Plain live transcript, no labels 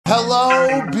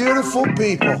Hello, beautiful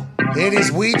people. It is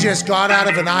we just got out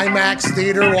of an IMAX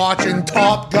theater watching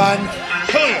Top Gun.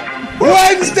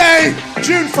 Wednesday,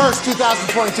 June 1st,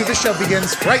 2022. This show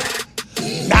begins right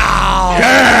now.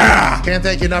 Yeah! Can't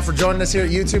thank you enough for joining us here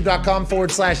at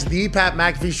youtube.com/The Pat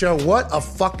McAfee Show. What a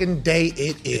fucking day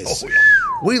it is. Oh, yeah.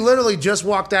 We literally just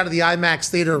walked out of the IMAX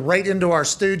theater right into our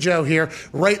studio here,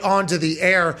 right onto the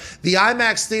air. The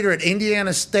IMAX theater at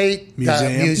Indiana State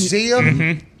Museum.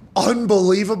 Mm-hmm.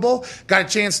 Unbelievable. Got a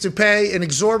chance to pay an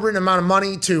exorbitant amount of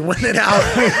money to rent it out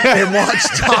and watch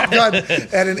Top Gun at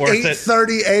an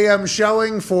 8:30 a.m.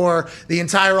 showing for the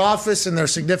entire office and their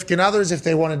significant others if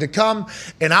they wanted to come.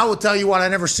 And I will tell you what, I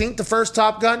never seen the first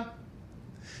Top Gun.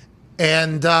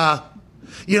 And,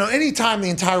 anytime the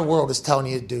entire world is telling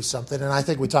you to do something, and I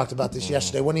think we talked about this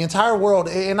yesterday, when the entire world,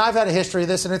 and I've had a history of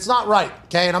this, and it's not right,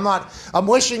 okay? And I'm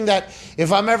wishing that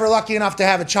if I'm ever lucky enough to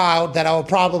have a child that I will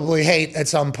probably hate at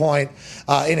some point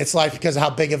in its life because of how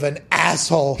big of an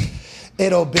asshole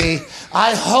it'll be.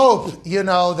 I hope,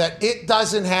 that it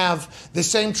doesn't have the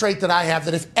same trait that I have,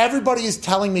 that if everybody is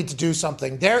telling me to do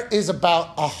something, there is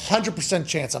about 100%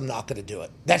 chance I'm not going to do it.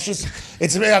 That's just,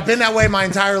 I've been that way my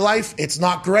entire life. It's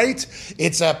not great.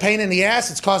 It's a pain in the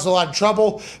ass. It's caused a lot of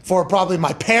trouble for probably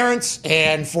my parents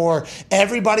and for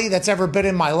everybody that's ever been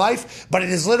in my life, but it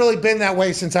has literally been that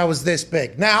way since I was this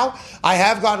big. Now, I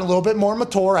have gotten a little bit more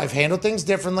mature. I've handled things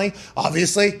differently.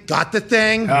 Obviously, got the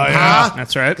thing. Oh, yeah.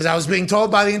 That's right. Because I was being told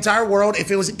by the entire world,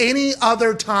 if it was any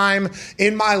other time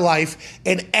in my life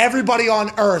and everybody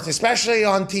on earth, especially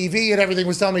on TV and everything,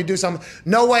 was telling me to do something,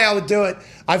 no way I would do it.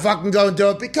 I fucking go and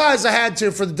do it because I had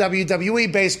to for the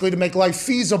WWE, basically, to make life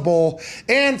feasible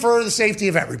and for the safety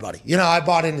of everybody. I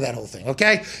bought into that whole thing,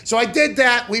 okay? So I did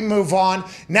that. We move on.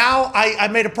 Now I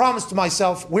made a promise to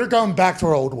myself. We're going back to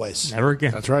our old ways. Never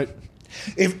again. That's right.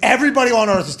 If everybody on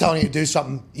earth is telling you to do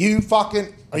something,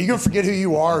 are you going to forget who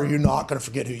you are, or are you not going to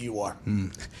forget who you are?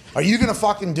 Are you going to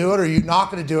fucking do it, or are you not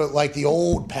going to do it like the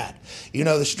old Pat?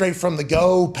 The straight from the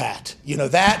go Pat.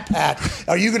 That Pat.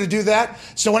 Are you going to do that?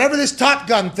 So whenever this Top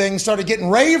Gun thing started getting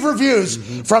rave reviews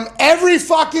from every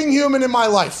fucking human in my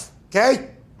life,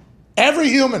 okay? Every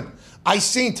human, I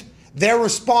seen their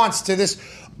response to this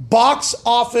box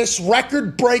office,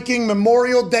 record-breaking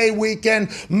Memorial Day weekend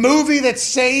movie that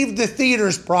saved the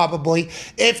theaters probably.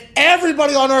 If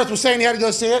everybody on earth was saying you had to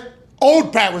go see it,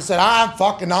 old Pat would have said, I'm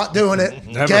fucking not doing it,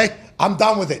 okay? I'm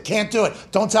done with it. Can't do it.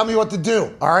 Don't tell me what to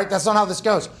do, all right? That's not how this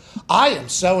goes. I am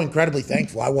so incredibly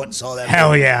thankful I went and saw that movie.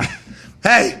 Hell yeah.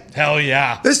 Hey. Hell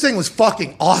yeah. This thing was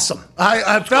fucking awesome.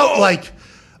 I felt like...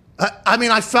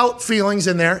 I felt feelings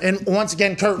in there. And once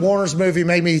again, Kurt Warner's movie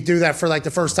made me do that for like the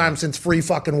first time since Free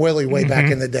Fucking Willy way back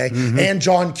in the day. And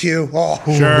John Q.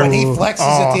 Sure. When he flexes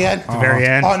at the end. At the very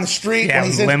end. On the street. Yeah,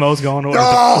 when he's limos going over.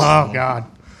 Oh, God.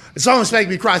 It's almost making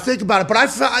me cry. Think about it. But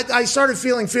I started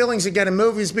feeling feelings again in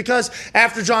movies because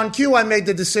after John Q, I made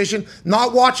the decision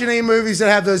not watching any movies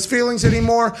that have those feelings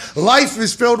anymore. Life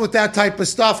is filled with that type of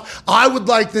stuff. I would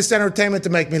like this entertainment to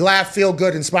make me laugh, feel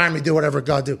good, inspire me, do whatever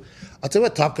God do. I'll tell you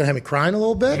what, Top Gun had me crying a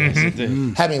little bit.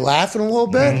 Had me laughing a little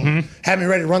bit. Had me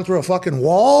ready to run through a fucking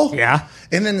wall. Yeah.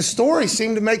 And then the story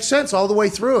seemed to make sense all the way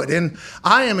through it. And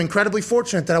I am incredibly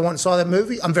fortunate that I went and saw that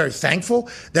movie. I'm very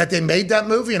thankful that they made that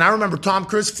movie. And I remember Tom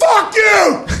Cruise, fuck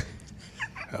you!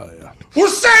 Hell yeah. We're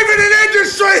saving an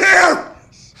industry here!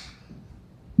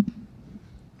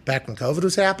 Back when COVID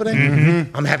was happening.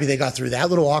 I'm happy they got through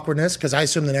that little awkwardness because I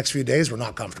assume the next few days were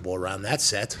not comfortable around that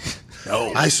set.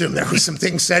 No. I assume there were some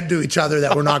things said to each other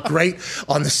that were not great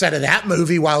on the set of that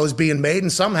movie while it was being made,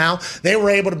 and somehow they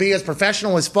were able to be as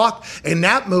professional as fuck, and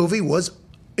that movie was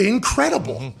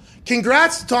incredible.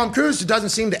 Congrats to Tom Cruise, who doesn't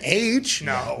seem to age.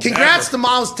 No. Congrats to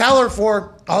Miles Teller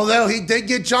although he did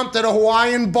get jumped at a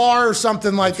Hawaiian bar or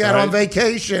something like that on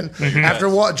vacation after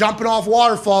jumping off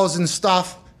waterfalls and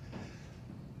stuff.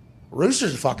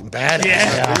 Rooster's a fucking badass.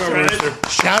 Yeah.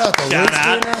 Shout out to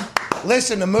Rooster.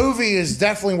 Listen, the movie is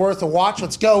definitely worth a watch.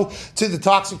 Let's go to the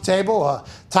toxic table.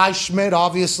 Ty Schmidt,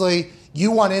 obviously,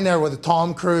 you went in there with a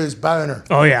Tom Cruise boner.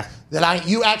 Oh, yeah.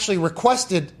 You actually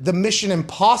requested the Mission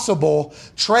Impossible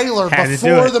trailer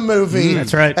before the movie.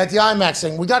 That's right. At the IMAX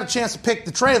thing. We got a chance to pick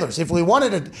the trailers, if we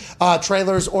wanted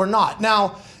trailers or not.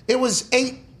 Now, it was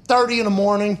 8:30 in the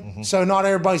morning, so not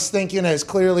everybody's thinking as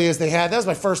clearly as they had. That was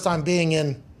my first time being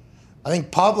in, I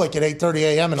think, public at 8:30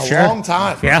 a.m. in a long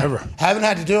time. Yeah. Haven't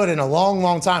had to do it in a long,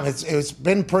 long time. It's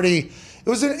been pretty It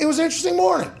was an interesting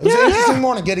morning. It was an interesting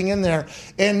morning getting in there.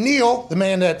 And Neil, the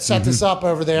man that set this up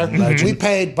over there, we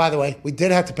paid, by the way, we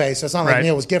did have to pay, so it's not like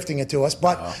Neil was gifting it to us,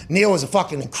 but Neil was a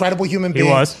fucking incredible human being.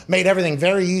 He was. Made everything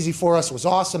very easy for us. It was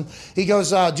awesome. He goes,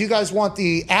 do you guys want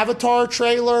the Avatar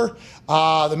trailer,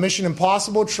 the Mission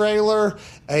Impossible trailer,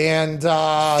 and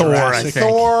Thor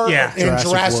and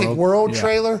Jurassic World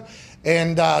trailer?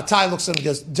 And Ty looks at him and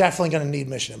goes, definitely going to need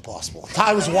Mission Impossible.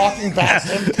 Ty was walking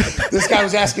past him. This guy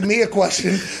was asking me a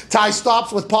question. Ty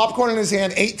stops with popcorn in his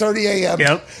hand, 8:30 a.m.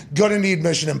 Yep. Going to need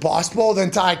Mission Impossible. Then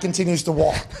Ty continues to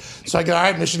walk. So I go, all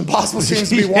right, Mission Impossible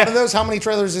seems to be one of those. How many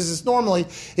trailers is this normally?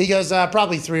 He goes,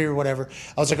 probably 3 or whatever.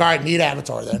 I was like, all right, need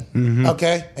Avatar then.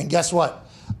 Okay. And guess what?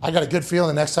 I got a good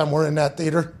feeling next time we're in that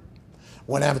theater,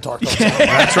 when Avatar comes out.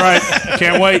 That's right.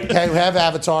 Can't wait. Okay, we have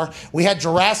Avatar. We had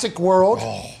Jurassic World.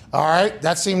 All right,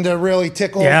 that seemed to really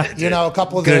tickle, a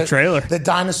couple of the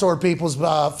dinosaur people's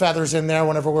feathers in there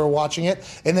whenever we were watching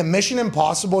it. And the Mission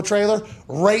Impossible trailer,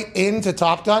 right into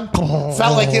Top Gun,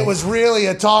 felt like it was really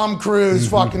a Tom Cruise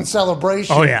fucking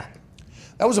celebration. Oh, yeah.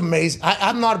 That was amazing.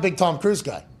 I'm not a big Tom Cruise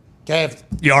guy. Okay,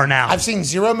 you are now. I've seen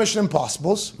 0 Mission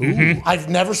Impossibles. I've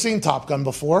never seen Top Gun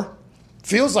before.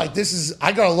 Feels like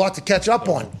I got a lot to catch up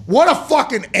on. What a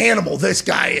fucking animal this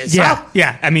guy is. Yeah, huh?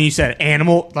 yeah. I mean, you said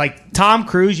animal. Like Tom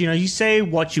Cruise, you say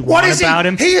what you want about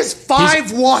him. He is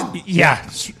 5'1". Yeah,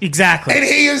 exactly. And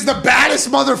he is the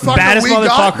baddest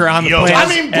motherfucker on the planet. I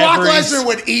mean, Brock Lesnar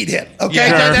would eat him.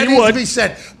 Okay, that needs to be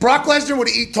said. Brock Lesnar would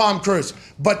eat Tom Cruise.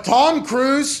 But Tom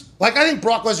Cruise, I think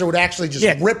Brock Lesnar would actually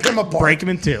just rip him apart. Break him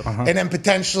in two. And then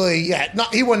potentially,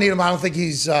 he wouldn't eat him. I don't think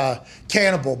he's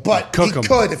cannibal, but he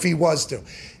could if he was to.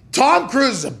 Tom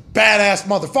Cruise is a badass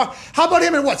motherfucker. How about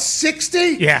him at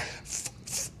 60? Yeah.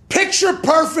 Picture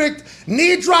perfect,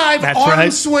 knee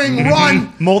drive, swing,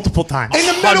 run. Multiple times. In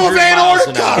the middle of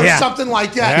Antarctica or something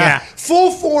like that. Yeah.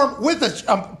 Full form with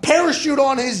a parachute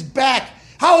on his back.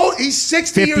 How old? He's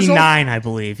 60 years old. 59, I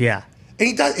believe, yeah. And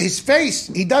he does his face.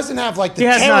 He doesn't have the terrible. He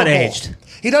has not aged.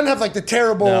 He doesn't have the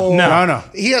terrible. No.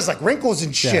 He has wrinkles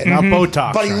and shit. Not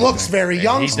Botox. But he looks very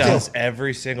young still. He does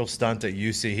every single stunt that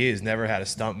you see. He has never had a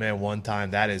stuntman one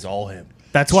time. That is all him.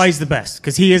 That's why he's the best,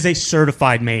 because he is a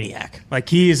certified maniac.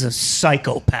 He is a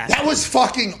psychopath. That was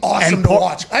fucking awesome to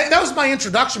watch. That was my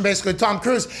introduction, basically, to Tom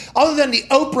Cruise. Other than the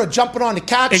Oprah jumping on the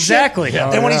couch. Exactly. Shit.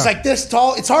 And when he's this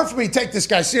tall, it's hard for me to take this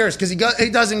guy serious because he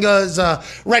doesn't go his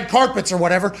red carpets or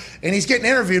whatever, and he's getting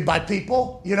interviewed by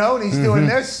people, and he's doing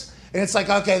this, and it's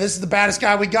okay, this is the baddest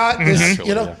guy we got. This,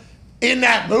 in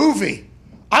that movie,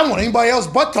 I want anybody else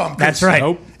but Tom Cruise. That's right.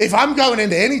 Nope. If I'm going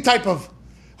into any type of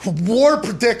war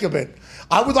predicament,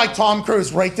 I would like Tom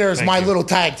Cruise right there as my little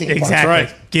tag team. Exactly.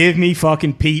 Right. Give me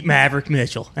fucking Pete Maverick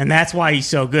Mitchell. And that's why he's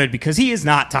so good, because he is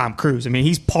not Tom Cruise. I mean,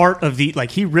 he's part of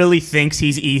he really thinks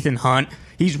he's Ethan Hunt.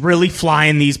 He's really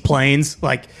flying these planes.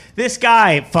 This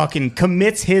guy fucking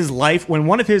commits his life. When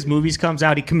one of his movies comes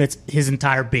out, he commits his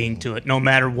entire being to it, no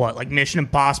matter what. Mission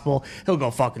Impossible, he'll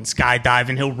go fucking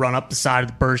skydiving. He'll run up the side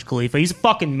of the Burj Khalifa. He's a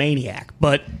fucking maniac,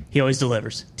 but he always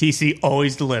delivers. TC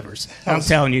always delivers. I'm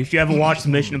telling you, if you haven't watched the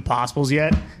Mission Impossibles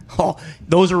yet,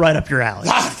 those are right up your alley.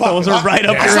 Those are right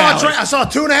up your alley. I saw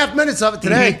 2.5 minutes of it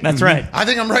today. That's right. I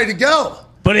think I'm ready to go.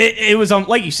 But it was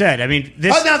like you said. I mean,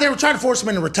 this. Oh, now they were trying to force him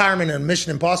into retirement in a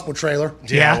Mission Impossible trailer.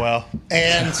 Yeah. Well.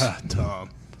 And Tom.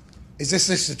 Is this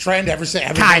just a trend?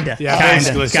 Kinda. Kinda.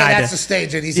 So that's the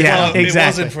stage that he's in. Yeah, Well,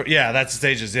 exactly. It wasn't that's the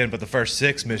stage it's in, but the first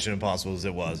 6 Mission Impossibles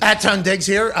it was. At Ton Diggs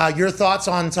here, your thoughts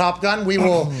on Top Gun? We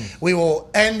will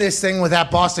end this thing with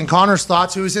that Boston Connor's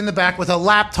thoughts, who was in the back with a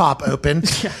laptop open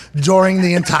during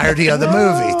the entirety of the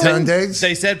movie. Ton Diggs.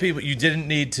 They said you didn't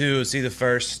need to see the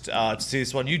first to see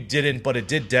this one. You didn't, but it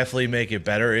did definitely make it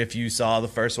better if you saw the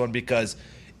first one, because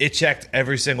it checked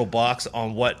every single box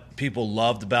on what people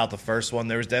loved about the first one.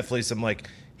 There was definitely some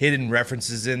hidden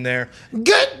references in there.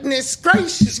 Goodness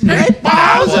gracious, great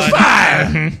balls of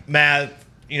fire. Matt,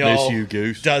 Miss you,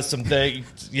 Goose. does some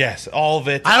things. Yes, all of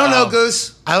it. I don't know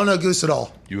Goose. I don't know Goose at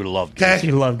all. You would have loved Okay. Goose.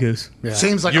 You love Goose. Yeah.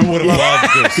 Seems like You would have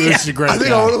loved Goose. Goose is a great I think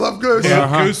guy. I would have loved Goose.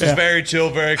 Goose is very chill,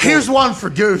 very cool. Here's one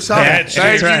for Goose. Huh? Yeah,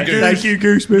 That's right. Goose. Thank you,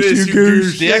 Goose. Miss you,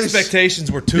 Goose. The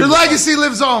expectations were too Your low. legacy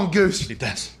lives on, Goose. It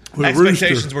does. With a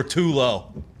Expectations rooster. were too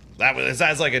low.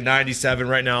 That's like a 97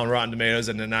 right now on Rotten Tomatoes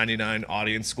and a 99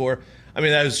 audience score. I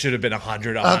mean, that should have been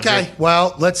 100. Okay,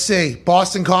 well, let's see.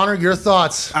 Boston Connor, your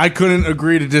thoughts. I couldn't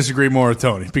agree to disagree more with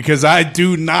Tony, because I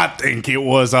do not think it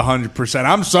was 100%.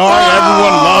 I'm sorry,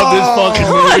 everyone loved this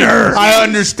fucking movie. I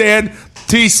understand.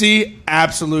 TC,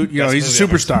 absolute, he's a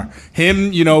superstar.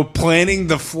 Him, planning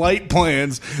the flight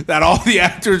plans that all the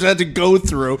actors had to go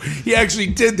through. He actually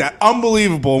did that.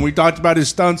 Unbelievable. And we talked about his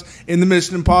stunts in the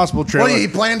Mission Impossible trailer. He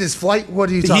planned his flight? What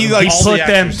are you talking about? He put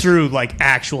them through like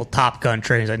actual Top Gun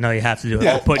trainings. I know you have to do it.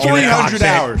 Yeah, Put you in the 300 cockpit.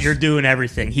 hours. You're doing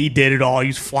everything. He did it all.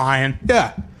 He's flying.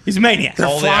 Yeah. He's a maniac. They're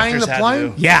flying the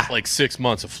plane? Yeah. Like 6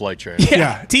 months of flight training.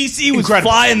 Yeah. TC was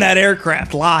Incredible. flying that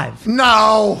aircraft live.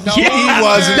 No. Yeah. He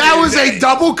wasn't. That was a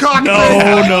double cockpit.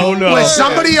 No. With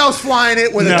somebody else flying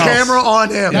it with a camera on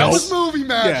him. That was movie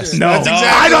magic. Yes. No. That's exactly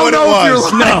I don't what know it if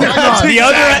was. you're lying. No, the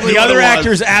exactly other what it was.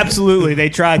 actors absolutely they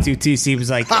tried to. TC was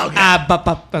like,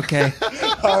 okay.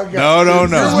 No.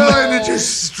 You're willing to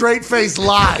just straight face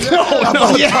lie.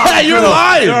 Yeah, you're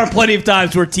lying. There are plenty of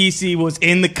times where TC was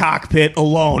in the cockpit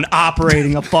alone,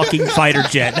 operating a fucking fighter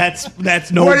jet.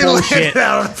 That's no Where did he bullshit. land it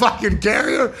on a fucking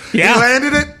carrier? Yeah. He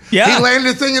landed it? Yeah. He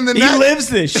landed the thing in the He net? lives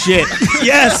this shit.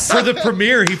 Yes. For the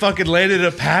premiere, he fucking landed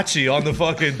Apache on the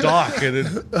fucking dock. And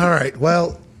then, All right.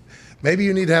 Well, maybe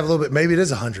you need to have a little bit. Maybe it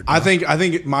is 100. I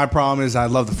think my problem is I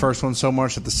love the first one so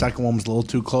much that the second one was a little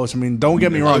too close. I mean, don't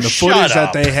get me wrong. The shut footage that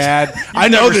up. they had, I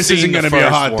know never this seen isn't the going to be a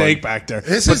first hot one. take back there.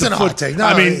 This but isn't the a hot take. No,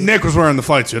 I mean, Nick was wearing the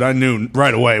flight suit. I knew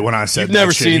right away when I said You've that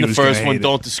never shit, seen he the was gonna first one. hate it.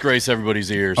 Don't disgrace everybody's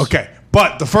ears. Okay,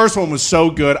 but the first one was so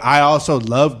good. I also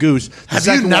love Goose. The Have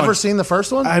you second never one- seen the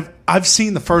first one? I've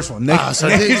seen the first one. Nick, so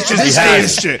Nick he- is just this mad guy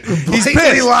as shit. He's blatantly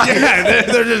pissed. lying. Yeah,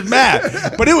 they're just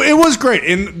mad. But it was great,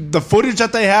 and the footage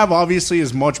that they have obviously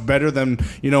is much better than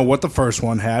what the first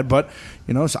one had. But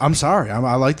so I'm sorry.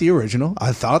 I like the original.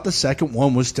 I thought the second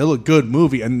one was still a good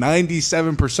movie, and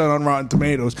 97% on Rotten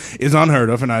Tomatoes is unheard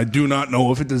of, and I do not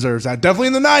know if it deserves that. Definitely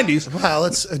in the 90s. Well,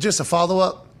 it's just a follow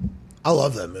up. I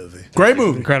love that movie. Great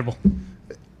movie. Incredible.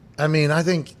 I mean, I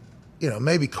think,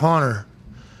 maybe Connor,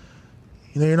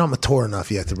 you're not mature enough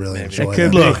yet to really enjoy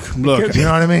could that. be. Look. You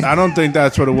know what I mean? I don't think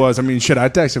that's what it was. I mean, shit, I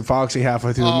texted Foxy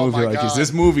halfway through the Oh, movie my like, is God.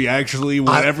 this movie actually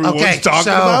what everyone's Okay, talking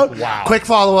so, about? Wow. Quick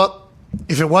follow up.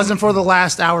 If it wasn't for the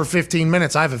last hour 15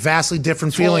 minutes, I have a vastly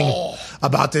different feeling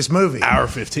about this movie. Hour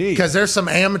 15. Because there's some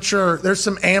amateur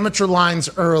lines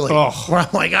early where I'm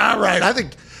like, all right, I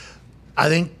think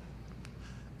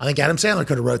Adam Sandler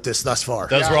could have wrote this thus far.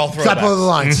 those were all Couple of the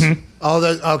throwbacks.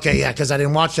 lines. Okay, yeah, because I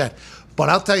didn't watch that. But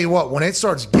I'll tell you what, when it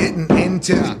starts getting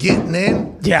into the getting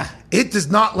in, Yeah. it does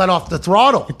not let off the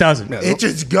throttle. It doesn't. It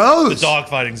just goes. The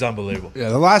dogfighting's unbelievable. Yeah,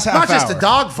 the last half Not just hour. the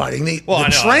dog fighting. The I know.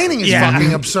 training is Yeah.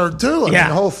 fucking absurd too. I mean, Yeah.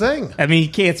 the whole thing. I mean, you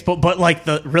can't. But like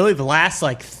the last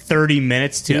like 30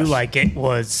 minutes too. Yes. Like it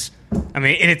was. I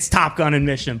mean, and it's Top Gun and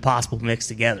Mission Impossible mixed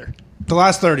together. The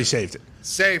last 30 saved it.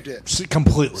 Saved it.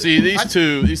 Completely. See,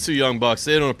 these two young bucks,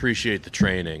 they don't appreciate the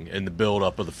training and the build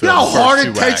up of the You film. know how the hard first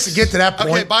it two takes acts. to get to that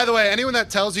point? Okay, by the way, anyone that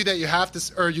tells you that you have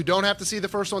to or you don't have to see the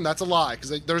first one, that's a lie.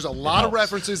 Because there's a lot of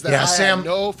references that I had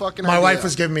no fucking my idea. wife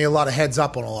was giving me a lot of heads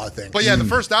up on a lot of things. But yeah, the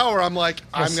first hour, I'm like,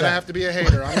 I'm What's going to that? have to be a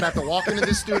hater. I'm going to have to walk into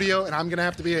this studio, and I'm going to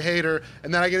have to be a hater.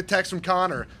 And then I get a text from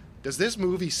Connor. Does this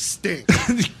movie stink?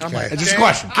 I'm like, Just a "Thank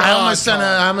question. I almost God,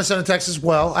 Connor." sent a text as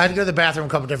well. I had to go to the bathroom a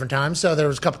couple different times, so there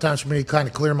was a couple times for me to kind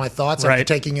of clear my thoughts after Right.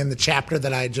 taking in the chapter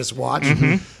that I had just watched.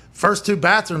 First two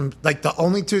bathroom, like the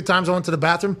only two times I went to the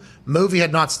bathroom, movie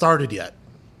had not started yet.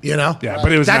 Yeah,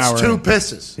 but it was an That's hour two in.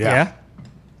 pisses. Yeah.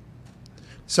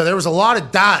 So there was a lot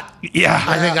of that. Yeah.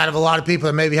 I think out of a lot of people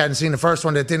that maybe hadn't seen the first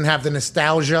one that didn't have the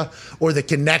nostalgia or the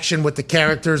connection with the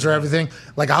characters or everything.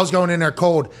 Like I was going in there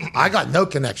cold. I got no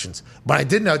connections. But I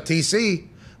did know TC.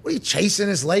 What are you chasing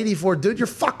this lady for, dude? You're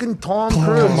fucking Tom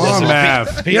Cruise. Come on,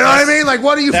 Mav. You know what I mean? Like,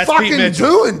 what are you That's Pete fucking Mitchell.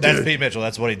 doing, dude? That's Pete Mitchell.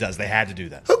 That's what he does. They had to do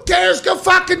that. Who cares? Go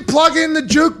fucking plug in the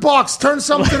jukebox. Turn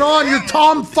something on. You're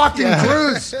Tom fucking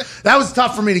Cruise. That was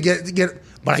tough for me to get.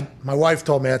 But my wife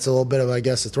told me that's a little bit of, I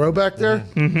guess, a throwback there.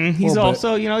 He's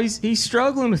also, he's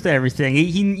struggling with everything.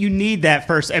 You need that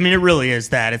first. I mean, it really is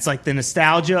that. It's like the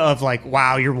nostalgia of like,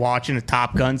 wow, you're watching a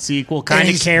Top Gun sequel. Kind of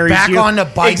he's carries back you on the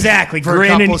bike exactly, for a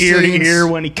grinning couple ear to scenes. ear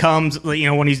when he comes.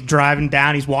 When he's driving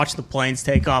down, he's watching the planes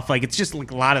take off. Like it's just like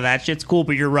a lot of that shit's cool.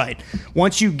 But you're right.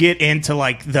 Once you get into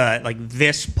like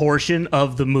this portion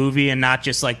of the movie and not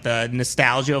just like the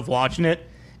nostalgia of watching it,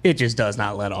 it just does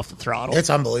not let off the throttle. It's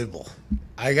unbelievable.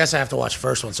 I guess I have to watch the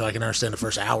first one so I can understand the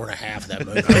first hour and a half of that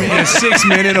movie. A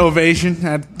 6-minute ovation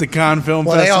at the Cannes Film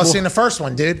Well, Festival. they all seen the first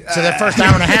one, dude. So the first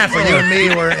hour and a half where you and me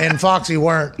and Foxy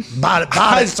weren't about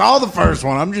I it. saw the first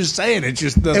one. I'm just saying. It's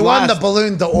just the It wasn't last. the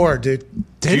Balloon d'Or, dude.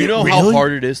 Do you it know how really?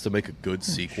 hard it is to make a good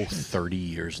sequel 30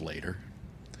 years later?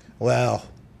 Well,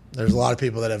 there's a lot of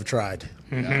people that have tried.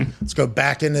 Let's go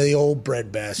back into the old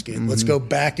bread basket. Let's go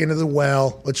back into the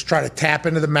well. Let's try to tap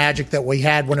into the magic that we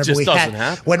had whenever just we doesn't had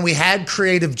happen. when we had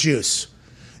creative juice.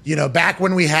 back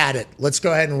when we had it, let's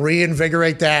go ahead and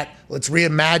reinvigorate that. Let's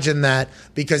reimagine that,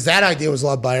 because that idea was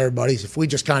loved by everybody. If we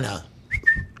just kind of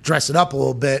dress it up a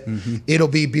little bit, it'll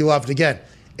be beloved again.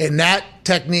 And that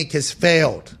technique has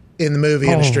failed in the movie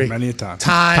industry many a time.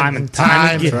 Time and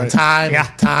time and time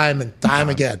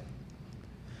Yeah. again.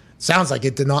 Sounds like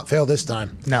it did not fail this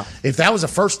time. No. If that was a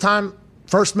first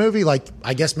movie, like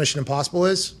I guess Mission Impossible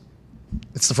is,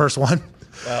 it's the first one.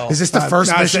 Well, Is this the first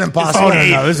no, Mission it's- Impossible? Oh,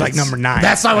 no, it was like number 9.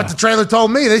 That's not what the trailer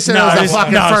told me. They said it was the it's-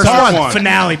 fucking no, first it's one.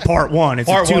 finale part 1. It's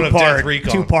Part a one of Death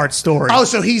Recon. two-part story. Oh,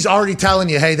 so he's already telling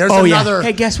you, hey, there's Oh, yeah. another.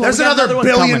 Hey, guess what? There's We got another another one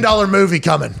billion-dollar movie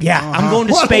coming. yeah, I'm going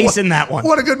to space in that one.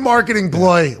 What a good marketing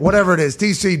ploy. Whatever it is,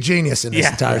 DC genius in this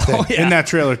Yeah. entire thing. Oh, yeah. In that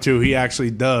trailer too, he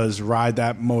actually does ride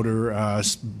that motor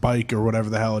bike or whatever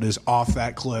the hell it is off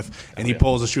that cliff, and he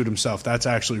pulls to shoot himself. That's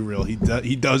actually real. He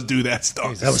does do that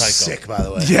stuff. That was Psycho. sick, by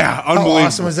the way. Yeah, How unbelievable.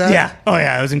 awesome was that? Yeah. Oh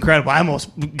yeah, it was incredible. I almost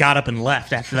got up and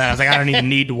left after that. I was like, I don't even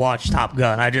need to watch Top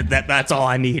Gun. That's all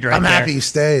I need right I'm there. happy you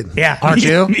stayed. Yeah. Aren't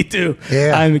you? Me too.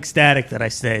 Yeah. I'm ecstatic that I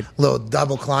stayed. Little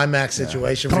double climax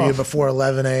situation for you before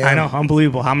 11 a.m. I know,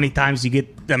 unbelievable. How many times you get?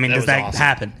 I mean, That does was that awesome.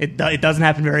 happen? It doesn't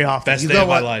happen very often. Best You day know of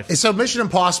my what? life. So Mission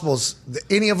Impossibles,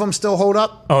 any of them still hold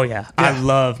up? Oh yeah. I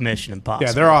love Mission Impossible.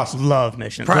 Yeah, they're awesome. Love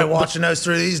Mission. Probably The- watching those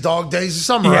through these dog days of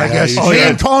summer, Yeah. I guess. Yeah, you Me should.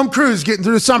 and Tom Cruise getting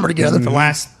through the summer together. The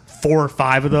last 4 or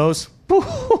 5 of those,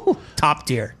 woo, top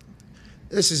tier.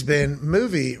 This has been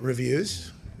Movie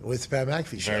Reviews with Pat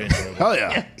McAfee Show. Very enjoyable. Hell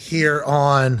yeah. Here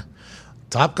on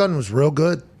Top Gun was real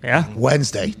good. Yeah.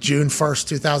 Wednesday, June 1st,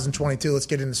 2022. Let's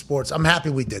get into sports. I'm happy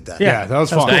we did that. Yeah, that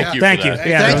was fun. Thank you Thank for you. that.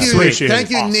 Yeah, that Thank was you, sweet. Appreciate it. thank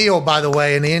you, Neil, by the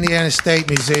way, in the Indiana State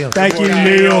Museum. Thank you,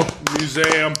 Neil.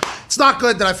 Museum. It's not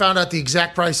good that I found out the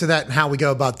exact price of that and how we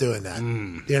go about doing that.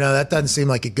 That doesn't seem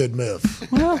like a good move.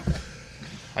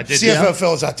 I did. CFO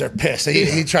Phil's out there pissed.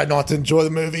 He tried not to enjoy the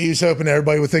movie. He was hoping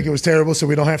everybody would think it was terrible, so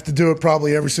we don't have to do it.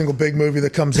 Probably every single big movie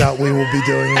that comes out, we will be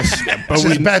doing this. It's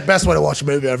just the best way to watch a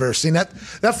movie I've ever seen. That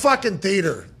fucking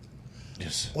theater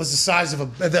was the size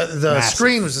of the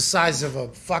screen was the size of a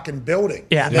fucking building.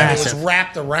 Yeah, and then it was massive.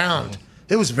 wrapped around.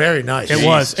 It was very nice. It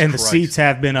was, and the Christ. seats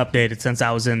have been updated since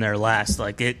I was in there last.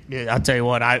 Like I'll tell you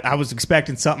what, I was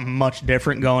expecting something much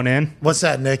different going in. What's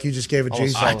that, Nick? You just gave a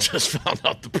G. I just found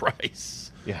out the price.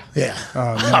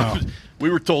 Yeah. We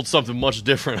were told something much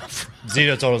different. up front.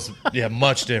 Zeno told us,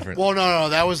 much different. Well, no,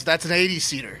 that's an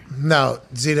 80-seater. No,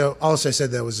 Zito also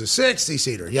said that was a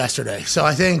 60-seater yesterday. So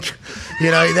I think,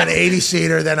 then an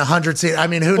 80-seater, then a 100-seater. I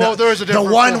mean, who Well, knows? there is a The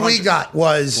difference one from we 100. got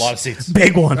was A lot of seats.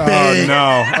 Big one. Oh,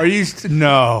 no. Are you?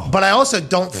 No. But I also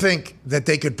don't think that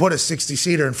they could put a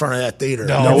 60-seater in front of that theater.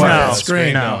 No way. way. That No,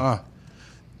 screen. no.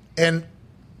 And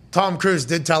Tom Cruise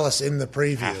did tell us in the Have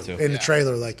preview, to. in the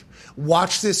trailer, like,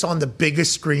 watch this on the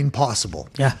biggest screen possible.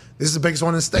 Yeah. This is the biggest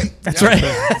one in the state. That's right.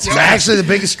 It's actually the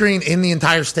biggest screen in the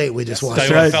entire state we just watched. Tell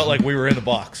you what, it felt like we were in the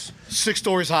box. 6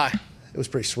 stories high. It was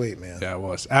pretty sweet, man. Yeah, it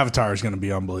was. Avatar is going to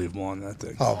be unbelievable on that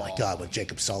thing. Oh, my God, with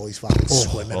Jacob Sully's fucking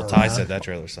swimming Well, Ty around. said that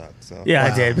trailer sucked. So. Yeah,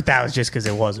 I did, but that was just because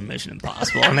it wasn't Mission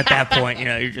Impossible. And at that point,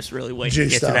 you're just really waiting to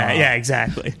Juiced get to that. up. Yeah,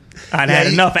 exactly. I'd Yeah, had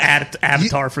you- enough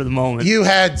Avatar for the moment. You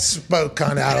had spoke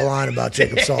kind of out of line about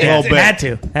Jacob Sully. yeah, little bit.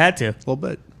 had to. A little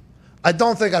bit. I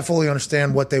don't think I fully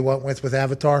understand what they went with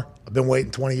Avatar. I've been waiting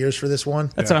 20 years for this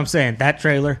one. That's what I'm saying. That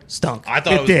trailer stunk. I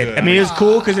thought it was did. good. I mean, it was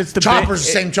cool because it's the Choppers,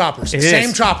 big- same choppers. it Same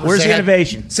is. choppers. Where's They the had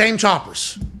innovation? Same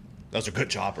choppers. Those are good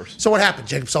choppers. So what happened?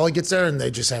 Jacob Sully gets there and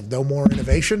they just have no more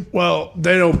innovation? Well,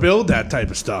 they don't build that type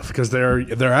of stuff because they're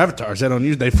avatars. They don't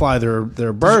use. They fly their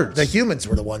birds. The humans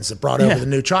were the ones that brought over the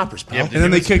new choppers, pal. Yeah, Yeah, but And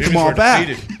then they humans- kicked them humans all were back.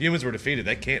 defeated. Humans were defeated.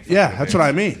 They can't. Yeah, that's what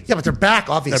I mean. but they're back,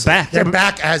 obviously. They're back. They're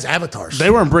back as avatars. They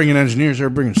weren't bringing engineers. They were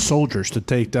bringing soldiers to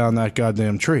take down that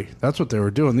goddamn tree. That's what they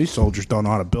were doing. These soldiers don't know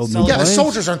how to build new yeah, the planes.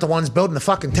 soldiers aren't the ones building the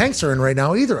fucking tanks they're in right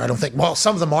now either, I don't think. Well,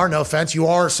 some of them are, no offense. You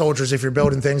are soldiers if you're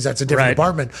building things. That's a different Right.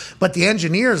 department. But the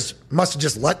engineers must have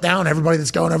just let down everybody that's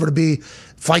going over to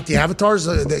fight the avatars.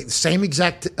 The same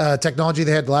exact technology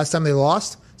they had the last time they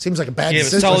lost. Seems like a bad Yeah, but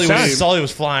decision. Sully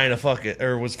was flying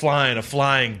a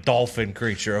flying dolphin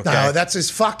creature. Okay. No, that's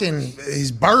his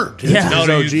bird. Yeah. no,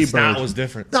 his his OG snout bird. was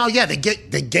different. No, yeah, they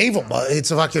gave him. It's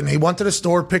a fucking. He went to the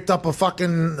store, picked up a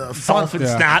fucking Dolphin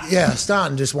snot. Yeah, snot,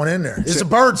 and just went in there. It's a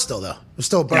bird still though. It's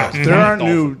still a bird. There aren't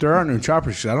new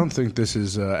choppers. I don't think this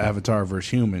is Avatar versus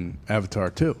human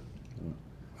Avatar 2.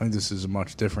 I think this is a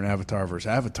much different Avatar versus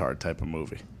Avatar type of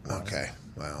movie. Okay.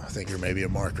 Well, I think you're maybe a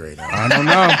mark right now. I don't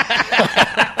know.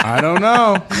 I don't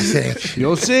know. I think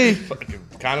You'll see.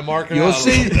 Kind of marking. You'll out a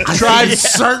see. little bit. Tribes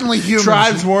certainly humans.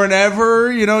 Tribes weren't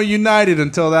ever, united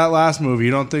until that last movie.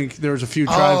 You don't think there was a few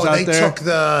tribes out they there? took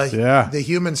the Yeah. the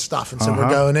human stuff and said we're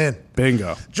Uh-huh. going in.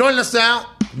 Bingo. Joining us now,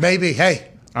 maybe. Hey,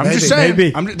 I'm Maybe, just saying.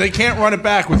 maybe. They can't run it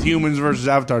back with humans versus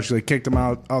avatars because they kicked them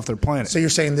out off their planet. So you're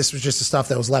saying this was just the stuff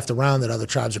that was left around that other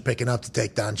tribes are picking up to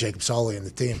take down Jacob Sully and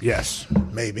the team? Yes.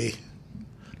 Maybe.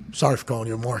 Sorry for calling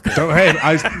you a marker. So, hey,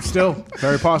 I still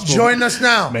very possible. Join us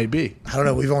now. Maybe. I don't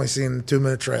know. We've only seen the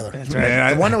 2-minute trailer. That's right.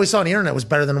 Man, The one that we saw on the internet was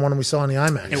better than the one we saw on the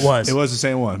IMAX. It was. It was the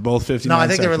same one. Both 59 No, I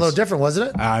think they were a little seconds. different, wasn't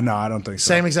it? No, I don't think so.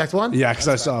 Same exact one? Yeah, because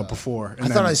I saw it before. I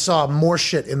thought I saw more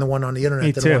shit in the one on the internet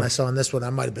Me than the one too. I saw in this one. I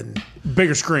might have been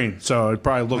bigger screen, so it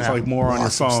probably looks like more on your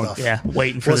lost some phone. stuff. Yeah,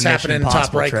 waiting for What's the Mission happening in the top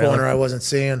Impossible right trailer. corner I wasn't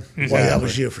seeing. Well, that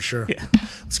was you for sure. Yeah.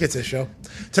 Let's get to the show.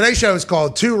 Today's show is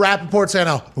called Two Rapaports and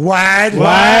a Wide.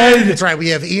 That's right. We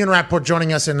have Ian Rapoport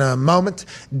joining us in a moment.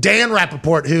 Dan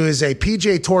Rapoport, who is a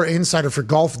PGA Tour insider for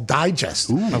Golf Digest.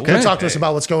 He'll talk to us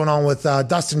about what's going on with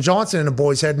Dustin Johnson and the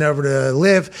boys heading over to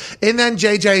Live. And then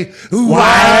JJ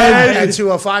at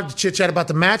 2:05 to chit-chat about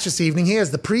the match this evening. He has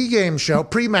the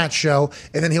pre-match show,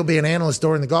 and then he'll be an analyst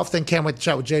during the golf thing. Can't wait to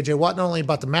chat with JJ Watt, not only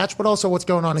about the match, but also what's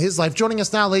going on in his life. Joining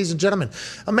us now, ladies and gentlemen,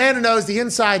 a man who knows the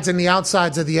insides and the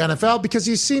outsides of the NFL because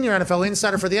he's senior NFL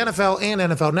insider for the NFL and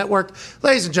NFL Network.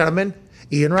 Ladies and gentlemen,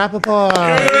 Ian Rapoport.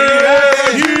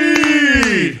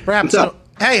 Perhaps.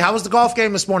 Hey, how was the golf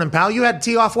game this morning, pal? You had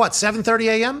to tee off, 7:30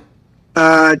 a.m.?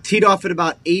 Teed off at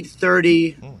about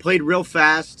 8:30, played real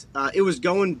fast. It was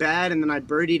going bad, and then I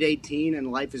birdied 18,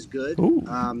 and life is good.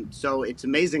 So it's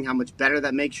amazing how much better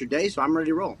that makes your day, so I'm ready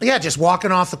to roll. Yeah, just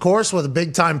walking off the course with a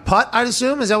big-time putt, I'd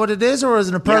assume. Is that what it is, or is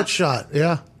it an approach shot?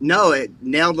 Yeah. No, it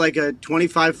nailed like a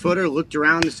 25-footer, looked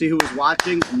around to see who was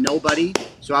watching, nobody.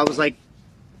 So I was like,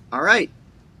 all right,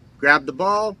 grabbed the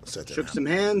ball, shook some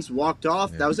hands, walked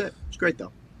off. That was it. It was great,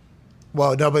 though.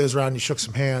 Well, nobody was around. You shook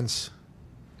some hands.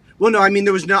 Well, no, I mean,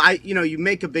 there was no, you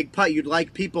make a big putt. You'd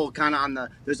like people kind of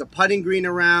there's a putting green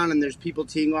around and there's people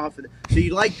teeing off. So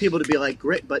you'd like people to be like,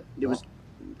 great, but there was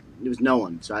no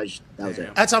one. So that was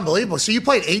it. That's unbelievable. So you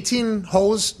played 18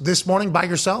 holes this morning by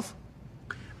yourself?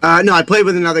 No, I played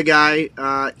with another guy.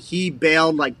 He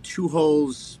bailed like 2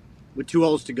 holes with 2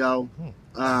 holes to go.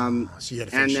 So you had to And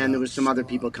finish then out. there was some other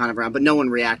people kind of around, but no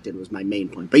one reacted was my main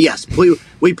point. But yes,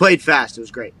 we played fast. It was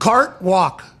great. Cart,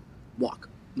 walk.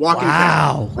 Walking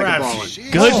Wow. fast, like a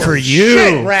baller. Good for you.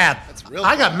 Shit, Rap. real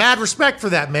I got mad respect for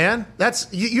that, man. That's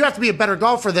you have to be a better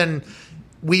golfer than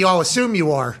we all assume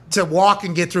you are to walk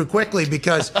and get through quickly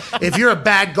because if you're a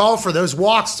bad golfer, those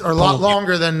walks are a lot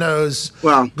longer than those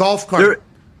golf carts.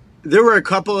 There were a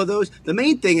couple of those. The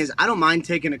main thing is I don't mind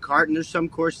taking a cart, and there's some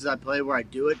courses I play where I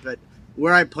do it, but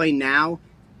where I play now,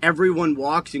 everyone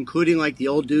walks, including like the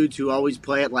old dudes who always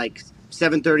play at like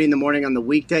 7:30 in the morning on the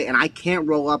weekday, and I can't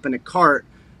roll up in a cart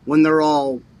when they're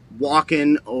all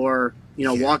walking or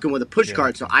walking with a push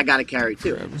cart, so I got to carry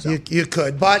too. So. You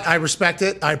could, but I respect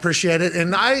it. I appreciate it,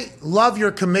 and I love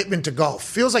your commitment to golf.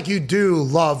 Feels like you do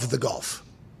love the golf.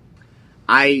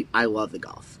 I love the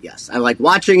golf. Yes, I like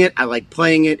watching it. I like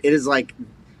playing it. It is like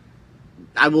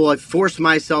I will force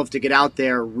myself to get out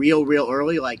there real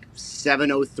early, like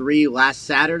 7:03 last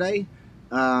Saturday.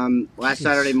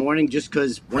 Saturday morning, just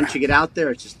because once you get out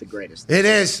there, it's just the greatest. It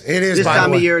is. This by the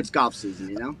time way. of year, it's golf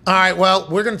season, All right, well,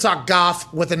 we're going to talk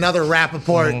golf with another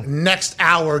Rapoport next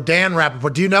hour. Dan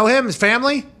Rapoport. Do you know him, his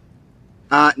family?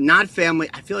 Not family.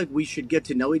 I feel like we should get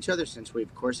to know each other since we,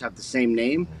 of course, have the same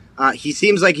name. He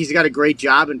seems like he's got a great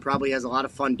job and probably has a lot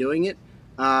of fun doing it,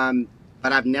 but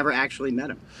I've never actually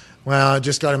met him. Well, I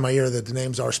just got in my ear that the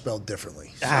names are spelled differently.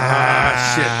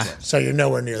 Shit. So you're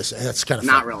nowhere near the same. That's kind of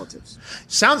Not fun. relatives.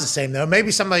 Sounds the same, though.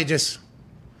 Maybe somebody just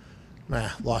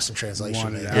lost in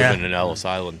translation. Maybe. Yeah. An Ellis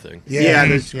Island thing. Yeah,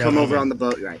 there's come over on the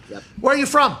boat. Right. Yep. Where are you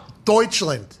from?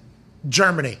 Deutschland.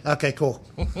 Germany. Okay, cool.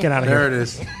 Get out of There here. it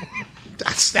is.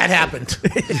 That happened.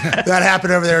 That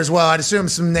happened over there as well. I'd assume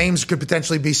some names could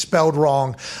potentially be spelled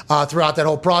wrong throughout that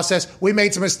whole process. We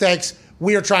made some mistakes.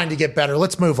 We are trying to get better.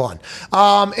 Let's move on.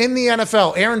 In the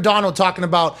NFL, Aaron Donald talking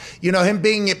about, him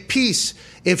being at peace.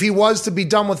 If he was to be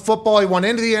done with football, he went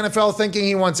into the NFL thinking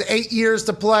he wants 8 years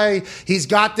to play. He's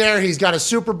got there. He's got a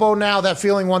Super Bowl now. That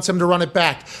feeling wants him to run it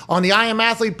back. On the I Am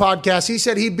Athlete podcast, he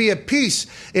said he'd be at peace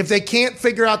if they can't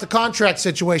figure out the contract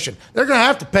situation. They're going to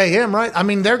have to pay him, right? I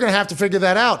mean, they're going to have to figure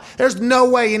that out. There's no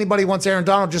way anybody wants Aaron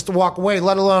Donald just to walk away,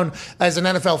 let alone as an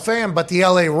NFL fan, but the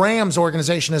LA Rams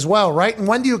organization as well, right? And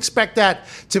when do you expect that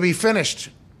to be finished?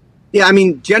 Yeah, I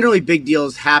mean, generally big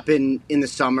deals happen in the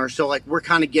summer. So, like, we're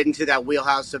kind of getting to that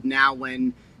wheelhouse of now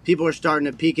when people are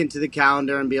starting to peek into the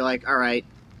calendar and be like, all right,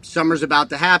 summer's about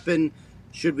to happen.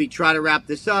 Should we try to wrap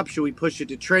this up? Should we push it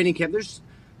to training camp?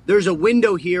 There's a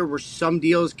window here where some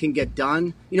deals can get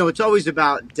done. It's always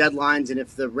about deadlines. And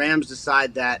if the Rams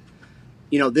decide that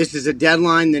this is a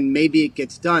deadline, then maybe it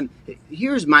gets done.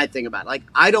 Here's my thing about it. Like,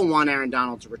 I don't want Aaron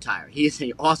Donald to retire. He is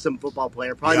an awesome football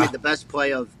player. Probably made the best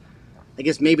play of, I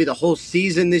guess, maybe the whole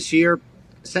season this year,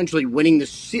 essentially winning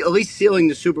at least sealing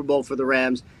the Super Bowl for the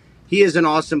Rams. He is an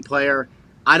awesome player.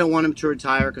 I don't want him to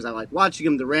retire because I like watching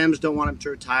him. The Rams don't want him to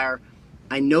retire.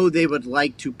 I know they would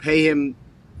like to pay him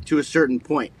to a certain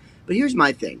point. But here's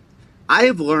my thing. I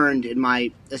have learned in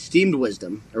my esteemed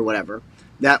wisdom or whatever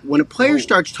that when a player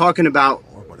starts talking about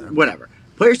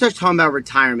player starts talking about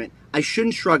retirement, I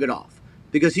shouldn't shrug it off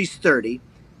because he's 30.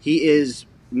 He is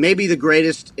maybe the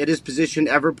greatest at his position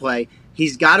to ever play.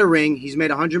 He's got a ring. He's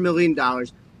made $100 million.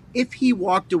 If he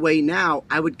walked away now,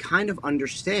 I would kind of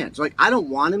understand. So, I don't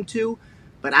want him to,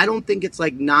 but I don't think it's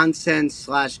like nonsense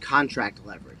 / contract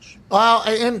leverage. Well,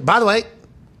 and by the way,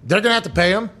 they're going to have to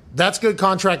pay him. That's good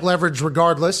contract leverage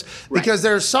regardless, because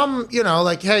there's some,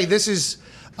 hey, this is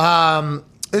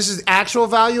actual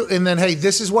value, and then, hey,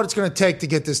 this is what it's going to take to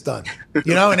get this done.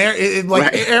 And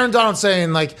Aaron Donald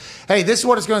saying, hey, this is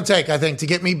what it's going to take, I think, to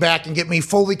get me back and get me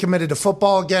fully committed to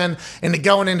football again and to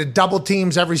going into double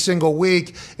teams every single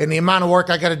week and the amount of work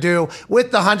I got to do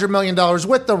with the $100 million,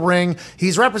 with the ring.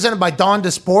 He's represented by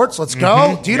Donda Sports. Let's go.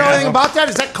 Mm-hmm. Do you know anything about that?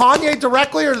 Is that Kanye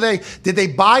directly, or did they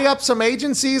buy up some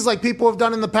agencies like people have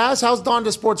done in the past? How's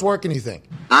Donda Sports working, you think?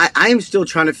 I am still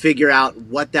trying to figure out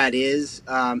what that is.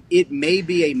 It may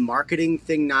be a marketing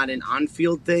thing, not an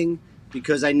on-field thing,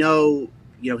 because I know,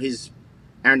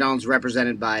 Aaron Donald's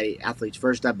represented by Athletes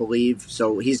First, I believe,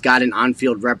 so he's got an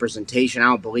on-field representation. I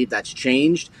don't believe that's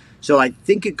changed. So I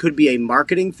think it could be a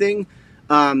marketing thing.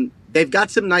 They've got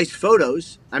some nice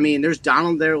photos. I mean, there's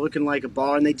Donald there looking like a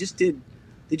baller, and they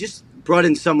just brought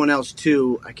in someone else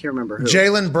too. I can't remember who.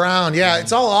 Jaylen Brown. Yeah,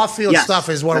 it's all off-field stuff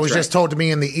is what was just told to me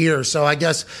in the ear. So I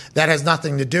guess that has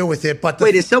nothing to do with it. But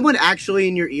wait, is someone actually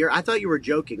in your ear? I thought you were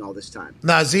joking all this time.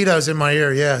 No, Zito's in my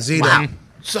ear. Yeah, Zito. Wow.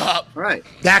 What's up? All right.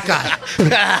 That guy.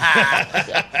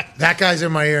 That guy's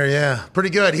in my ear, yeah. Pretty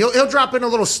good. He'll drop in a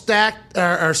little stat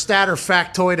or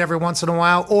factoid every once in a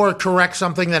while, or correct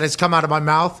something that has come out of my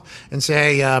mouth and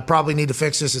say, hey, probably need to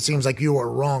fix this. It seems like you are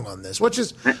wrong on this, which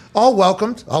is all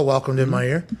welcomed in my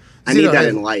ear. I need that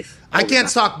in life. I can't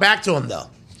talk back to him, though.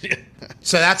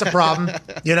 So that's a problem.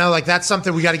 That's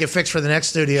something we got to get fixed for the next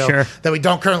studio that we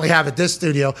don't currently have at this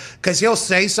studio, because he'll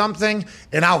say something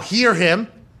and I'll hear him.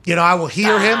 I will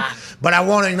hear him, but I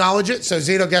won't acknowledge it. So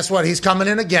Zito, guess what? He's coming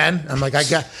in again. I'm like,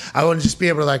 I want to just be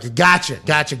able to gotcha.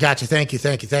 Thank you,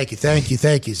 Zito.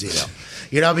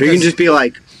 Because you can just be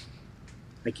like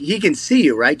he can see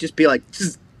you, right? Just be like,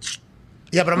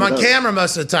 yeah, but I'm on camera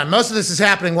most of the time. Most of this is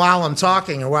happening while I'm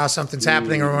talking or while something's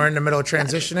happening or we're in the middle of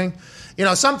transitioning.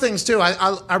 Some things too.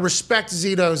 I respect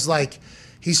Zito's,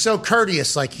 he's so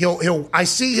courteous. I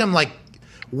see him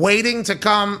waiting to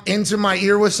come into my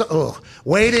ear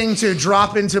waiting to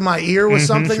drop into my ear with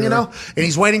something, and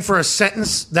he's waiting for a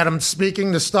sentence that I'm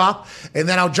speaking to stop, and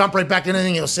then I'll jump right back in, and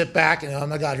he'll sit back, and oh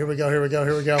my God, here we go, and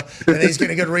then he's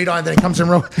getting a good read on it, then he comes in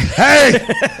hey,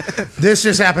 this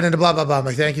just happened, and blah, blah, blah. I'm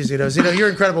like, thank you, Zito. Zito, you're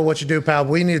incredible what you do, pal.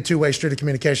 We need a two-way street of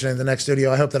communication in the next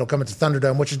studio. I hope that'll come into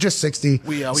Thunderdome, which is just 60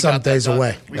 some days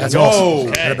away. That's awesome.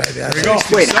 Okay. There we go.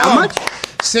 Wait, how much?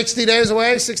 60 days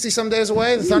away, 60-some days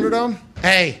away, the Thunderdome.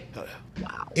 Hey,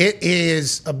 it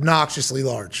is obnoxiously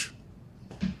large.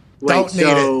 Wait,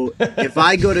 so if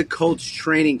I go to Colts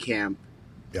training camp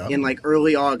in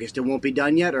early August, it won't be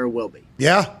done yet, or it will be?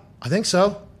 Yeah, I think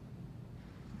so.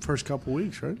 First couple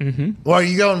weeks, right? Mm-hmm. Well, are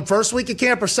you going first week of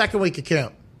camp or second week of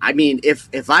camp? I mean,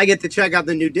 if I get to check out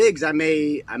the new digs, I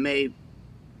may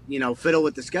fiddle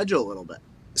with the schedule a little bit.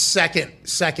 Second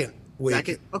week.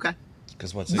 Second? Okay.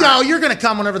 No, you're going to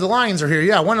come whenever the Lions are here.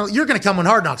 Yeah, you're going to come when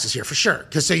Hard Knocks is here for sure,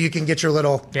 because so you can get your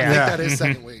little. I think that is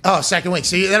second week. Oh, second week.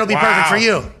 See, that'll be perfect for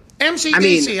you.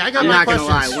 MCDC. I got I'm not going to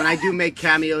lie. When I do make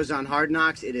cameos on Hard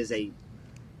Knocks, it is a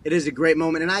great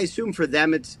moment, and I assume for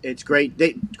them it's great.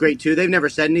 Great too. They've never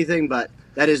said anything, but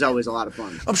that is always a lot of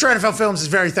fun. I'm sure NFL Films is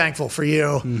very thankful for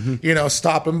you,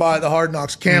 stopping by the Hard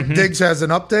Knocks camp. Diggs has an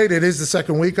update. It is the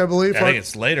second week, I believe. I think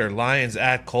it's later. Lions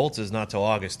at Colts is not till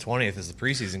August 20th is the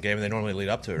preseason game, and they normally lead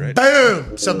up to it, right?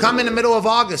 Boom! So come in the middle of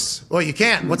August. Well, you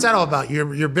can't. What's that all about?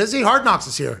 You're busy? Hard Knocks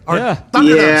is here.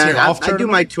 Thunderdome's here. I do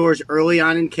my tours early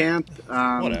on in camp.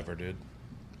 Whatever, dude.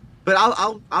 But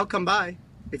I'll come by.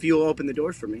 If you'll open the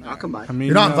doors for me, I'll come by. I mean,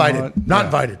 you're not invited. Not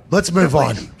invited. Let's move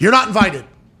on. You're not invited.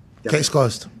 Case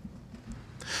closed.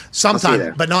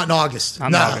 Sometime, but not in August.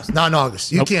 Not in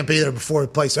August. You can't be there before the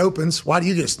place opens. Why do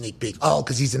you get a sneak peek? Oh,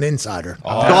 because he's an insider.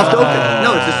 Soft open.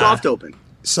 No, it's a soft open.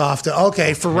 Soft.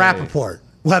 Okay, for Rapoport.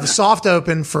 We'll have a soft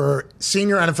open for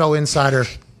senior NFL insider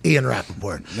Ian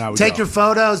Rapoport. Take your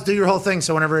photos, do your whole thing,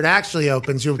 so whenever it actually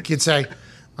opens, you could say,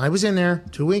 I was in there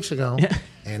 2 weeks ago,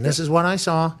 and this is what I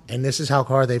saw, and this is how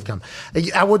far they've come.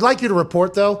 I would like you to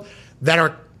report, though, that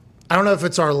I don't know if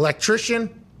it's our electrician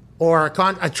or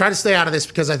I try to stay out of this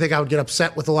because I think I would get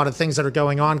upset with a lot of things that are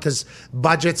going on because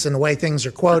budgets and the way things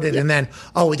are quoted. And then,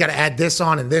 we got to add this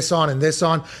on and this on and this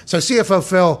on. So CFO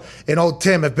Phil and old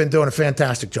Tim have been doing a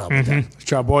fantastic job with that. Good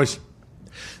job, boys.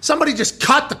 Somebody just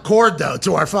cut the cord, though,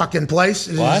 to our fucking place.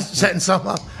 What? Setting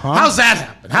something up. How's that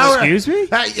happen? Excuse me?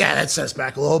 Yeah, that set us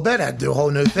back a little bit. I had to do a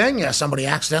whole new thing. Yeah, somebody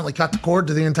accidentally cut the cord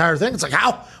to the entire thing. It's like,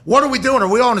 how? What are we doing? Are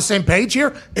we all on the same page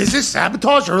here? Is this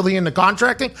sabotage early in the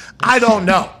contracting? I don't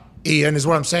know, Ian, is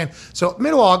what I'm saying. So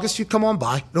middle August, you come on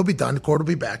by. It'll be done. The cord will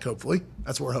be back, hopefully.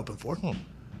 That's what we're hoping for.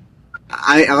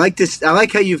 I like this. I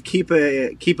like how you keep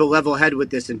a level head with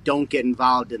this and don't get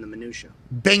involved in the minutia.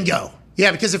 Bingo.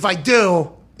 Yeah, because if I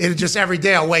do, it just every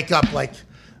day I'll wake up like,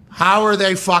 how are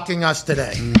they fucking us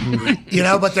today?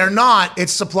 But they're not.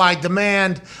 It's supply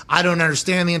demand. I don't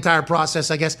understand the entire process,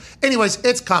 I guess. Anyways,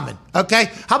 it's coming,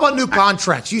 okay? How about new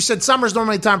contracts? You said summer's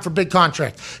normally time for big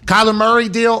contract. Kyler Murray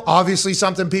deal, obviously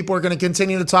something people are going to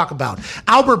continue to talk about.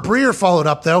 Albert Breer followed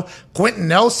up, though. Quentin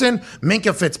Nelson,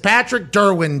 Minkah Fitzpatrick,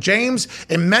 Derwin James,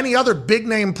 and many other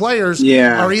big-name players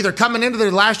are either coming into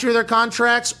their last year of their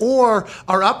contracts or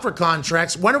are up for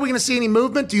contracts. When are we going to see any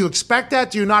movement? Do you expect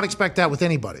that? Do you not expect that with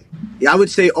anybody? Yeah, I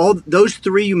would say all those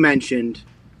three you mentioned,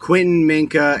 Quentin,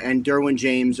 Minkah, and Derwin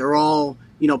James, are all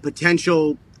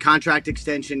potential contract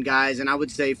extension guys, and I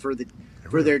would say for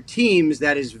their teams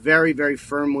that is very, very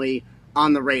firmly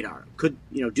on the radar.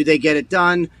 Do they get it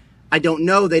done? I don't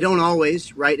know. They don't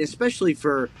always, right? Especially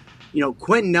for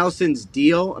Quentin Nelson's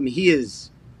deal. I mean, he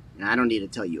is. I don't need to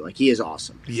tell you, he is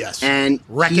awesome. Yes, and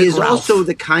Wreck-It he is Ralph. also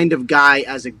the kind of guy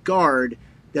as a guard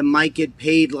that might get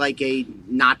paid like a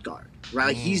not guard. Right,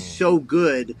 like he's so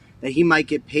good that he might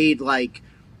get paid like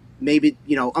maybe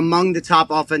among the top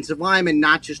offensive linemen,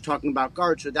 not just talking about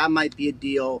guards. So that might be a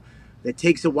deal that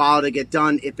takes a while to get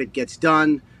done. If it gets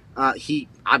done, he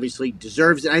obviously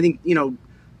deserves it. I think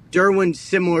Derwin's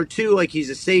similar too. Like he's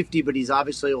a safety, but he's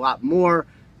obviously a lot more.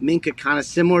 Minkah kind of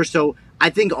similar. So I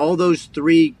think all those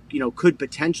three could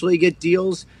potentially get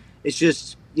deals. It's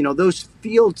just those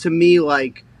feel to me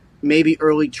like maybe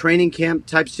early training camp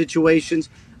type situations.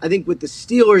 I think with the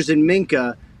Steelers and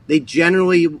Minkah, they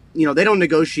generally, they don't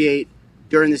negotiate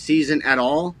during the season at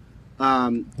all.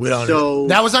 We don't. So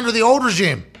that was under the old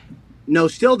regime. No,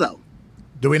 still though.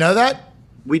 Do we know that?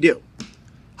 We do.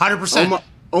 100%.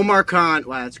 Omar Khan.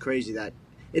 Wow, that's crazy. It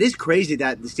is crazy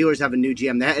that the Steelers have a new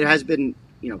GM. It has been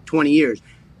 20 years.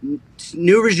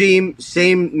 New regime,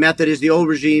 same method as the old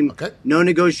regime. Okay. No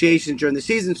negotiations during the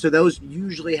season, so those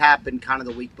usually happen kind of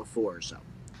the week before or so.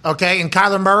 Okay, and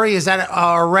Kyler Murray, is that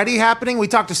already happening? We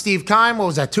talked to Steve Keim, what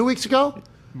was that, 2 weeks ago?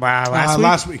 Wow,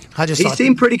 last week. He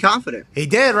seemed pretty confident. He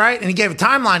did, right? And he gave a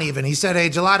timeline even. He said, hey,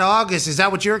 July to August. Is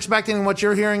that what you're expecting and what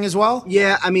you're hearing as well?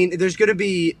 Yeah, I mean, there's going to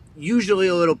be usually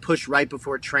a little push right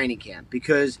before training camp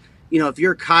because, if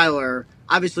you're Kyler,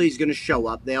 obviously he's going to show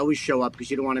up. They always show up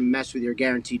because you don't want to mess with your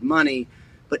guaranteed money.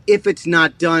 But if it's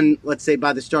not done, let's say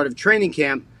by the start of training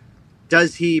camp,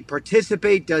 does he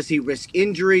participate? Does he risk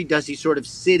injury? Does he sort of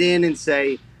sit in and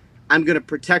say, I'm going to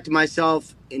protect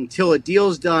myself until a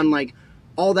deal's done? Like,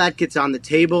 all that gets on the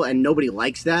table, and nobody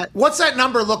likes that. What's that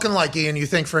number looking like, Ian, you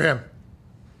think, for him?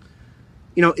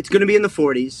 It's going to be in the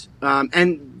 40s.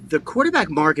 And the quarterback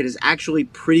market is actually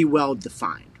pretty well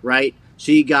defined, right?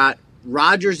 So you got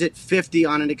Rodgers at 50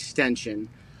 on an extension.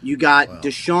 You got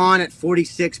Deshaun at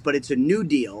 46, but it's a new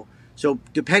deal. So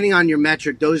depending on your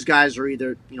metric, those guys are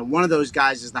either, one of those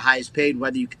guys is the highest paid,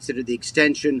 whether you consider the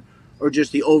extension or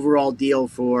just the overall deal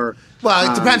for.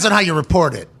 Well, it depends on how you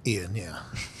report it, Ian. Yeah.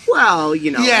 Well,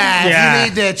 Yeah, if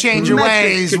you need to change your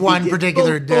ways one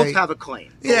particular day. Both have a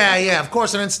claim. Yeah, of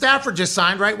course. And then Stafford just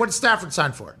signed, right? What did Stafford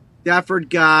sign for? Stafford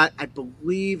got, I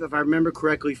believe, if I remember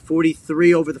correctly,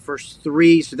 43 over the first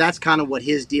three. So that's kind of what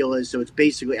his deal is. So it's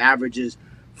basically averages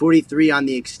 43 on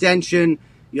the extension.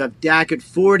 You have Dak at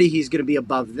 40. He's going to be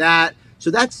above that. So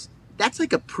that's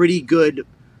like a pretty good.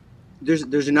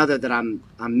 There's another that I'm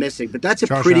missing, but that's a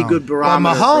pretty good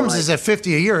barometer. Well, Mahomes is at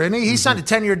 50 a year, isn't he? He signed a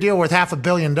 10-year deal worth $500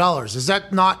 million. Is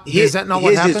that not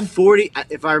what happened? Is 40,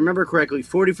 if I remember correctly,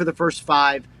 40 for the first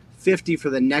 5, 50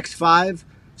 for the next 5.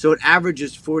 So it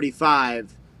averages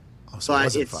 45. Oh, so it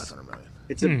wasn't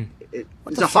 $500 million.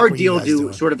 It's a hard deal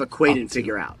to sort of equate and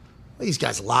figure out. These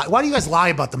guys lie. Why do you guys lie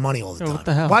about the money all the time? What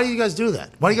the hell? Why do you guys do that?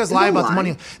 Why do you guys lie about the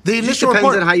money? The It just initial depends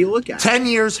report, on how you look at it. 10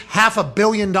 years, $500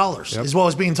 million is what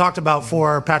was being talked about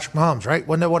for Patrick Mahomes, right?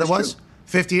 Wasn't that what it was? True.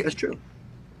 50. That's true.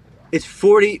 It's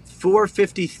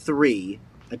 453,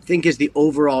 I think, is the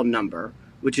overall number,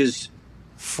 which is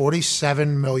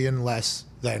 47 million less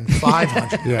than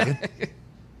 500 million.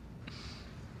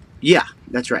 Yeah,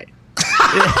 that's right.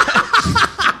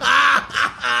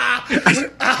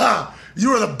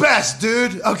 You are the best,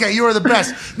 dude. Okay, you are the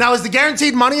best. Now, is the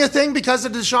guaranteed money a thing because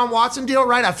of the Deshaun Watson deal,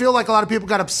 right? I feel like a lot of people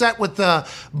got upset with the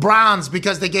Browns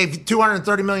because they gave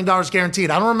 $230 million guaranteed.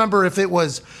 I don't remember if it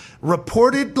was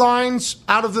reported lines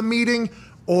out of the meeting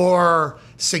or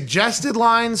suggested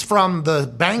lines from the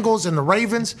Bengals and the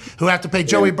Ravens who have to pay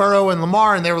Joey Burrow and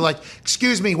Lamar, and they were like,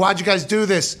 excuse me, why'd you guys do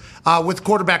this with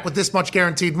quarterback with this much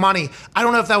guaranteed money? I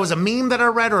don't know if that was a meme that I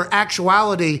read or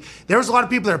actuality. There was a lot of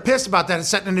people that are pissed about that and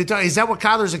setting a new tone. Is that what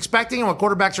Kyler's expecting and what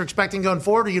quarterbacks are expecting going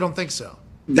forward, or you don't think so?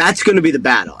 That's going to be the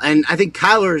battle. And I think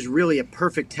Kyler is really a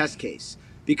perfect test case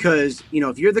because,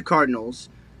 if you're the Cardinals,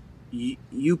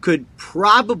 you could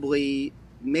probably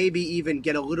maybe even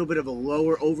get a little bit of a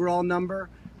lower overall number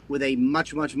with a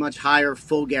much, much, much higher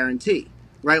full guarantee,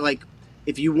 right? Like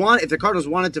if the Cardinals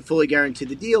wanted to fully guarantee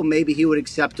the deal, maybe he would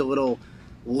accept a little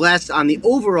less on the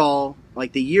overall,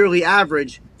 like the yearly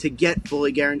average to get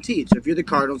fully guaranteed. So if you're the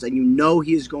Cardinals and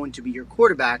he is going to be your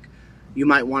quarterback, you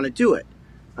might want to do it.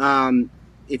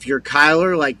 If you're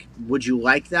Kyler, would you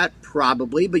like that?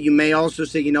 Probably, but you may also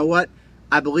say, you know what?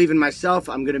 I believe in myself.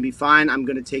 I'm going to be fine. I'm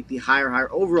going to take the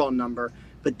higher overall number.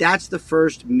 But that's the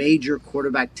first major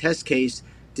quarterback test case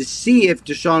to see if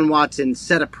Deshaun Watson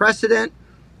set a precedent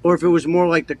or if it was more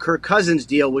like the Kirk Cousins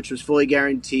deal, which was fully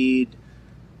guaranteed.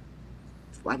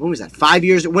 When was that? 5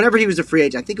 years? Whenever he was a free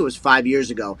agent, I think it was 5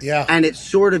 years ago. Yeah. And it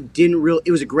sort of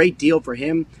it was a great deal for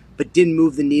him, but didn't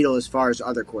move the needle as far as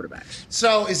other quarterbacks.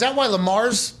 So is that why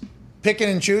Lamar's picking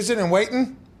and choosing and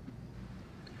waiting?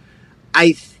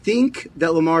 I think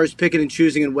that Lamar is picking and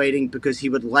choosing and waiting because he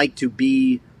would like to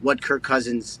be what Kirk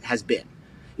Cousins has been.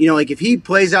 If he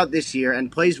plays out this year and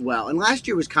plays well, and last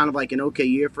year was kind of like an okay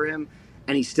year for him,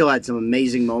 and he still had some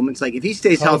amazing moments. Like if he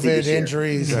stays healthy this year.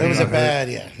 Injuries. It was a bad,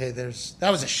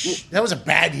 that was a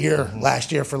bad year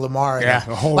last year for Lamar. Yeah.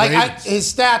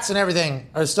 His stats and everything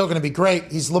are still going to be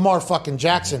great. He's Lamar fucking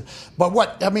Jackson.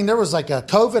 But there was like a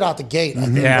COVID out the gate, I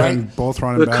think, right? And both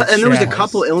running backs. And there was a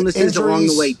couple illnesses along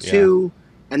the way Injuries. too,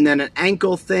 and then an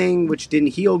ankle thing which didn't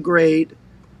heal great.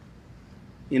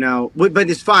 But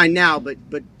it's fine now, but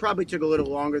probably took a little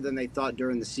longer than they thought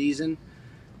during the season.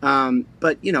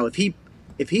 But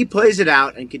if he plays it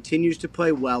out and continues to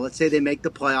play well, let's say they make the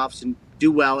playoffs and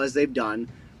do well as they've done,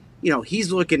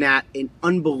 he's looking at an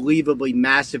unbelievably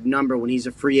massive number when he's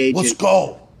a free agent. Let's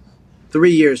go.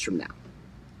 3 years from now.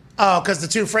 Oh, because the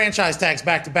two franchise tags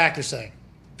back to back, you're saying?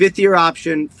 5th-year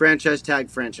option, franchise tag.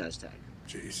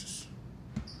 Jesus.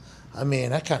 I mean,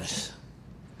 that kind of...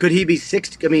 Could he be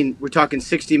 60? I mean, we're talking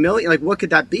 60 million. Like, what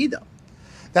could that be, though?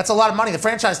 That's a lot of money. The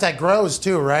franchise tag grows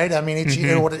too, right? I mean, each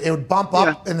year it would bump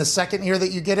up in the second year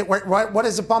that you get it. What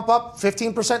does it bump up?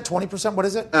 15%, 20%? What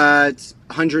is it? It's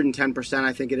 110%,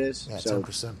 I think it is. Yeah, so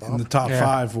 10% bump. And the top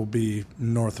five will be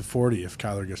north of 40 if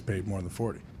Kyler gets paid more than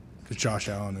 40. Because Josh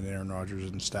Allen and Aaron Rodgers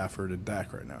and Stafford and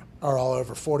Dak right now are all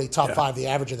over 40. Top five, the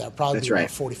average of that would probably That's be right.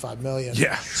 about 45 million.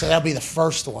 Yeah. So that'll be the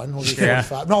first one. Will be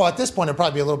 45. No, at this point, it'll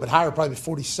probably be a little bit higher, probably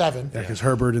 47. Yeah, because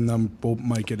Herbert and them both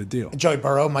might get a deal. Joey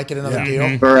Burrow might get another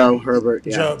deal. Burrow, Herbert.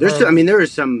 Yeah. Burrow. There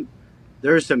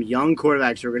are some young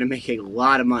quarterbacks who are going to make a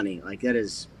lot of money. Like that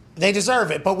is. They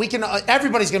deserve it, but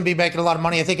everybody's going to be making a lot of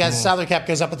money. I think as salary cap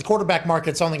goes up, but the quarterback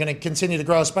market's only going to continue to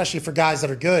grow, especially for guys that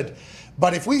are good.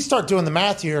 But if we start doing the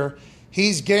math here,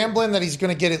 he's gambling that he's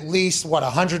going to get at least,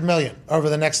 $100 million over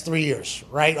the next 3 years,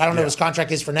 right? I don't know what his contract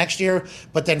is for next year,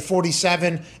 but then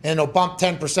 47, and it'll bump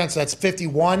 10%, so that's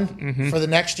 51 for the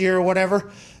next year or whatever.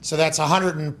 So that's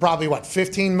 100 and probably,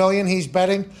 15 million he's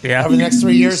betting over the next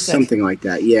 3 years? Something like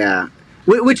that, yeah.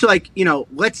 Which,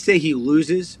 let's say he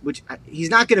loses, which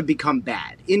he's not going to become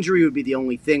bad. Injury would be the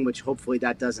only thing, which hopefully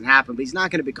that doesn't happen, but he's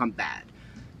not going to become bad.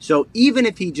 So even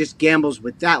if he just gambles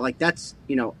with that, that's,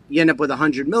 you end up with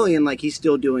 100 million, he's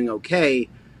still doing okay.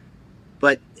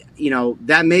 But,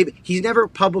 that he's never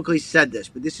publicly said this,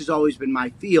 but this has always been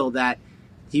my feel that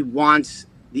he wants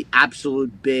the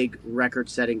absolute big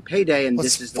record-setting payday, and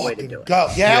this is the way to do it. Go.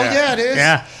 Yeah, it is.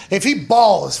 Yeah. If he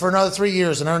balls for another 3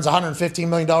 years and earns $115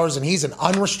 million and he's an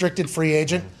unrestricted free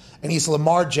agent and he's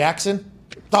Lamar Jackson,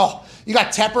 you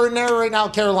got Tepper in there right now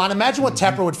in Carolina. Imagine what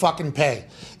Tepper would fucking pay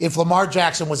if Lamar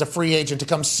Jackson was a free agent to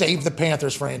come save the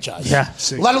Panthers franchise. Yeah.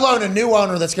 Let alone a new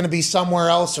owner that's going to be somewhere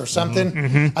else or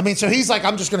something. I mean, so he's like,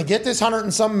 I'm just going to get this 100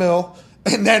 and some mil,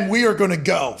 and then we are going to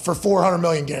go for 400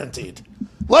 million guaranteed.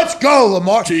 Let's go,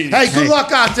 Lamar. Hey, good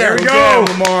luck out there. Here we go,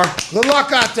 Lamar. Good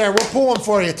luck out there. We're pulling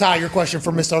for you, Ty. Your question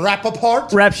for Mr.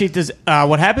 Rapoport. Rap sheet, does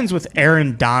what happens with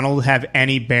Aaron Donald have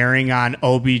any bearing on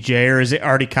OBJ, or is it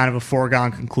already kind of a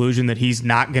foregone conclusion that he's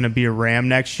not going to be a Ram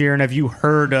next year? And have you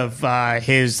heard of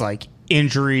his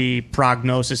injury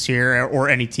prognosis here, or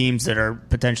any teams that are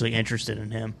potentially interested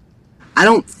in him? I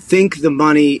don't think the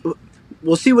money.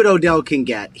 We'll see what Odell can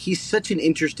get. He's such an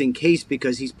interesting case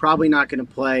because he's probably not going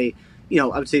to play. I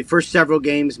would say first several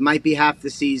games, might be half the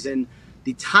season.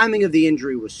 The timing of the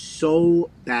injury was so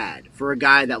bad for a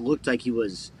guy that looked like he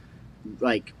was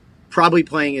probably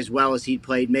playing as well as he'd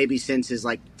played maybe since his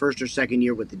first or second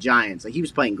year with the Giants. He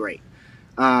was playing great.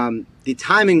 The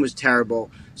timing was terrible.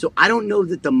 So I don't know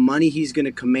that the money he's going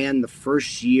to command the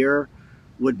first year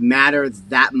would matter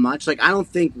that much. I don't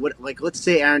think let's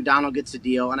say Aaron Donald gets a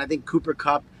deal, and I think Cooper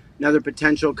Kupp, another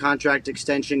potential contract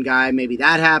extension guy, maybe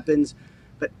that happens.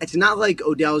 But it's not like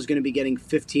Odell is going to be getting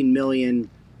 $15 million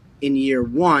in year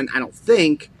one, I don't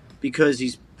think, because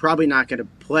he's probably not going to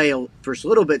play first a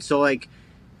little bit. So,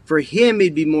 for him,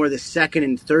 it'd be more the second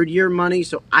and third year money.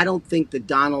 So I don't think the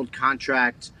Donald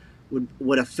contract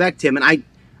would affect him. And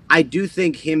I do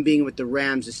think him being with the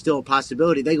Rams is still a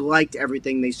possibility. They liked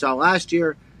everything they saw last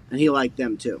year, and he liked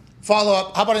them too. Follow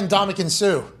up. How about Ndamukong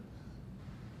Suh?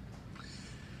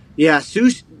 Yeah,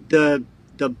 Suh's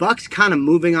the Bucs kind of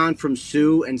moving on from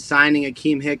Sue and signing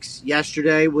Akeem Hicks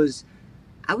yesterday was,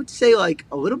 I would say,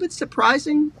 a little bit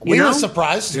surprising. We were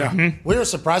surprised. Yeah. Mm-hmm. We were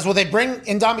surprised. Will they bring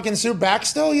Ndamukong Suh back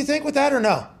still, you think, with that or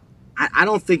no? I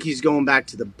don't think he's going back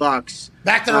to the Bucs.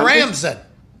 Back to the Rams then?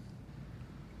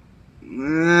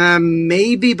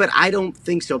 Maybe, but I don't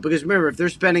think so. Because remember, if they're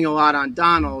spending a lot on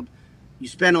Donald, you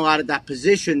spend a lot at that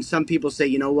position. Some people say,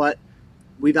 you know what?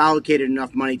 We've allocated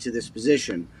enough money to this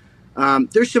position.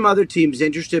 There's some other teams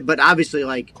interested, but obviously,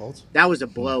 Colts? that was a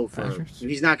blow for.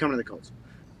 He's not coming to the Colts.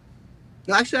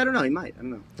 No, actually, I don't know. He might. I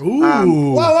don't know.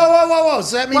 Ooh. Whoa.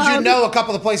 So that means you know a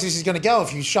couple of places he's going to go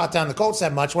if you shot down the Colts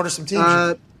that much. What are some teams?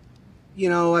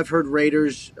 I've heard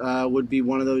Raiders would be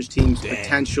one of those teams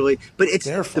potentially. But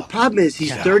the problem is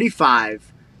he's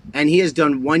 35, and he has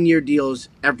done one-year deals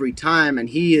every time, and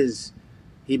he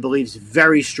believes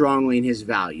very strongly in his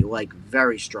value,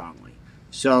 very strongly.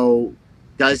 So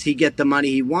does he get the money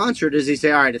he wants, or does he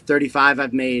say, all right, at 35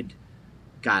 I've made,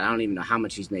 God, I don't even know how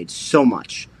much he's made, so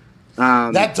much.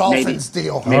 That Dolphins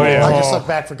deal. I just look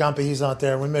back for Gumpy. He's not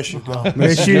there. We miss you, Gump.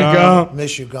 Miss you, Gump.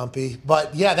 Miss you, Gumpy.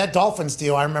 But, yeah, that Dolphins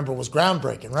deal, I remember, was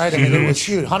groundbreaking, right? I mean, it was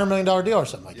huge. $100 million deal or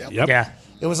something like that. Yep. Yeah.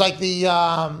 It was like the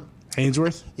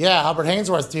Hainsworth? Yeah, Albert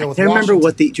Hainsworth deal with I can't remember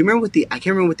Washington. do you remember what the? I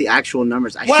can't remember what the actual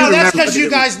numbers. Well, that's because you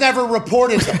guys never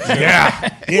reported them.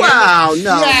 Yeah. Wow,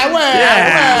 no. Yeah,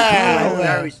 well.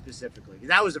 Very specifically.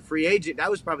 That was a free agent.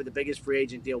 That was probably the biggest free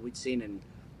agent deal we'd seen in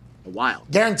a while.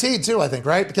 Guaranteed, too, I think,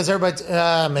 right? Because everybody,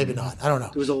 maybe not. I don't know.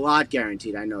 There was a lot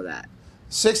guaranteed. I know that.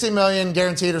 $60 million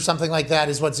guaranteed or something like that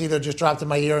is what's either just dropped in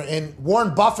my ear. And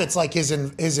Warren Buffett's like his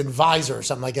advisor or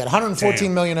something like that.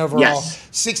 $114 million overall, Yes.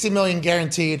 $60 million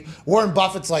guaranteed. Warren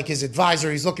Buffett's like his advisor.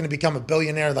 He's looking to become a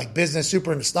billionaire, like business,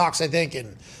 super into stocks, I think,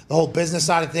 and the whole business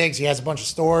side of things. He has a bunch of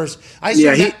stores. He's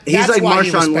like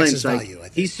Marshawn Lynch.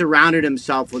 Lynch. He surrounded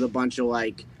himself with a bunch of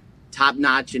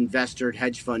top-notch investor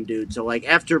hedge fund dudes. So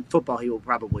after football, he will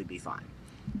probably be fine.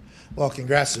 Well,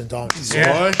 congrats to Ndamukong.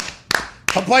 Yeah.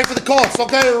 Come play for the Colts. Don't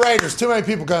go to the Raiders. Too many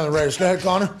people go to the Raiders. Go ahead,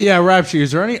 Connor. Yeah, Rapshi,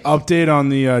 is there any update on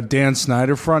the Dan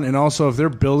Snyder front? And also, if they're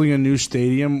building a new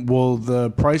stadium, will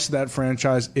the price of that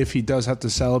franchise, if he does have to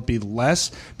sell it, be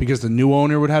less because the new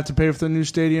owner would have to pay for the new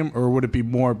stadium? Or would it be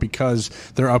more because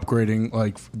they're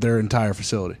upgrading their entire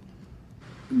facility?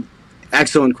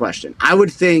 Excellent question. I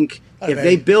would think if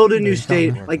they build a new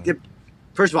stadium,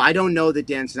 first of all, I don't know that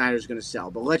Dan Snyder is going to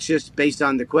sell, but let's just, based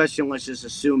on the question, let's just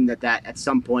assume that at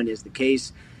some point is the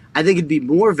case. I think it'd be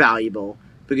more valuable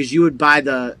because you would buy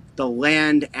the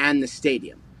land and the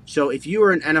stadium. So if you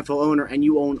are an NFL owner and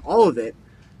you own all of it,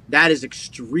 that is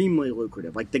extremely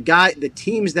lucrative. The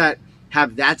teams that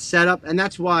have that set up, and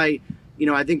that's why,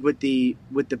 I think with the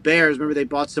Bears, remember they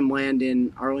bought some land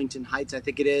in Arlington Heights, I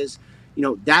think it is.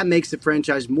 That makes the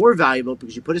franchise more valuable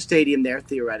because you put a stadium there,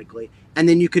 theoretically, and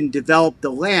then you can develop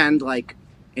the land like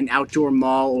an outdoor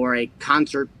mall or a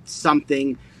concert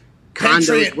something,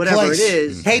 condos, whatever it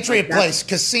is. Patriot Place,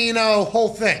 casino, whole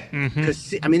thing.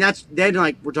 Mm-hmm. I mean,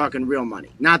 then we're talking real money.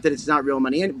 Not that it's not real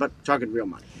money, but talking real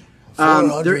money.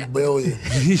 $400 billion.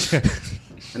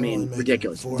 I mean,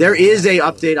 ridiculous. There is a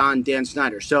update on Dan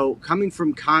Snyder. So coming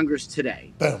from Congress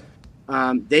today,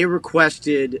 boom. They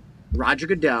requested Roger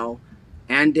Goodell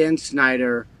and Dan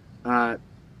Snyder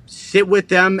sit with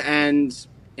them and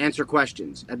answer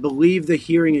questions. I believe the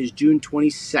hearing is June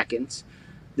 22nd,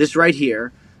 this right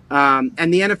here.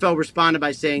 And the NFL responded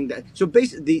by saying that, so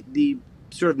basically the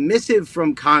sort of missive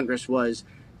from Congress was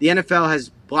the NFL has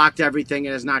blocked everything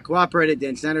and has not cooperated.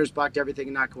 Dan Snyder has blocked everything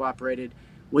and not cooperated.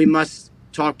 We must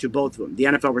talk to both of them. The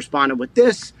NFL responded with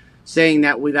this, saying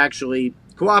that we've actually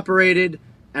cooperated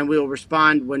and we will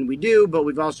respond when we do, but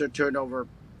we've also turned over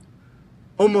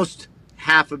almost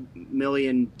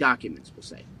 500,000 documents, we'll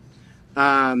say.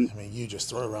 I mean, you just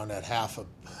throw around that half.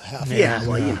 Yeah,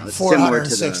 well, you know, it's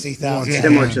 460,000.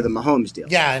 similar to the Mahomes deal.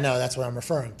 Yeah, I know. That's what I'm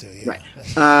referring to. Yeah.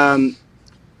 Right.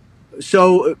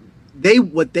 So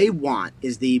what they want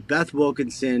is the Beth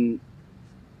Wilkinson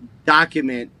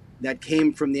document that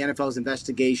came from the NFL's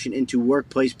investigation into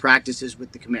workplace practices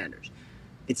with the Commanders.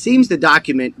 It seems the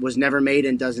document was never made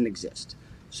and doesn't exist.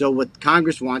 So what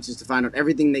Congress wants is to find out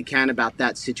everything they can about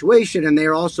that situation, and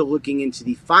they're also looking into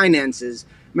the finances.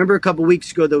 Remember a couple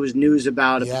weeks ago there was news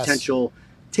about a potential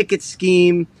ticket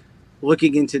scheme,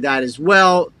 looking into that as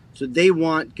well. So they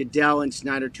want Goodell and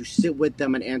Snyder to sit with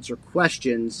them and answer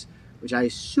questions, which I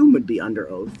assume would be under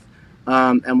oath.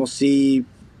 And we'll see,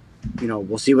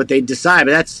 we'll see what they decide.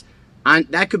 But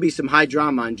that could be some high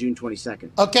drama on June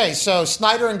 22nd. Okay, so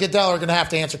Snyder and Goodell are going to have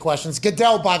to answer questions.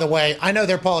 Goodell, by the way, I know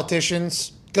they're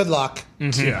politicians. Good luck.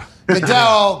 Mm-hmm.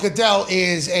 Yeah. Goodell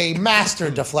is a master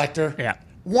deflector. Yeah.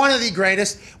 One of the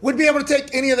greatest. Would be able to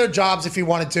take any of their jobs if he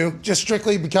wanted to, just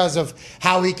strictly because of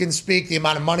how he can speak, the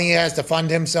amount of money he has to fund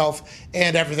himself,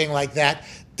 and everything like that.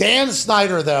 Dan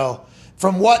Snyder, though,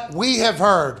 from what we have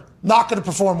heard, not going to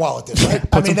perform well at this,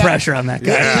 right? Put some pressure on that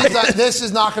guy. This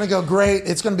is not going to go great.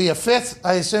 It's going to be a fifth.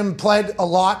 I assume played a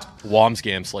lot.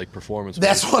 Womskamps-like performance.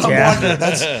 That's what I'm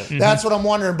wondering. That's what I'm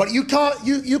wondering. But you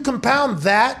compound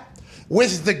that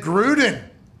with the Gruden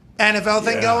NFL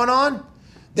thing going on.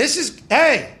 This is,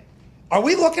 are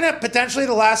we looking at potentially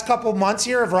the last couple of months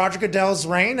here of Roger Goodell's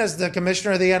reign as the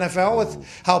commissioner of the NFL with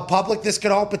how public this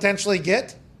could all potentially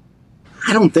get?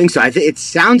 I don't think so. I think it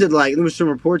sounded like there was some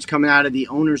reports coming out of the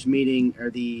owners' meeting or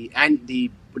the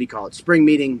spring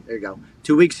meeting. There you go.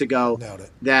 2 weeks ago,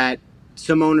 that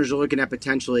some owners are looking at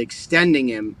potentially extending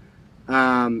him.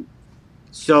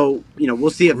 So we'll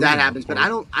see if that happens. But I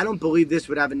don't believe this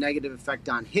would have a negative effect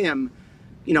on him.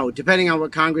 Depending on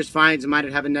what Congress finds, it might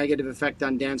have a negative effect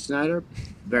on Dan Snyder.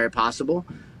 Very possible.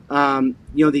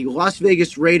 The Las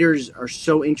Vegas Raiders are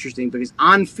so interesting because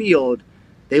on field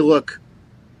they look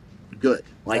good.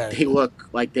 They look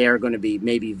like they are going to be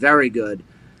maybe very good.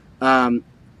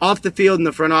 Off the field in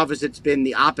the front office, it's been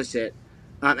the opposite.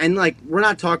 And we're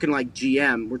not talking like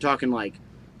GM. We're talking like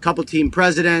couple team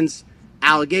presidents,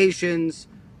 allegations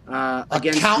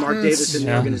against Mark Davis and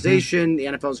the organization. The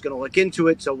NFL is going to look into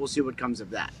it, so we'll see what comes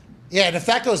of that. Yeah, and if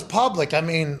that goes public, I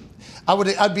mean,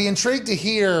 I'd be intrigued to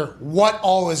hear what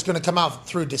all is going to come out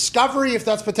through discovery, if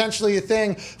that's potentially a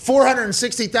thing.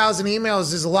 460,000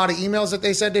 emails is a lot of emails that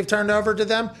they said they've turned over to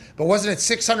them, but wasn't it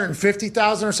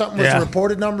 650,000 or something was the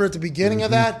reported number at the beginning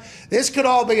of that? This could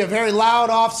all be a very loud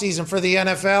offseason for the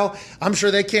NFL. I'm sure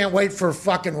they can't wait for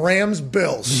fucking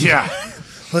Rams-Bills. Yeah.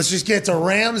 Let's just get to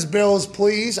Rams-Bills,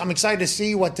 please. I'm excited to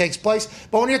see what takes place.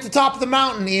 But when you're at the top of the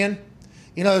mountain, Ian,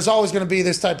 there's always going to be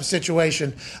this type of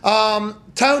situation.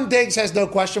 Tone Diggs has no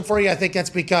question for you. I think that's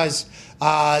because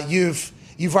you've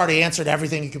already answered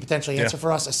everything you could potentially answer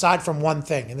for us, aside from one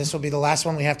thing, and this will be the last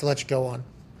one we have to let you go on.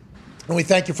 And we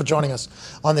thank you for joining us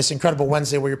on this incredible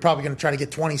Wednesday where you're probably going to try to get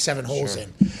 27 holes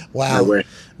in. Wow.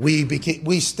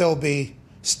 We still be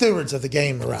stewards of the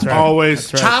game around here.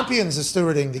 Always. Champions of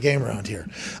stewarding the game around here.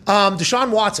 Deshaun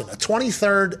Watson, a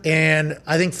 23rd, and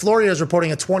I think Florio is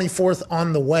reporting a 24th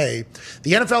on the way.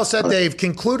 The NFL said they've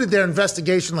concluded their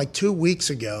investigation 2 weeks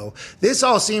ago. This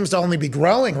all seems to only be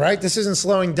growing, right? This isn't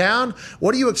slowing down.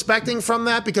 What are you expecting from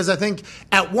that? Because I think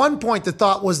at one point the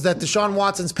thought was that Deshaun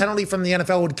Watson's penalty from the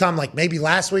NFL would come maybe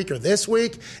last week or this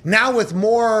week. Now with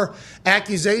more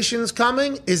accusations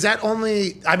coming, is that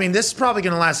only, this is probably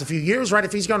going to last a few years, right?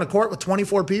 If he's going to court with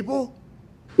 24 people?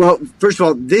 Well, first of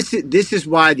all, this is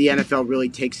why the NFL really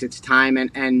takes its time,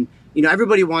 and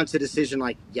everybody wants a decision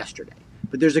yesterday.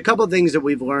 But there's a couple of things that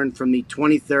we've learned from the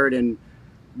 23rd and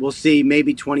we'll see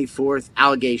maybe 24th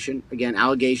allegation,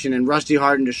 and Rusty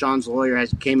Hardin, Deshaun's lawyer,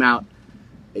 came out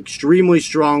extremely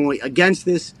strongly against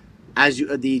this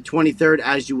the 23rd,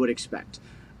 as you would expect.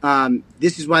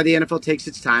 This is why the NFL takes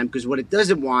its time, because what it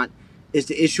doesn't want is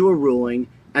to issue a ruling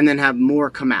and then have more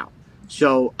come out.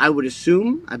 So I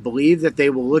believe that they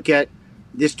will look at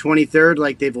this 23rd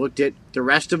like they've looked at the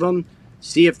rest of them,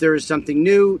 see if there is something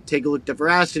new, take a look at the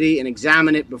veracity, and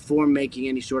examine it before making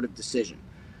any sort of decision.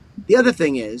 The other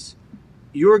thing is,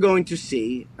 you're going to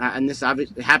see, and this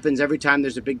obviously happens every time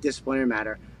there's a big disciplinary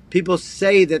matter, people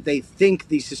say that they think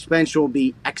the suspension will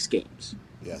be X games,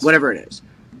 whatever it is.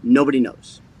 Nobody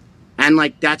knows. And,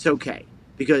 that's okay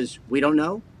because we don't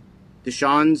know.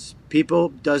 Deshaun's people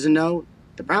doesn't know.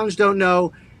 The Browns don't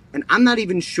know. And I'm not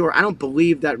even sure. I don't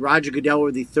believe that Roger Goodell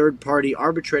or the third-party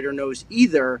arbitrator knows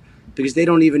either because they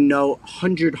don't even know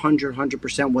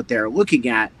 100% what they're looking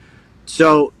at.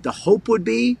 So the hope would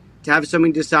be to have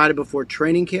something decided before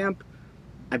training camp.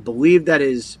 I believe that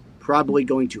is probably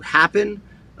going to happen,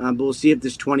 but we'll see if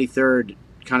this 23rd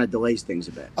kind of delays things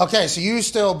a bit. Okay, so you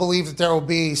still believe that there will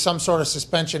be some sort of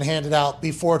suspension handed out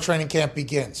before training camp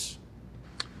begins?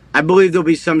 I believe there'll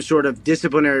be some sort of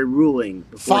disciplinary ruling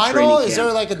before final? Training camp. Is there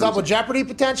a double jeopardy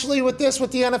potentially with this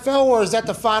with the NFL, or is that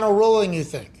the final ruling you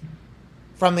think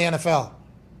from the NFL?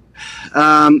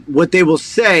 What they will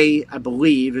say, I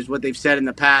believe, is what they've said in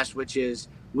the past, which is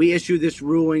we issue this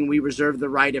ruling, we reserve the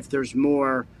right if there's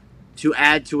more to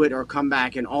add to it or come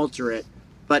back and alter it.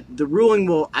 But the ruling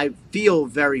will, I feel,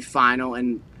 very final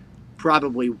and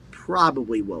probably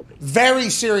will be. Very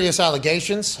serious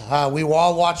allegations. We will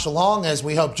all watch along as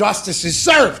we hope justice is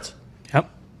served. Yep.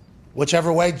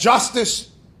 Whichever way,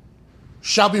 justice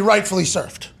shall be rightfully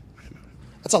served.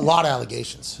 That's a lot of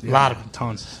allegations. A lot of them.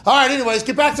 Tons. All right, anyways,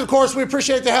 get back to the course. We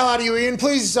appreciate the hell out of you, Ian.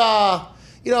 Please, at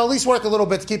least work a little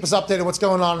bit to keep us updated on what's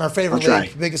going on in our favorite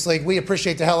league, biggest league. We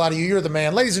appreciate the hell out of you. You're the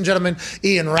man. Ladies and gentlemen,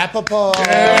 Ian Rapoport.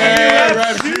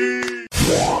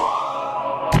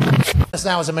 This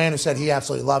now is a man who said he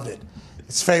absolutely loved it.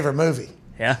 His favorite movie.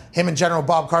 Yeah. Him and General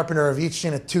Bob Carpenter have each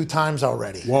seen it 2 times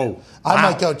already. Whoa. I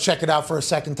might go check it out for a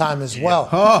second time as well.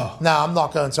 Oh. No, I'm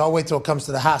not going to. I'll wait till it comes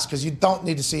to the house because you don't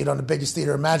need to see it on the biggest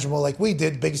theater imaginable like we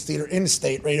did. Biggest theater in the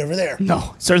state right over there.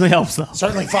 No, certainly helps, though.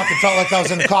 Certainly fucking felt like I was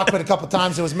in the cockpit a couple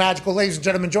times. It was magical. Ladies and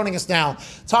gentlemen, joining us now,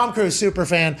 Tom Cruise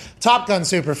superfan, Top Gun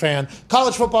superfan,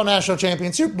 college football national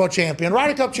champion, Super Bowl champion,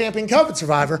 Ryder Cup champion, COVID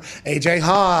survivor, AJ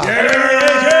Hawk.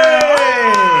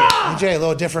 AJ, a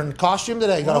little different costume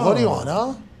today. You got a hoodie on,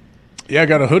 huh? Yeah, I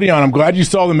got a hoodie on. I'm glad you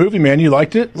saw the movie, man. You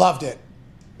liked it? Loved it.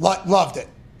 Loved it.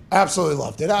 Absolutely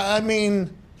loved it. I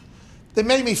mean, they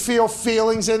made me feel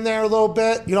feelings in there a little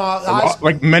bit.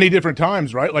 Like many different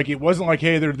times, right? Like it wasn't like,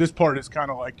 hey, this part is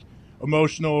kind of like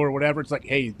emotional or whatever. It's like,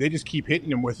 hey, they just keep hitting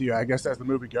them with you, I guess, as the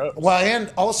movie goes. Well,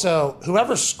 and also,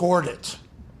 whoever scored it,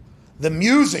 the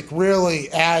music really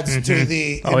adds to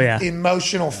the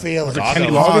emotional feeling.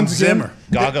 Hans Zimmer.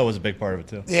 Gaga was a big part of it,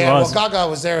 too. Yeah, well, Gaga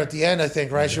was there at the end, I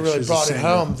think, right? She really brought it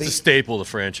home. It's a staple of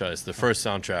the franchise. The first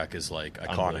soundtrack is like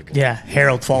iconic. Yeah,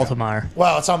 Harold Faltermeyer.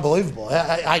 Well, it's unbelievable.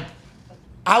 I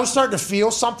was starting to feel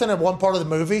something at one part of the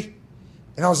movie,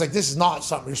 and I was like, this is not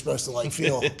something you're supposed to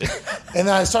feel. And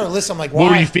then I started listening. I'm like, why?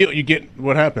 What were you feel?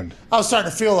 What happened? I was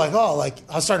starting to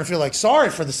feel sorry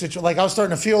for the situation. Like I was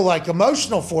starting to feel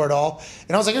emotional for it all.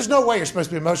 And I was like, there's no way you're supposed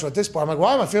to be emotional at this part. I'm like,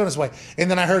 why am I feeling this way?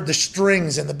 And then I heard the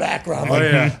strings in the background.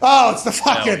 It's the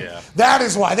fucking, that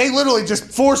is why. They literally just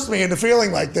forced me into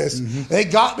feeling like this. Mm-hmm. They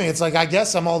got me. It's like, I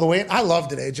guess I'm all the way in. I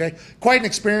loved it, AJ. Quite an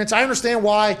experience. I understand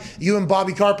why you and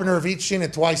Bobby Carpenter have each seen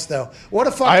it twice, though. What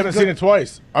a fucking I haven't seen it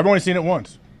twice. I've only seen it once.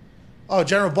 Oh,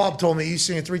 General Bob told me you've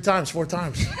seen it 4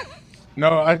 times.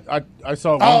 No, I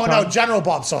saw it one time. Oh, no, General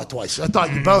Bob saw it twice. I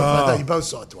thought you both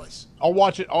saw it twice. I'll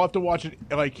watch it. I'll have to watch it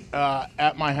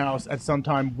at my house at some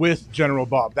time with General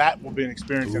Bob. That will be an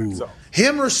experience in itself.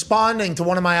 Him responding to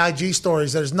one of my IG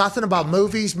stories, there's nothing about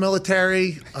movies,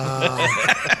 military,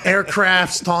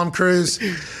 aircrafts, Tom Cruise,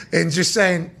 and just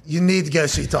saying, you need to go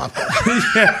see Top Gun.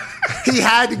 He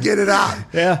had to get it out.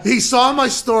 Yeah. He saw my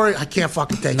story. I can't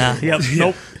fucking take it. Yep.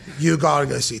 Nope. You gotta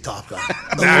go see Top Gun.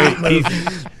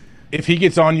 If he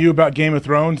gets on you about Game of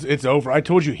Thrones, it's over. I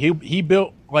told you he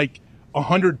built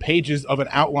 100 pages of an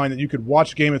outline that you could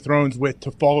watch Game of Thrones with to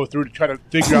follow through to try to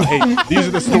figure out, hey, these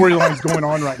are the storylines going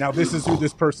on right now. This is who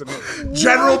this person is.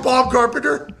 General Bob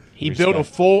Carpenter. He built a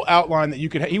full outline that you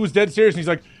could. He was dead serious, and he's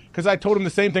like, because I told him the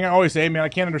same thing I always say, man, I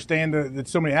can't understand that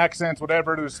so many accents,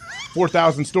 whatever. There's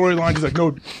 4,000 storylines. He's like,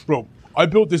 no, bro. I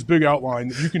built this big outline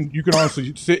that you can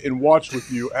honestly sit and watch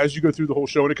with you as you go through the whole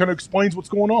show, and it kind of explains what's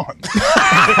going on.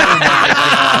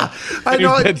 I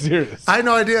had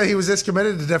no idea he was this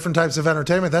committed to different types of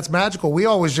entertainment. That's magical. We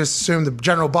always just assumed that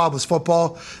General Bob was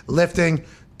football, lifting,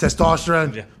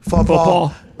 testosterone,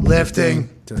 football, lifting,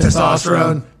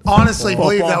 testosterone. Honestly,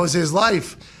 believe that was his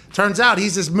life. Turns out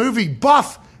he's this movie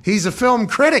buff. He's a film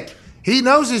critic. He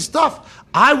knows his stuff.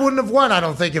 I wouldn't have won, I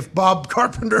don't think, if Bob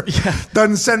Carpenter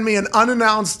doesn't send me an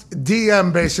unannounced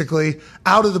DM, basically,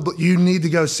 out of the blue. You need to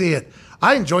go see it.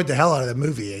 I enjoyed the hell out of that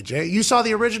movie, AJ. You saw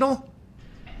the original?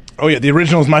 Oh, yeah. The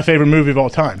original is my favorite movie of all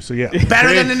time, so yeah.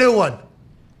 Better than the new one?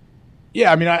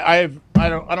 Yeah, I mean, I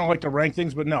don't like to rank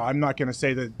things, but no, I'm not going to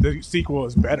say that the sequel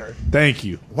is better. Thank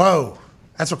you. Whoa.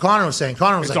 That's what Connor was saying.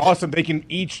 Connor was It's like, awesome. They can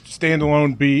each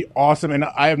standalone be awesome, and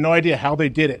I have no idea how they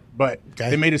did it, but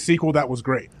they made a sequel that was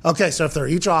great. okay, so if they're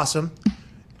each awesome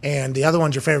and the other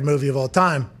one's your favorite movie of all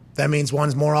time, that means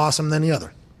one's more awesome than the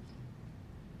other.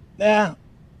 Nah,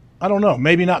 I don't know.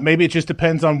 Maybe not. Maybe it just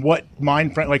depends on what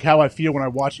like how I feel when I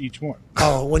watch each one.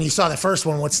 Oh, when you saw the first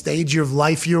one, what stage of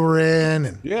life you were in?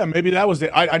 And Yeah, maybe that was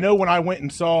it. I know when I went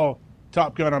and saw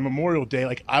Top Gun on Memorial Day,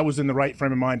 like I was in the right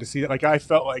frame of mind to see that. Like I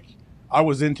felt like I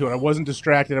was into it. I wasn't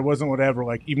distracted. I wasn't whatever.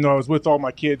 Like even though I was with all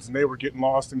my kids and they were getting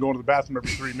lost and going to the bathroom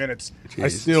every 3 minutes, I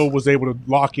still was able to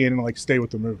lock in and like stay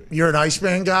with the movie. you're an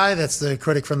Iceman guy? That's the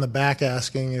critic from the back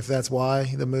asking if that's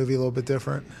why the movie a little bit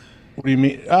different. What do you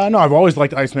mean? No, I've always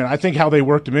liked Iceman. I think how they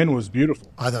worked him in was beautiful.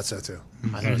 I thought so too.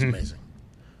 I thought it was amazing.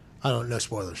 I don't know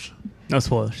spoilers. No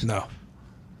spoilers. No.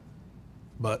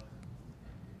 But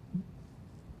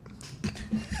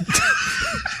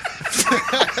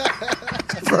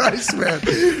For Iceman.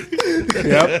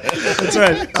 yep, That's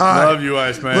right. love you,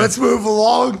 Iceman. Let's move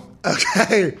along.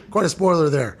 Okay, quite a spoiler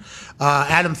there.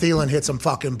 Adam Thielen hit some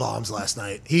fucking bombs last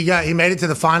night. He made it to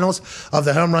the finals of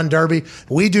the home run derby.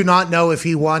 We do not know if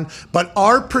he won, but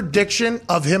our prediction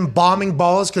of him bombing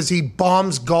balls because he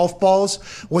bombs golf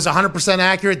balls was 100%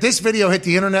 accurate. This video hit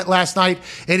the internet last night.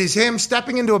 It is him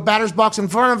stepping into a batter's box in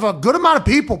front of a good amount of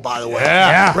people, by the way.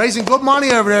 Yeah. Raising good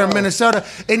money over there in Minnesota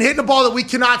and hitting a ball that we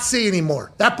cannot see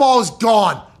anymore. That ball is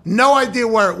gone. No idea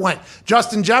where it went.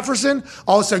 Justin Jefferson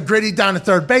also gritty down the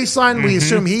third baseline. We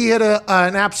assume he hit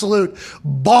an absolute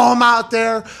bomb out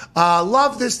there.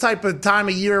 Love this type of time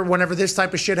of year whenever this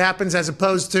type of shit happens as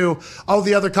opposed to all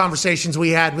the other conversations we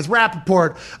had with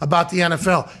Rapoport about the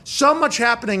NFL. So much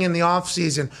happening in the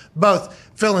offseason,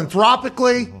 both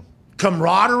philanthropically,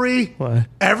 camaraderie,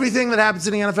 everything that happens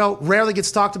in the NFL rarely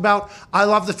gets talked about. I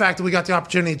love the fact that we got the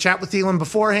opportunity to chat with Thielen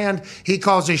beforehand. He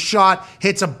calls a shot,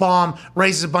 hits a bomb,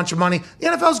 raises a bunch of money. The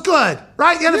NFL's good,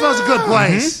 right? The NFL's a good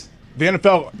place. The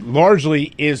NFL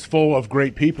largely is full of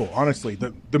great people, honestly.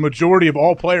 The majority of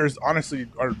all players, honestly,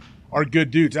 are good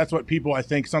dudes. That's what people, I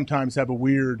think, sometimes have a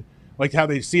weird, like how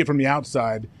they see it from the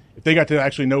outside. If they got to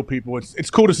actually know people, it's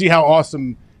cool to see how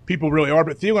awesome people really are.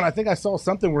 But Thielen, I think I saw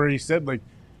something where he said, like,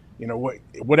 you know,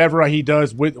 whatever he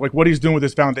does with like what he's doing with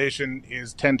his foundation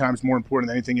is 10 times more important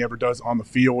than anything he ever does on the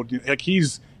field. Like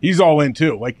he's all in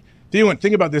too. Like Thielen,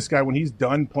 think about this guy when he's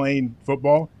done playing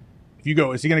football. If you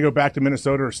go, is he going to go back to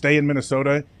Minnesota or stay in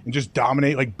Minnesota and just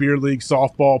dominate like beer league,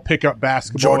 softball, pick up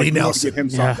basketball? Jordy Nelson. Get him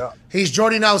signed up. He's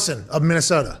Jordy Nelson of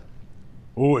Minnesota.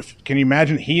 Oh, can you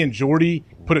imagine he and Jordy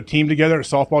put a team together, a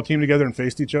softball team together, and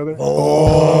faced each other?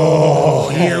 Oh,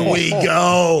 here we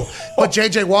go. Put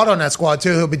J.J. Watt on that squad,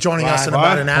 too. He'll be joining us in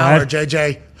about an hour.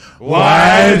 J.J.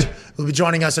 Watt will be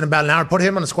joining us in about an hour. Put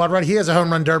him on the squad, right? He has a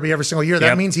home run derby every single year.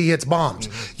 That means he hits bombs.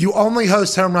 You only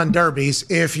host home run derbies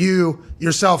if you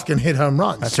yourself can hit home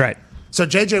runs. That's right. So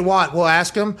J.J. Watt, we'll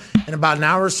ask him in about an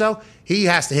hour or so. He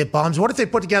has to hit bombs. What if they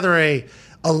put together a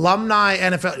alumni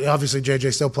NFL, obviously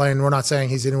JJ's still playing. We're not saying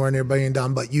he's anywhere near being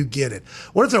done, but you get it.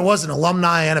 What if there was an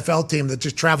alumni NFL team that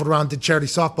just traveled around and did charity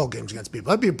softball games against people?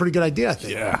 That'd be a pretty good idea, I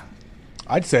think. Yeah.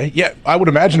 I'd say. Yeah, I would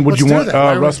imagine. Would Let's you do want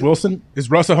that. Russ Wilson?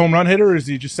 Is Russ a home run hitter or is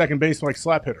he just second base like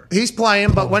slap hitter? He's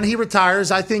playing, but when he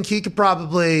retires, I think he's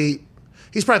probably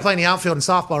playing the outfield in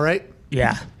softball, right?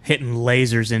 Yeah, hitting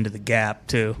lasers into the gap,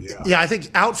 too. Yeah, I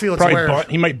think outfield's Probably where... bunt.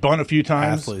 He might bunt a few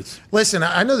times. Athletes. Listen,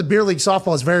 I know the beer league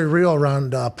softball is very real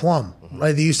around Plum.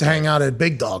 Right? They used to hang out at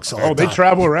Big Dogs all the time. They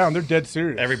travel around. They're dead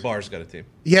serious. Every bar's got a team.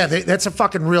 Yeah, that's a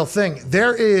fucking real thing.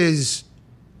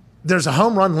 There's a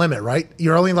home run limit, right?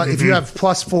 You're only like, if you have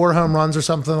 +4 home runs or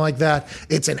something like that,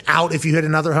 it's an out if you hit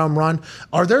another home run.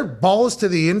 Are there balls to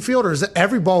the infield or is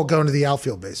every ball going to the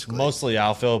outfield basically? Mostly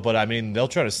outfield, but I mean, they'll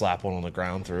try to slap one on the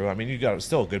ground through. I mean, you got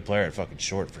still a good player at fucking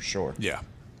short for sure. Yeah.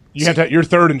 You have to. Your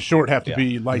third and short have to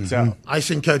be lights out. I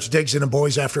seen Coach Diggs and the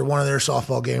boys after one of their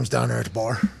softball games down there at the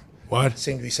bar. What?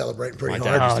 Seemed to be celebrating pretty My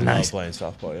hard. dad used to nice. love playing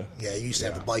softball, yeah. Yeah, you used to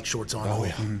have the bike shorts on.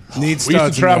 Needs We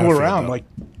used to travel around. Like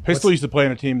Pistol used to play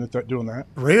on a team that's doing that.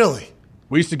 Really?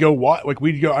 We used to go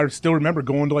we'd go. I still remember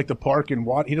going to like the park and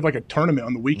he did like a tournament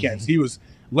on the weekends. He was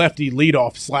lefty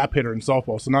leadoff slap hitter in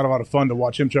softball, so not a lot of fun to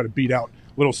watch him try to beat out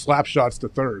little slap shots to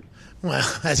third.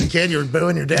 Well, as a kid, you were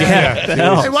booing your dad.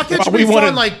 Yeah. Hey, why can't you be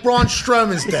fun like Braun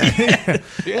Strowman's dad?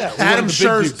 Yeah, Adam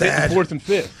Scherr's dad. Fourth and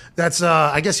fifth. That's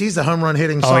I guess he's the home run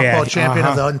hitting softball champion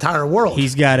of the entire world.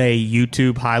 He's got a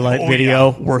YouTube highlight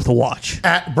video worth a watch.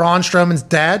 At Braun Strowman's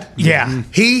dad. Yeah.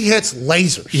 He hits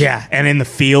lasers. Yeah, and in the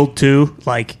field, too,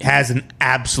 like, has an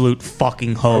absolute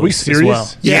fucking hose Are we serious? as well.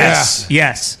 Yes.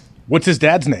 Yes. What's his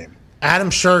dad's name? Adam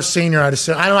Scher Sr., I'd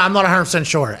assume. I'm not 100%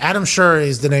 sure. Adam Scher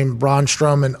is the name Braun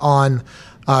Strowman on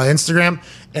Instagram.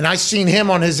 And I seen him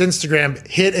on his Instagram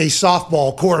hit a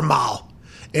softball quarter mile.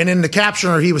 And in the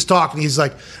captioner, he was talking. He's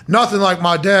like, nothing like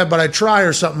my dad, but I try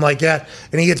or something like that.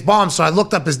 And he gets bombed. So I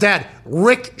looked up his dad.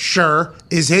 Rick Scher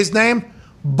is his name.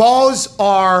 Balls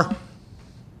are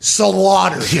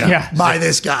slaughtered by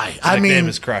this guy. I mean, nickname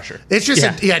is Crusher. It's just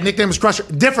nickname is Crusher.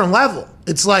 Different level.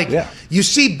 It's like you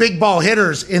see big ball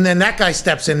hitters, and then that guy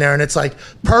steps in there, and it's like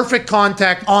perfect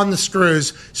contact on the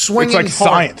screws, swinging. It's like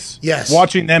hard. science. Yes,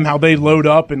 watching them how they load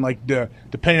up and like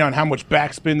depending on how much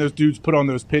backspin those dudes put on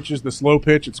those pitches, the slow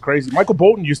pitch, it's crazy. Michael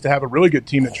Bolton used to have a really good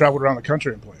team that traveled around the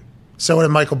country and played. So what did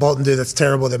Michael Bolton do that's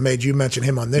terrible that made you mention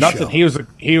him on this show? Nothing.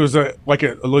 He was a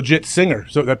legit singer,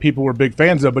 so that people were big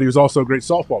fans of. But he was also a great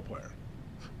softball player.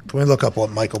 Can we look up what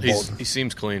Michael Bolton? He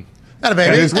seems clean. That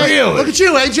baby. Hey, look at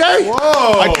you, AJ.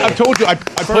 Whoa! I told you I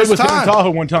played with him in Tahoe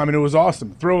one time, and it was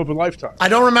awesome. Throw of a lifetime. I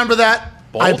don't remember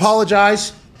that. Bolt? I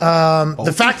apologize.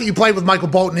 The fact that you played with Michael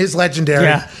Bolton is legendary.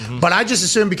 Yeah. But I just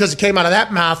assumed because it came out of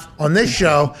that mouth on this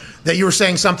show that you were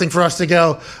saying something for us to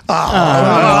go,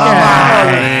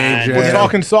 We're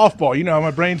talking softball. You know how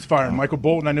my brain's firing. Michael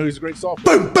Bolton, I know he's a great softball.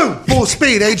 Boom, boom, full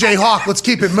speed. AJ Hawk, let's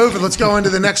keep it moving. Let's go into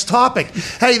the next topic.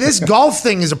 Hey, this golf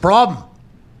thing is a problem.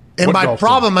 And What by golf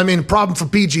problem, I mean problem for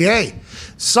PGA.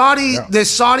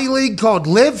 This Saudi league called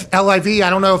LIV, L-I-V. I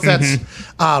don't know if that's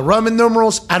Roman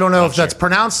numerals. I don't know if that's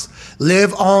pronounced.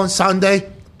 Live on Sunday,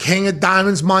 King of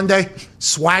Diamonds Monday,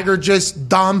 swagger just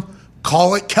dumb.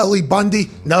 Call it Kelly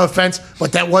Bundy. No offense,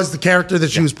 but that was the character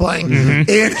that she was playing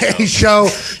in a show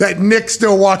that Nick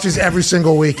still watches every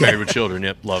single weekend. Married with children,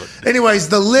 yep, love it. Anyways,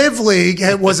 the LIV League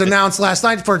was announced last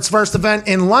night for its first event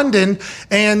in London,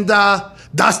 and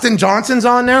Dustin Johnson's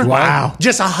on there. Wow.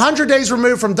 Just 100 days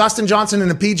removed from Dustin Johnson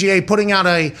and the PGA putting out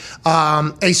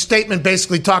a statement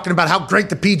basically talking about how great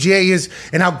the PGA is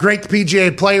and how great the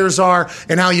PGA players are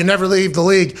and how you never leave the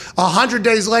league. 100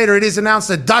 days later, it is announced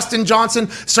that Dustin Johnson,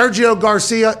 Sergio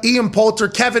Garcia, Ian Poulter,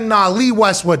 Kevin Na, Lee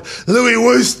Westwood, Louis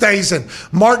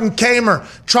Oosthuizen, Martin Kamer,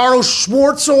 Charles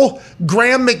Schwartzel,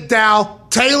 Graham McDowell,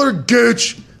 Taylor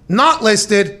Gooch, not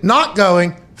listed, not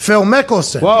going, Phil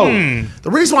Mickelson. Whoa. The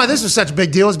reason why this was such a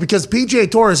big deal is because the PGA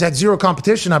Tour has had zero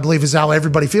competition, I believe is how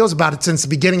everybody feels about it since the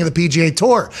beginning of the PGA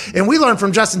Tour. And we learned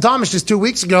from Justin Thomas just 2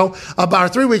 weeks ago,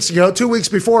 about 3 weeks ago, 2 weeks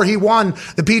before he won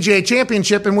the PGA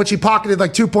Championship in which he pocketed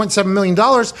like $2.7 million.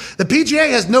 The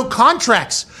PGA has no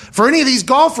contracts for any of these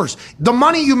golfers. The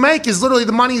money you make is literally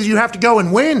the money you have to go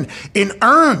and win and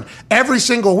earn every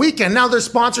single weekend. Now there's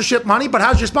sponsorship money, but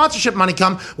how's your sponsorship money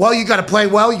come? Well, you got to play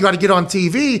well, you got to get on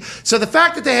TV. So the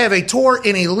fact that they have a tour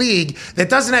in a league that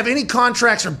doesn't have any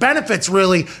contracts or benefits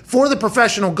really for the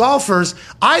professional golfers,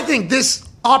 I think this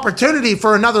opportunity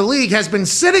for another league has been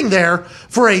sitting there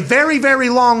for a very, very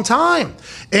long time.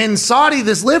 In Saudi,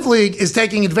 this LIV League is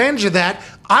taking advantage of that.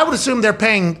 I would assume they're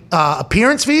paying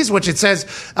appearance fees, which it says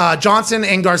Johnson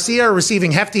and Garcia are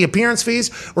receiving hefty appearance fees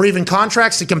or even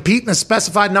contracts to compete in a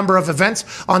specified number of events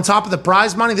on top of the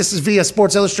prize money. This is via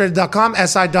SportsIllustrated.com,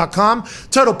 SI.com.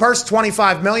 Total purse,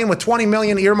 $25 million, with $20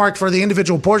 million earmarked for the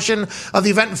individual portion of the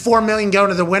event and $4 million going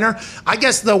to the winner. I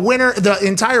guess the winner, the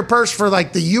entire purse for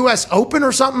like the U.S. Open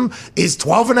or something is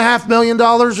 $12.5 million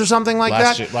or something like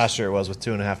that. Last year it was with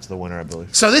 2.5 to the winner, I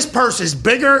believe. So this purse is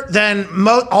bigger than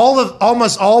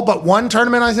almost all but one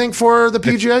tournament, I think, for the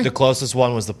PGA. The closest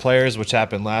one was the Players, which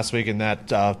happened last week, and that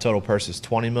total purse is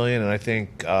 $20 million. And I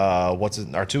think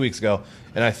 2 weeks ago,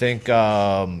 and I think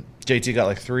JT got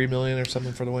like $3 million or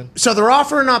something for the win. So they're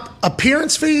offering up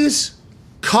appearance fees,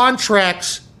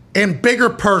 contracts, and bigger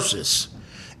purses.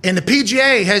 And the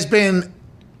PGA has been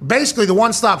basically the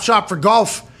one-stop shop for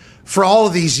golf for all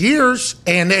of these years,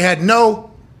 and they had no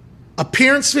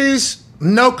appearance fees,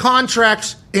 no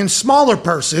contracts, and smaller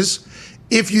purses.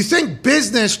 If you think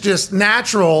business just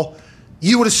natural,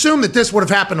 you would assume that this would have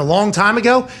happened a long time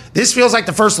ago. This feels like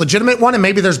the first legitimate one, and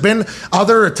maybe there's been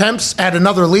other attempts at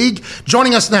another league.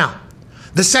 Joining us now,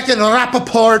 the second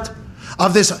Rapoport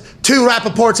of this, two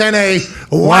Rapaports and a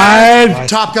live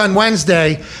Top Gun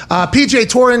Wednesday. PGA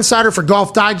Tour insider for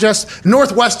Golf Digest,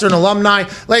 Northwestern alumni.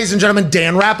 Ladies and gentlemen,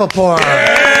 Dan Rapoport.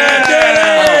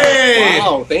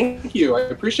 Wow, thank you. I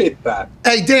appreciate that.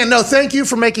 Hey, Dan, thank you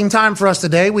for making time for us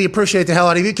today. We appreciate the hell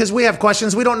out of you because we have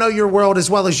questions. We don't know your world as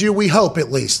well as you. We hope,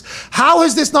 at least. How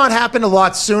has this not happened a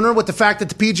lot sooner with the fact that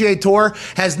the PGA Tour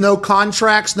has no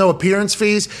contracts, no appearance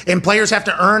fees, and players have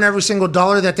to earn every single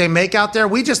dollar that they make out there?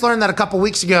 We just learned that a couple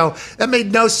weeks ago. That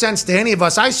made no sense to any of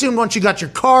us. I assumed once you got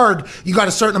your card, you got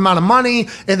a certain amount of money,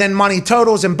 and then money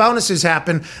totals and bonuses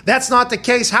happen. That's not the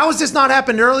case. How has this not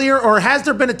happened earlier, or has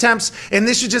there been attempts, and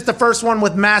this is just the first one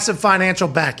with massive financial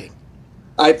backing?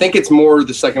 I think it's more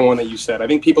the second one that you said. I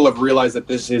think people have realized that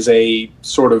this is a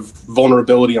sort of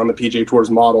vulnerability on the PGA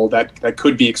Tour's model that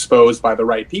could be exposed by the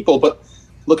right people. But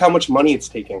look how much money it's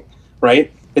taking,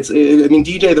 right?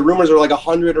 DJ, the rumors are like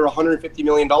 $100 or $150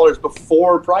 million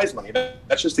before prize money.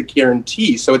 That's just a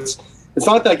guarantee. So it's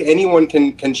not like anyone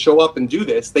can show up and do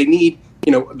this. They need,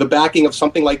 the backing of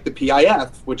something like the PIF,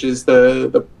 which is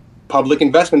the Public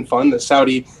Investment Fund, the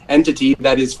Saudi entity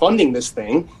that is funding this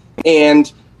thing.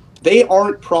 And they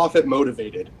aren't profit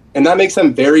motivated. And that makes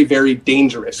them very, very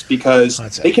dangerous because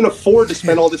they can afford to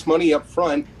spend all this money up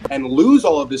front and lose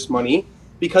all of this money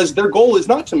because their goal is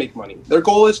not to make money. Their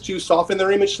goal is to soften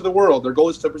their image to the world. Their goal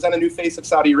is to present a new face of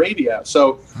Saudi Arabia.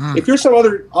 So if you're some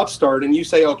other upstart and you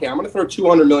say, okay, I'm going to throw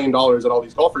 $200 million at all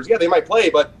these golfers, yeah, they might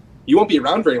play, but you won't be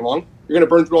around very long. You're going to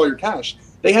burn through all your cash.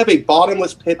 They have a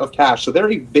bottomless pit of cash. So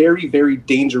they're a very, very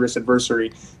dangerous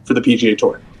adversary for the PGA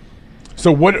Tour.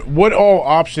 So what all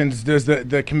options does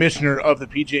the commissioner of the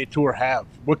PGA Tour have?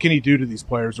 What can he do to these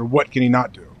players, or what can he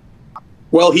not do?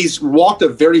 Well, he's walked a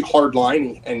very hard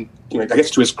line, and I guess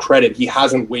to his credit, he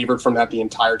hasn't wavered from that the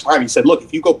entire time. He said, look,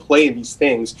 if you go play in these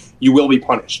things, you will be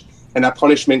punished. And that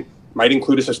punishment might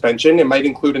include a suspension. It might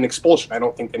include an expulsion. I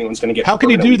don't think anyone's going to get... How can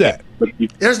he do that?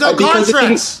 There's no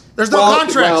contracts. There's no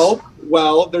contracts.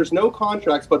 Well, there's no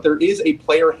contracts, but there is a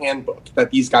player handbook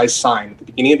that these guys sign at the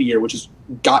beginning of the year, which is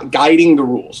guiding the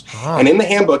rules. And in the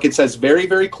handbook, it says very,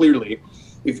 very clearly,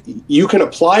 if you can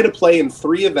apply to play in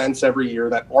 3 events every year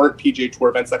that aren't PGA Tour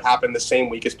events that happen the same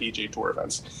week as PGA Tour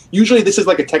events. Usually this is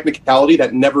like a technicality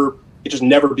that just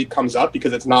never comes up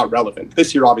because it's not relevant.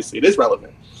 This year, obviously, it is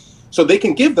relevant. So they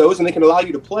can give those and they can allow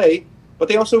you to play, but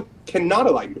they also cannot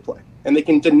allow you to play. And they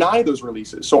can deny those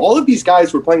releases. So all of these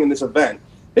guys who are playing in this event,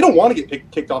 they don't want to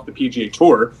get kicked off the PGA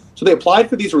Tour. So they applied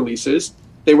for these releases.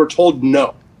 They were told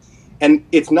no. And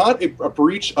it's not a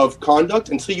breach of conduct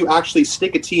until you actually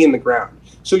stick a tee in the ground.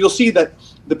 So you'll see that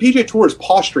the PGA Tour is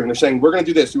posturing. They're saying, we're going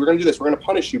to do this, we're going to do this, we're going to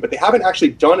punish you. But they haven't actually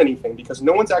done anything because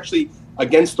no one's actually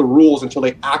against the rules until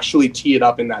they actually tee it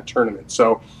up in that tournament.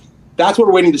 So that's what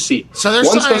we're waiting to see. So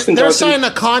they're signing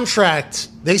a contract.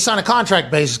 They sign a contract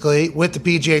basically with the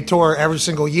PGA Tour every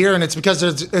single year, and it's because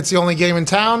it's the only game in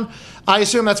town. I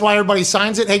assume that's why everybody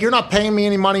signs it. Hey, you're not paying me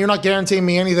any money. You're not guaranteeing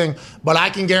me anything, but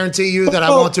I can guarantee you that I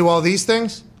won't do all these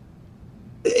things.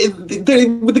 With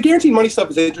the guaranteed money stuff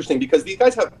is interesting because these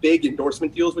guys have big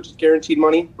endorsement deals, which is guaranteed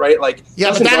money, right? Like,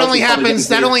 yeah, but that only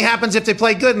happens if they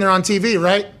play good and they're on TV,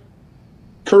 right?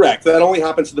 Correct. That only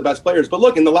happens to the best players. But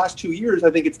look, in the last 2 years, I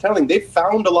think it's telling they've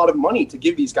found a lot of money to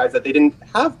give these guys that they didn't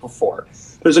have before.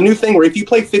 There's a new thing where if you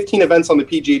play 15 events on the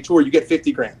PGA Tour, you get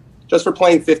 $50,000 just for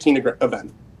playing 15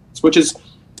 events, which is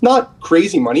not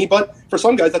crazy money, but for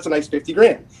some guys, that's a nice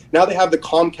 $50,000. Now they have the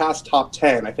Comcast Top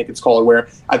 10, I think it's called, where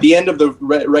at the end of the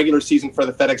regular season for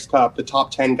the FedEx Cup, the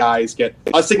top 10 guys get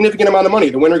a significant amount of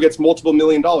money. The winner gets multiple $1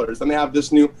 million. Then they have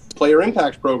this new Player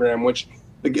Impact program, which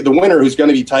the winner, who's going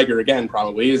to be Tiger again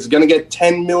probably, is going to get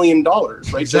 $10 million,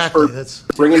 right? Exactly. Just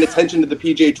for bringing attention to the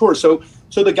PGA Tour. So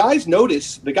the guys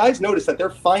notice that they're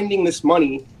finding this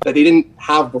money that they didn't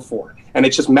have before, and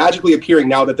it's just magically appearing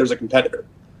now that there's a competitor.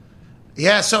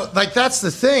 Yeah, so that's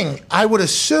the thing. I would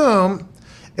assume,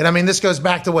 and I mean, this goes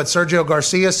back to what Sergio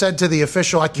Garcia said to the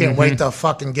official, I can't wait to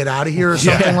fucking get out of here or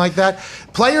something like that.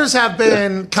 Players have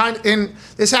been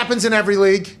this happens in every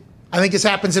league. I think this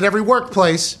happens in every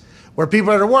workplace where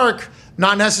people are at work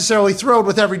not necessarily thrilled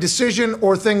with every decision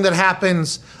or thing that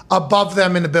happens above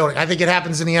them in the building. I think it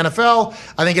happens in the NFL.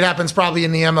 I think it happens probably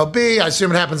in the MLB. I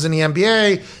assume it happens in the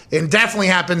NBA. It definitely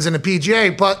happens in the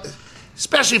PGA, but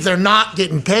especially if they're not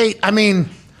getting paid. I mean,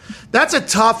 that's a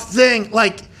tough thing.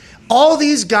 Like, all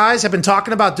these guys have been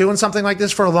talking about doing something like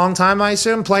this for a long time, I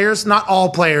assume. Players, not all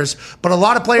players, but a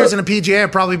lot of players in the PGA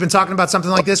have probably been talking about something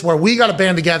like this where we got to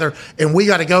band together and we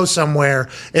got to go somewhere.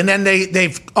 And then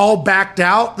they've all backed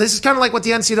out. This is kind of like what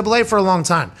the NCAA for a long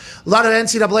time. A lot of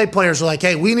NCAA players are like,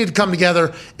 hey, we need to come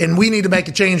together and we need to make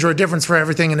a change or a difference for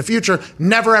everything in the future.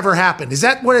 Never, ever happened. Is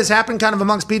that what has happened kind of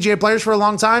amongst PGA players for a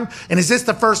long time? And is this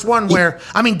the first one where,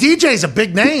 I mean, DJ's a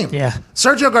big name. Yeah.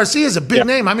 Sergio Garcia is a big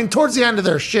name. I mean, towards the end of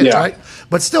their shit, right?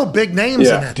 But still big names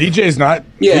in it. DJ's not.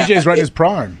 Yeah, DJ's right in his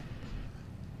prime.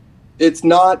 It's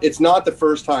not the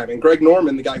first time. And Greg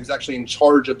Norman, the guy who's actually in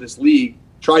charge of this league,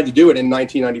 tried to do it in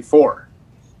 1994.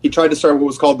 He tried to start what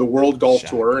was called the World Golf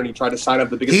Tour, and he tried to sign up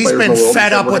the biggest players in the world. He's been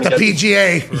fed up with the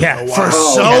PGA for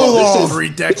so long. 3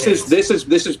 decades. This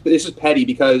is petty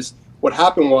because what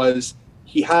happened was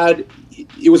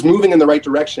it was moving in the right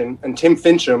direction, and Tim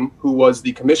Fincham, who was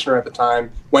the commissioner at the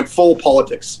time, went full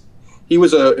politics. he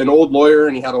was an old lawyer,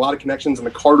 and he had a lot of connections in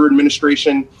the Carter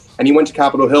administration, and he went to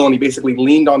Capitol Hill, and he basically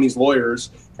leaned on these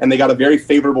lawyers, and they got a very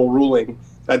favorable ruling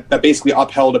that basically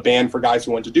upheld a ban for guys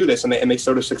who wanted to do this, and they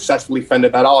sort of successfully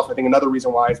fended that off. I think another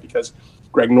reason why is because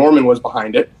Greg Norman was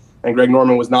behind it, and Greg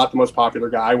Norman was not the most popular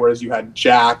guy, whereas you had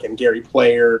Jack and Gary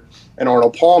Player and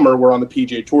Arnold Palmer were on the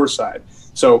PGA Tour side.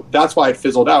 So that's why it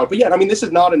fizzled out. But yeah, I mean, this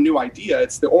is not a new idea.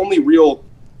 It's the only real,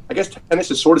 I guess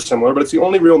tennis is sort of similar, but it's the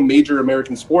only real major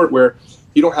American sport where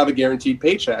you don't have a guaranteed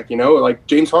paycheck. You know, like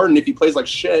James Harden, if he plays like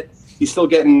shit, he's still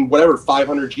getting whatever,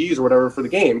 500 G's or whatever for the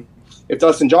game. If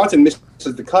Dustin Johnson misses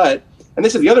the cut, and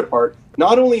this is the other part,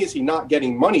 not only is he not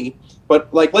getting money,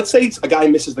 but like, let's say a guy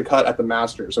misses the cut at the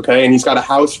Masters, okay, and he's got a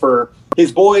house for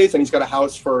his boys, and he's got a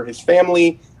house for his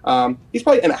family. He's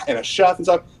probably and a chef and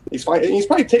stuff. He's fine. He's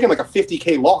probably taking like a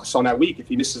 $50K loss on that week if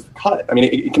he misses the cut. I mean,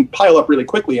 it can pile up really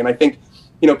quickly. And I think,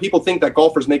 you know, people think that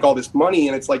golfers make all this money,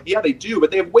 and it's like, yeah, they do,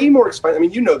 but they have way more expense. I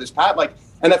mean, you know this, Pat. Like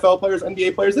NFL players,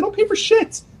 NBA players, they don't pay for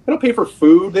shit. They don't pay for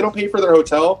food. They don't pay for their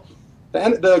hotel.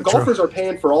 The golfers are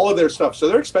paying for all of their stuff, so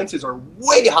their expenses are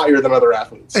way higher than other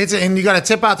athletes. And you got to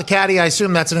tip out the caddy. I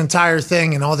assume that's an entire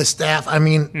thing, and all the staff. I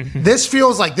mean, this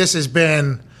feels like this has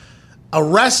been a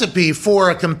recipe for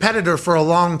a competitor for a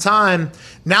long time.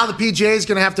 Now the PGA is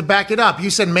going to have to back it up. You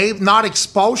said maybe not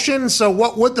expulsion, so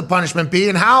what would the punishment be?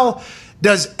 And how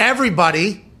does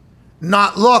everybody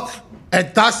not look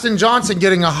at Dustin Johnson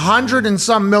getting $100 and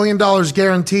some million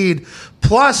guaranteed,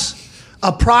 plus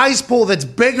a prize pool that's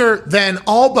bigger than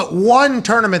all but one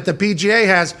tournament the PGA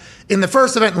has in the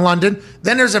first event in London,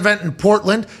 then there's an event in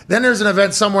Portland, then there's an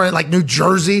event somewhere in like New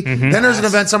Jersey, then there's an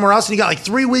event somewhere else, and you got like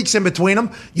 3 weeks in between them.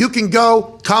 You can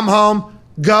go, come home,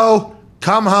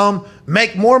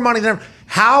 make more money than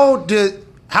how does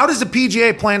the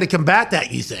PGA plan to combat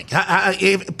that, you think?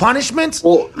 Punishment?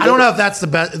 Well, I don't know if that's the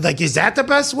best. Like, is that the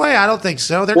best way? I don't think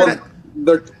so. They're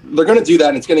going to do that,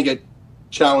 and it's going to get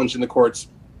challenged in the courts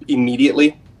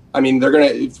immediately. I mean,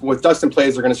 with Dustin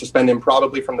plays, they're going to suspend him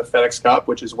probably from the FedEx Cup,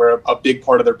 which is where a big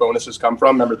part of their bonuses come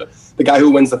from. Remember, the guy who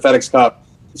wins the FedEx Cup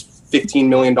is $15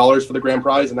 million for the grand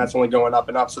prize, and that's only going up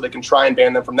and up, so they can try and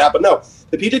ban them from that. But no,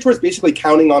 the PGA Tour is basically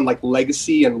counting on like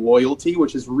legacy and loyalty,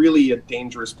 which is really a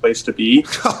dangerous place to be.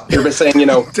 They're just saying, you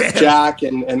know, Jack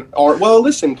and Art. Well,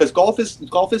 listen, because golf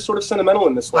is sort of sentimental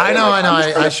in this way. I know.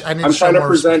 I'm trying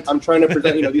to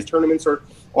present. You know, these tournaments are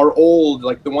old.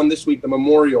 Like the one this week, the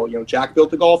Memorial. You know, Jack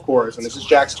built the golf course, and this is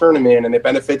Jack's tournament, and it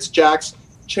benefits Jack's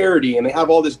charity, and they have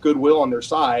all this goodwill on their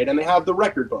side, and they have the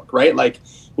record book, right? Like,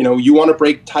 you know, you want to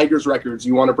break Tiger's records,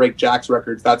 you want to break Jack's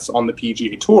records, that's on the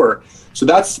PGA Tour. So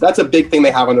that's a big thing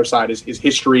they have on their side is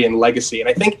history and legacy. And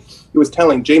I think it was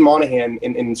telling Jay Monahan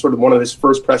in sort of one of his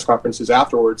first press conferences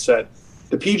afterwards said,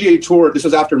 the PGA Tour, this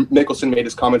was after Mickelson made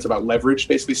his comments about leverage,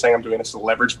 basically saying I'm doing this as a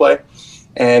leverage play.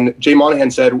 And Jay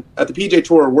Monahan said, at the PGA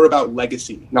Tour, we're about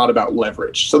legacy, not about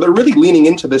leverage. So they're really leaning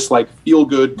into this like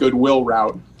feel-good, goodwill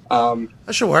route. That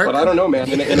should work. But I don't know, man.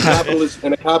 In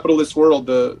a capitalist world,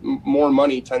 the more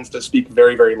money tends to speak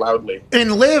very, very loudly.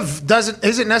 And Live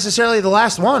isn't necessarily the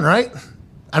last one, right?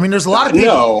 I mean, there's a lot of people.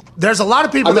 No. There's a lot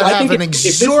of people that have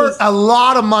a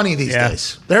lot of money these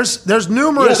days. There's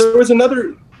numerous.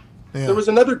 Yeah, there was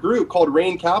another group called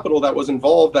Rain Capital that was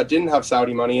involved that didn't have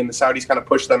Saudi money, and the Saudis kind of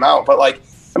pushed them out. But like,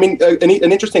 I mean, an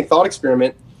interesting thought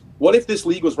experiment. What if this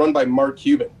league was run by Mark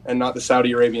Cuban and not the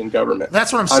Saudi Arabian government?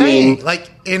 That's what I'm saying. Mean, like,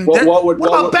 what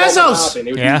about Bezos? It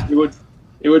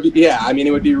would be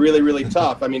it would be really, really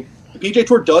tough. I mean, the PGA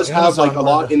Tour does have like a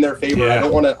lot in their favor. Yeah. I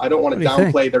don't want to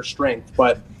downplay their strength,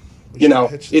 but you know,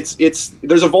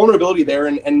 there's a vulnerability there,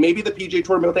 and maybe the PGA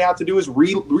Tour, what they have to do is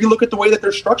relook at the way that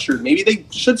they're structured. Maybe they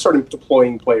should start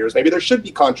deploying players. Maybe there should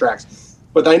be contracts.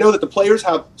 But I know that the players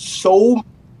have so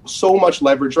much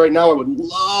leverage right now. I would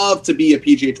love to be a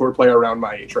PGA Tour player around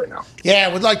my age right now. Yeah,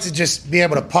 I would like to just be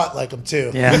able to putt like them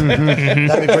too. Yeah,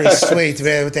 that'd be pretty sweet to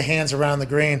be with the hands around the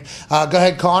green. Go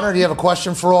ahead, Connor. Do you have a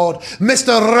question for old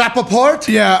Mr. Rapoport?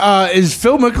 Yeah, is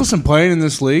Phil Mickelson playing in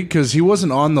this league? Because he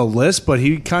wasn't on the list, but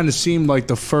he kind of seemed like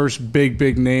the first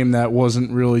big name that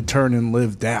wasn't really turning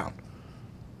Liv down.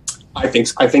 I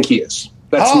think he is.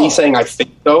 That's me saying I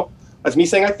think so. That's me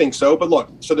saying I think so. But look,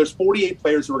 so there's 48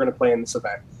 players who are going to play in this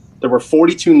event. There were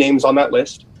 42 names on that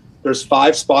list. There's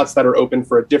 5 spots that are open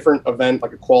for a different event,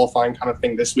 like a qualifying kind of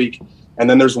thing this week. And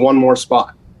then there's one more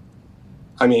spot.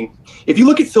 I mean, if you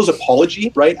look at Phil's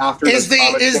apology right after is the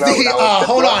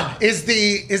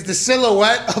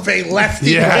silhouette of a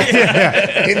lefty in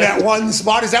that one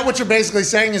spot? Is that what you're basically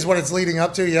saying is what it's leading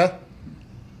up to? Yeah.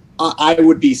 I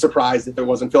would be surprised if it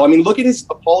wasn't Phil. I mean, look at his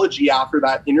apology after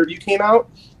that interview came out.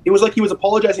 It was like he was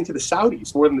apologizing to the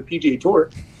Saudis more than the PGA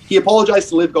Tour. he apologized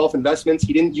to Live Golf Investments.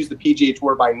 He didn't use the PGA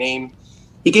Tour by name.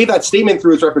 He gave that statement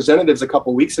through his representatives a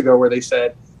couple weeks ago where they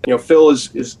said, Phil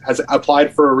has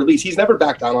applied for a release. He's never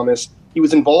backed down on this. He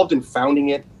was involved in founding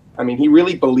it. I mean, he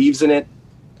really believes in it.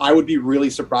 I would be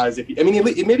really surprised if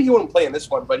maybe he wouldn't play in this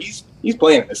one, but he's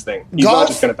playing in this thing. He's not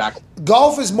just going to back.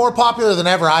 Golf is more popular than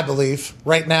ever, I believe,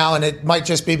 right now, and it might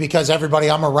just be because everybody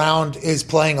I'm around is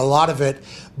playing a lot of it.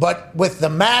 But with the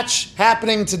match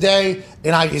happening today,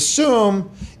 and I assume,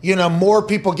 more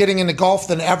people getting into golf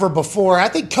than ever before, I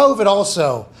think COVID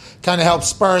also kind of helped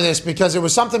spur this because it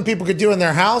was something people could do in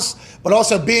their house, but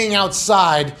also being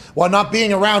outside while not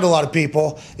being around a lot of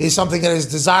people is something that is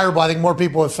desirable. I think more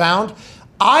people have found.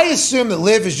 I assume that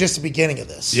Live is just the beginning of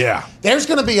this. Yeah. There's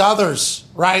going to be others,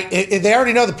 right? They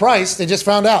already know the price. They just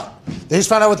found out.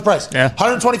 What the price. Yeah.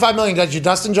 $125 million got you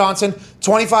Dustin Johnson.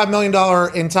 $25 million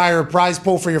entire prize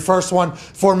pool for your first one.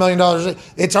 $4 million.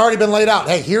 It's already been laid out.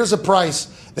 Hey, here's a price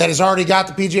that has already got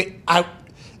the PGA.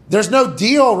 There's no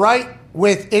deal, right,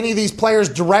 with any of these players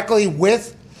directly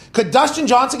with. Could Dustin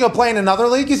Johnson go play in another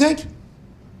league, you think?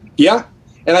 Yeah.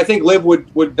 And I think Live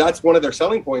would that's one of their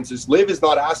selling points is Live is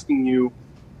not asking you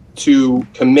to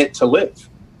commit to Live.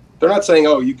 They're not saying,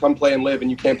 oh, you come play and Live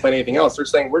and you can't play anything else. They're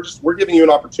saying we're giving you an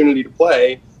opportunity to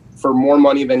play for more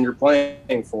money than you're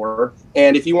playing for.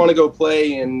 And if you want to go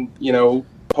play in,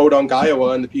 Podunk,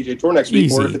 Iowa in the PGA Tour next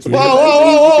week, or if it's a big event,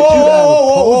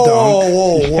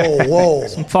 whoa.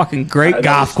 Some fucking great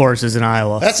golf courses in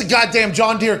Iowa. That's a goddamn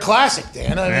John Deere Classic,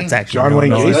 Dan. That's actually John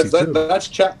Wayne Gacy. That's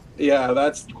Yeah,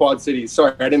 that's Quad Cities.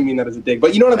 Sorry, I didn't mean that as a dig,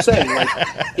 but you know what I'm saying. Like,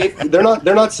 they're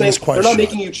not saying they're not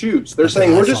making you choose. They're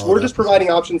saying we're just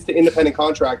providing options to independent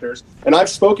contractors. And I've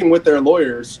spoken with their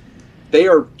lawyers. They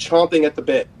are chomping at the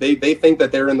bit. They think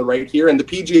that they're in the right here, and the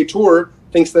PGA Tour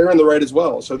thinks they're in the right as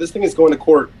well. So this thing is going to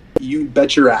court. You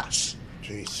bet your ass.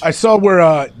 Jeez. I saw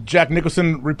where Jack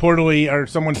Nicholson reportedly, or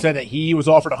someone said that he was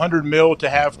offered $100 million to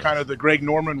have kind of the Greg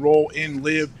Norman role in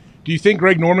Live. Do you think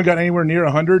Greg Norman got anywhere near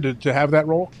 100 to have that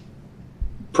role?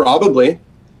 Probably.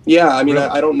 Yeah, I mean, really?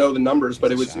 I don't know the numbers,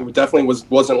 but it definitely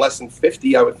wasn't less than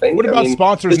 50, I would think. What about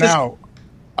sponsors now?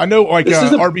 I know,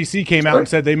 RBC came out and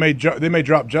said they may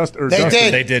drop Justin.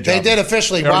 They did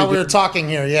officially while we were talking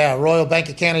here. Yeah, Royal Bank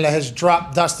of Canada has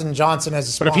dropped Dustin Johnson as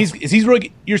a sponsor. But if he's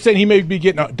really, you're saying he may be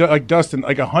getting like Dustin,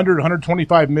 like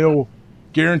 125 mil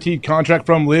guaranteed contract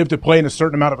from Live to play in a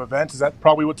certain amount of events. Is that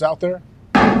probably what's out there?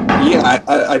 Yeah,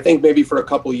 I think maybe for a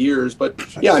couple years, but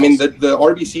yeah, I mean the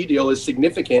RBC deal is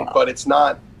significant, but it's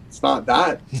not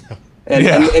that.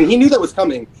 And he knew that was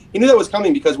coming. He knew that was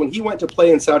coming because when he went to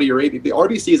play in Saudi Arabia, the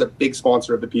RBC is a big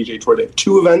sponsor of the PGA Tour. They have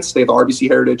two events. They have the RBC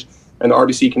Heritage and the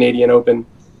RBC Canadian Open.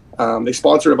 They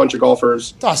sponsored a bunch of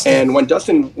golfers. And when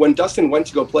Dustin went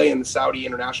to go play in the Saudi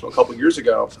International a couple years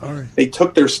ago, they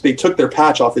took their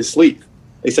patch off his sleeve.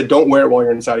 They said, "Don't wear it while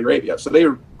you're in Saudi Arabia." So they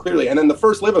were clearly. And then the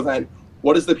first Live event,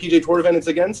 what is the PGA Tour event it's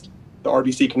against? The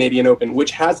RBC Canadian Open,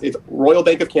 which it's Royal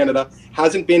Bank of Canada,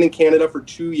 hasn't been in Canada for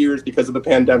 2 years because of the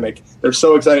pandemic. They're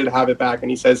so excited to have it back. And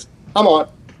he says, "I'm on."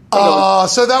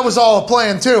 So that was all a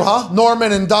plan too, huh?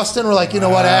 Norman and Dustin were like, you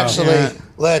know what, actually,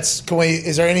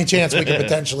 is there any chance we could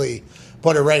potentially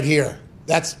put it right here?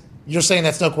 You're saying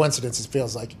that's no coincidence, it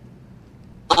feels like.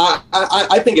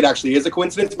 I think it actually is a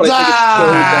coincidence, but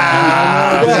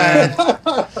I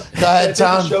think it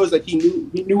shows that he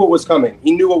knew what was coming.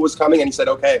 He knew what was coming, and he said,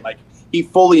 "Okay." Like he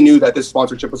fully knew that this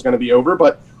sponsorship was going to be over,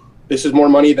 but this is more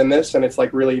money than this, and it's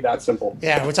like really that simple.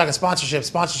 Yeah, we're talking sponsorship.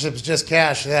 Sponsorship is just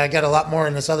cash. I got a lot more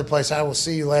in this other place. I will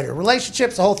see you later.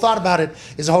 Relationships, the whole thought about it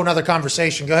is a whole nother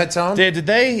conversation. Go ahead, Tone. Did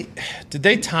they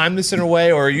time this in a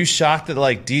way, or are you shocked that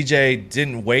like DJ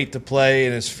didn't wait to play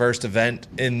in his first event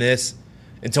in this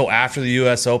until after the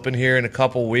U.S. Open here in a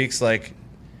couple weeks? Like,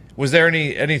 was there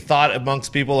any thought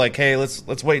amongst people like, hey,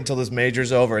 let's wait until this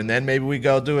major's over and then maybe we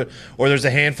go do it? Or there's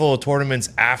a handful of tournaments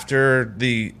after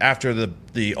the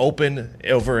Open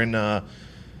over in the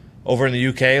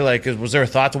UK. Like, was there a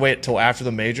thought to wait until after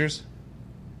the majors?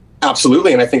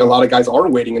 Absolutely, and I think a lot of guys are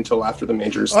waiting until after the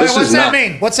majors. What's that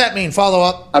mean? What's that mean? Follow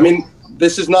up. I mean,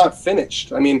 this is not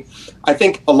finished. I mean, I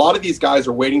think a lot of these guys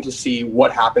are waiting to see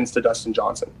what happens to Dustin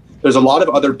Johnson. There's a lot of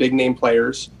other big-name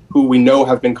players who we know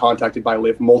have been contacted by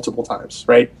Liv multiple times,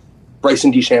 right?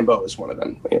 Bryson DeChambeau is one of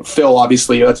them. Phil,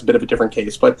 obviously, that's a bit of a different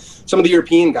case. But some of the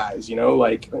European guys,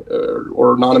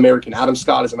 or non-American, Adam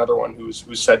Scott is another one who's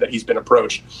said that he's been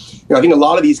approached. I think a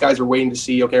lot of these guys are waiting to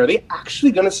see, okay, are they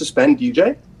actually going to suspend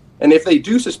DJ? And if they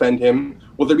do suspend him,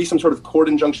 will there be some sort of court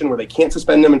injunction where they can't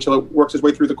suspend him until it works its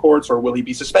way through the courts, or will he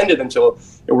be suspended until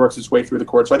it works its way through the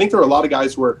courts? So I think there are a lot of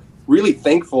guys who are really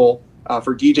thankful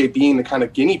for DJ being the kind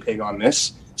of guinea pig on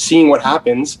this, seeing what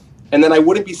happens. And then I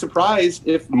wouldn't be surprised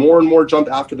if more and more jump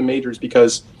after the majors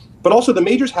but also the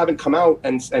majors haven't come out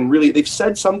and really, they've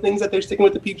said some things that they're sticking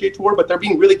with the PGA Tour, but they're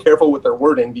being really careful with their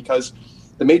wording because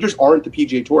the majors aren't the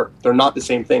PGA Tour. They're not the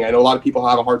same thing. I know a lot of people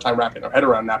have a hard time wrapping their head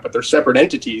around that, but they're separate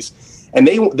entities. And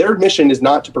their mission is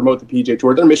not to promote the PGA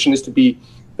Tour. Their mission is to be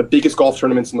the biggest golf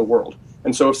tournaments in the world.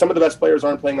 And so if some of the best players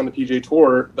aren't playing on the PGA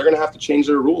Tour, they're going to have to change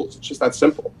their rules. It's just that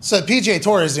simple. So the PGA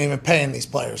Tour isn't even paying these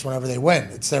players whenever they win.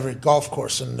 It's every golf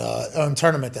course and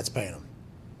tournament that's paying them.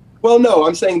 Well, no,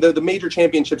 I'm saying the major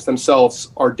championships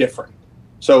themselves are different.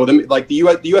 So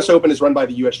the U.S. Open is run by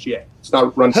the USGA. It's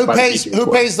not run by the PGA Tour.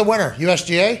 Who pays the winner?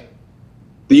 USGA?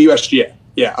 The USGA,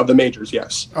 yeah, of the majors,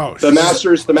 yes. Oh, the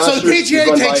Masters. So the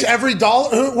PGA takes every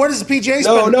dollar. What does the PGA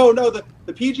spend? No.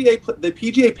 The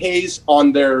PGA pays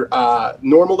on their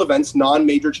normal events,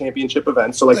 non-major championship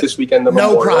events. So like this weekend, the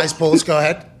no Memorial. Prize pools. Go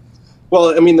ahead.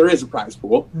 Well, I mean there is a prize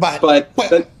pool, but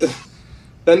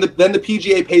then the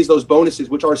PGA pays those bonuses,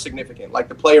 which are significant, like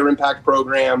the Player Impact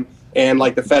Program and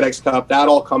like the FedEx Cup. That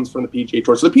all comes from the PGA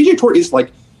Tour. So the PGA Tour is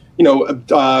like,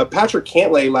 Patrick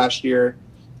Cantlay last year.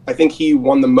 I think he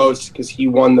won the most because he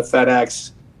won the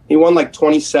FedEx. He won like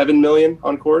 $27 million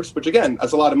on course, which again,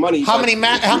 that's a lot of money. How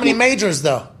many majors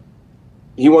though?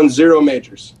 He won 0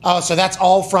 majors. Oh, so that's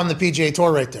all from the PGA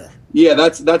Tour right there. Yeah,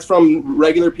 that's from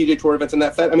regular PGA Tour events, and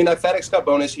that FedEx Cup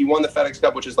bonus. He won the FedEx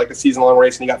Cup, which is like a season-long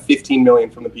race, and he got $15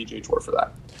 million from the PGA Tour for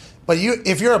that. But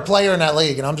if you're a player in that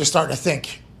league, and I'm just starting to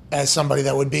think as somebody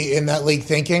that would be in that league,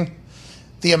 thinking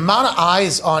the amount of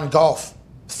eyes on golf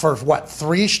for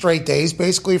 3 straight days,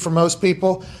 basically for most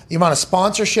people, the amount of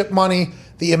sponsorship money,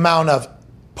 the amount of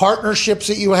partnerships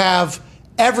that you have,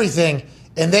 everything,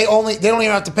 and they don't even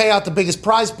have to pay out the biggest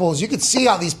prize pools. You could see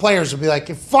how these players would be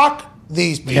like, fuck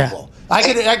these people. Yeah.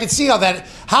 I could see how that.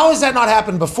 How has that not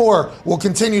happened before? Will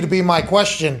continue to be my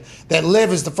question. That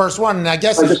Liv is the first one, and I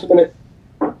guess. Just a minute.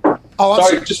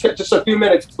 Sorry, just a few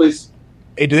minutes, please.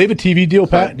 Hey, do they have a TV deal,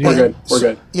 Pat? We're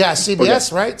good. Yeah,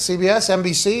 CBS, right? CBS,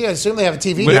 NBC. I assume they have a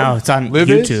TV deal. No, it's on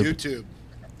YouTube.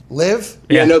 Live?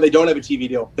 Yeah, no, they don't have a TV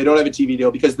deal. They don't have a TV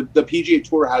deal because the PGA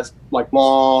Tour has like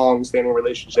long-standing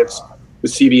relationships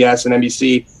with CBS and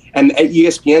NBC, and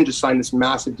ESPN just signed this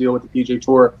massive deal with the PGA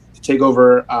Tour to take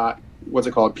over what's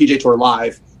it called? PGA Tour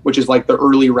Live, which is like the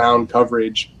early round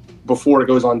coverage before it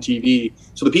goes on TV.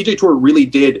 So the PGA Tour really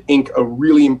did ink a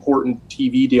really important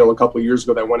TV deal a couple of years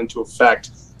ago that went into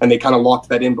effect, and they kind of locked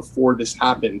that in before this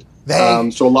happened.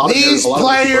 So a lot of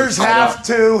players have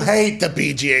to hate the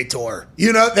PGA Tour.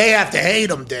 They have to hate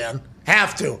them, Dan.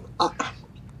 Have to.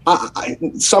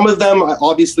 Some of them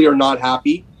obviously are not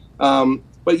happy.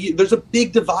 But there's a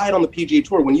big divide on the PGA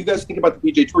Tour. When you guys think about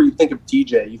the PGA Tour, you think of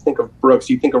DJ, you think of Brooks,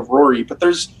 you think of Rory. But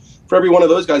for every one of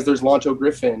those guys, there's Lanto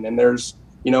Griffin, and there's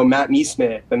Matt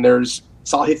Neesmith, and there's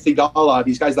Sahith Theegala.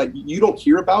 These guys that you don't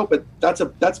hear about, but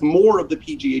that's more of the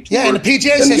PGA Tour. Yeah, and the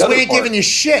PGA says we ain't giving you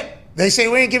shit. They say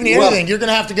we ain't giving you anything. You're going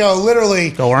to have to go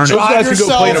literally go earn it. Those guys can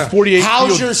go play in a 48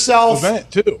 house yourself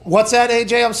event too. What's that,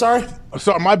 AJ? I'm sorry.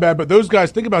 Sorry, my bad. But those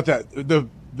guys, think about that.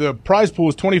 The prize pool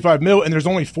is $25 million, and there's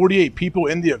only 48 people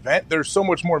in the event. There's so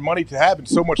much more money to have and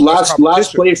so much less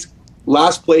competition.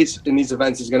 Last place in these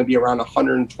events is going to be around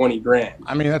 $120,000.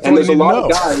 I mean, that's and all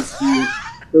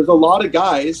there's a lot of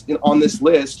guys on this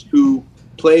list who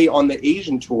play on the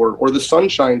Asian Tour or the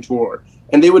Sunshine Tour,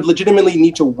 and they would legitimately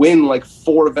need to win like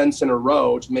 4 events in a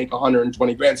row to make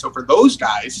 $120,000. So for those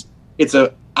guys, it's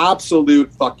a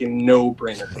absolute fucking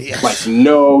no-brainer. Yes. Like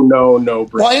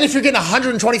no-brainer. Well, and if you're getting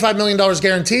 $125 million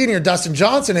guaranteed and you're Dustin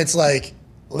Johnson, it's like,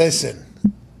 listen,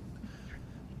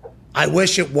 I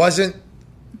wish it wasn't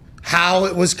how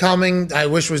it was coming. I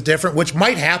wish it was different, which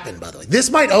might happen, by the way. This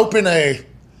might open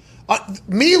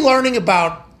me learning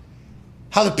about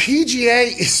how the PGA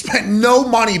is spent no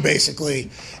money, basically.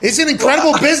 It's an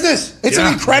incredible business. It's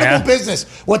an incredible business,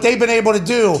 what they've been able to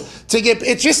do to get –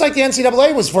 it's just like the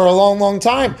NCAA was for a long, long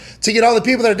time, to get all the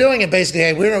people that are doing it basically.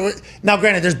 Hey, now,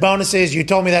 granted, there's bonuses. You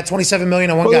told me that $27 million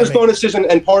on one guy. There's bonuses,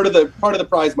 and part of the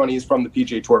prize money is from the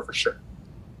PGA Tour for sure.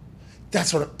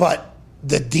 That's what – but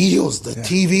the deals, the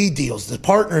TV deals, the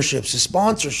partnerships, the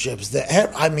sponsorships,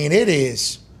 it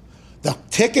is – the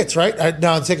tickets, right?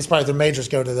 No, the tickets probably the majors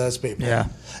go to those people. Yeah.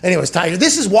 Anyways, Tiger,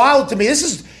 this is wild to me.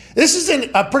 This is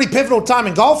in a pretty pivotal time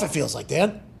in golf, it feels like,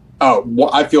 Dan. Oh, well,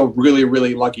 I feel really,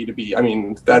 really lucky to be. I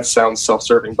mean, that sounds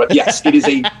self-serving, but yes, it is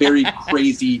a very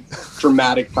crazy,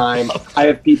 dramatic time. I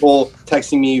have people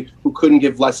texting me who couldn't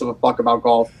give less of a fuck about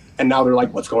golf, and now they're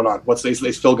like, what's going on? They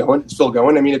still going? It's still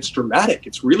going? I mean, it's dramatic.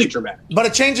 It's really dramatic. But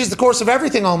it changes the course of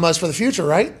everything almost for the future,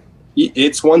 right?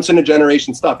 It's once in a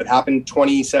generation stuff. It happened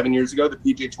 27 years ago. The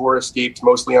PGA Tour escaped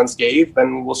mostly unscathed.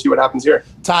 Then we'll see what happens here.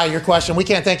 Ty, your question. We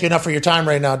can't thank you enough for your time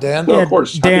right now, Dan. No, of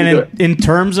course. Dan, in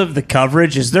terms of the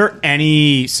coverage, is there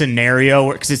any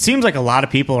scenario, because it seems like a lot of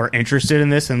people are interested in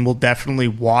this and will definitely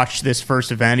watch this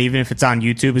first event, even if it's on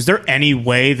YouTube. Is there any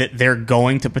way that they're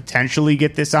going to potentially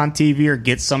get this on TV or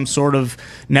get some sort of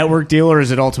network deal, or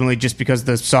is it ultimately just because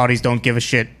the Saudis don't give a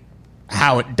shit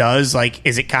how it does? Like,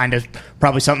 is it kind of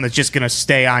probably something that's just going to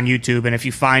stay on YouTube, and if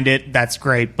you find it, that's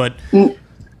great, but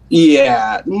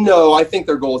yeah, no, I think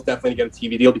their goal is definitely to get a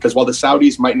TV deal, because while the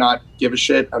Saudis might not give a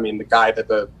shit, I mean, the guy that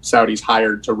the Saudis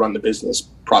hired to run the business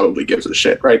probably gives a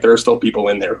shit, right? There are still people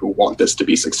in there who want this to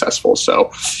be successful.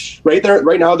 So right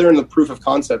now they're in the proof of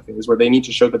concept phase where they need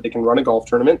to show that they can run a golf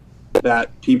tournament,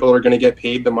 that people are going to get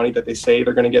paid the money that they say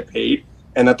they're going to get paid,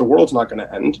 and that the world's not going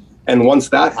to end. And once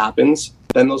that happens,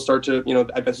 then they'll start to,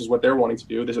 this is what they're wanting to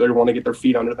do. They want to get their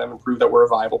feet under them and prove that we're a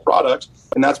viable product.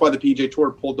 And that's why the PGA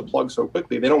Tour pulled the plug so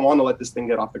quickly. They don't want to let this thing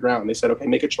get off the ground. They said, okay,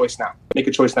 make a choice now. Make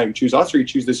a choice now. You choose us or you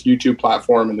choose this YouTube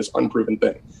platform and this unproven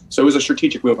thing. So it was a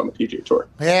strategic move on the PGA Tour.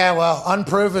 Yeah, well,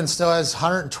 unproven still has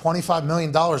 $125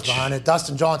 million behind it.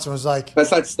 Dustin Johnson was like...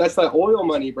 That's that oil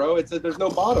money, bro. There's no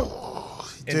bottom.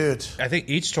 Dude, I think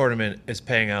each tournament is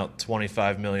paying out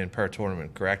 $25 million per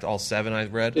tournament, correct? All 7 I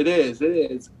read. It is,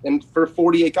 and for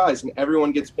 48 guys, and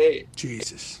everyone gets paid.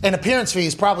 Jesus. An appearance fee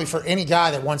is probably for any guy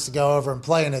that wants to go over and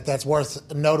play in it that's worth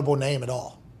a notable name at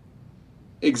all.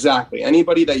 Exactly.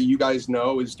 Anybody that you guys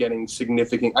know is getting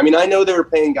significant. I mean, I know they were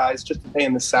paying guys just to play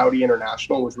in the Saudi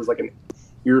International, which was like an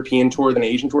European tour than an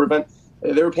Asian tour event.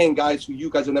 They were paying guys who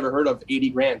you guys have never heard of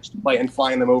 $80,000 to play and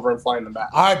flying them over and flying them back.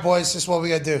 All right, boys, this is what we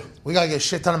got to do. We got to get a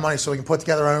shit ton of money so we can put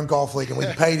together our own golf league and we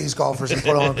can pay these golfers and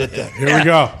put on a good thing. Here we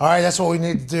go. All right, that's what we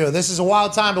need to do. This is a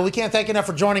wild time, but we can't thank you enough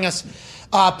for joining us.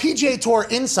 PGA Tour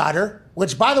Insider,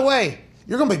 which, by the way,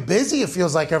 you're going to be busy, it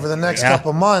feels like, over the next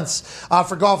couple months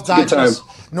for Golf Digest,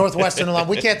 Northwestern alum.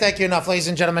 We can't thank you enough, ladies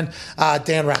and gentlemen.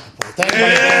 Dan Rapoport. Thank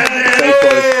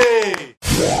you.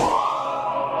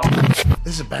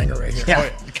 This is a banger right here. Yeah.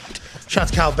 Shout out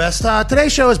to Kyle Best.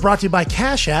 Today's show is brought to you by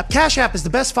Cash App. Cash App is the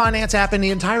best finance app in the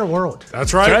entire world.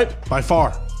 That's right. By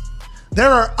far. There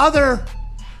are other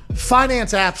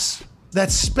finance apps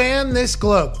that span this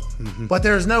globe, but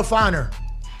there is no finer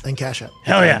than Cash App.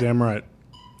 Hell yeah. Damn right.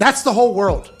 That's the whole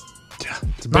world. Yeah,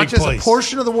 it's a Not big just place. a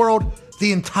portion of the world,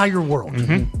 the entire world.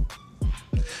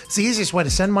 It's the easiest way to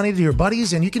send money to your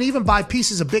buddies, and you can even buy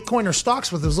pieces of Bitcoin or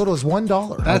stocks with as little as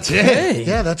 $1. That's it.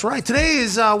 Yeah, that's right. Today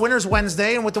is Winners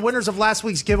Wednesday, and with the winners of last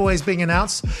week's giveaways being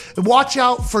announced, watch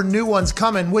out for new ones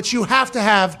coming, which you have to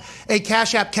have a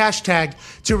Cash App cash tag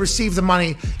to receive the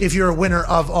money if you're a winner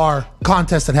of our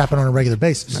contest that happen on a regular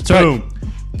basis. That's right.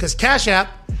 Because Cash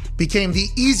App became the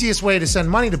easiest way to send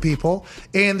money to people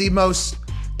and the most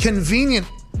convenient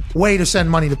way to send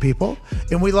money to people,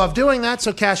 and we love doing that.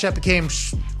 So Cash App became,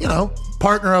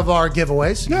 partner of our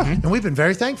giveaways, and we've been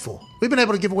very thankful. We've been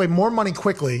able to give away more money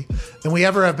quickly than we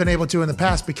ever have been able to in the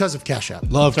past because of Cash App.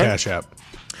 Love Cash App.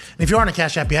 And if you aren't a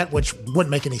Cash App yet, which wouldn't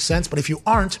make any sense, but if you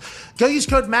aren't, go use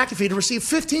code McAfee to receive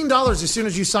 $15 as soon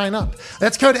as you sign up.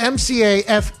 That's code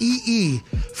MCAFEE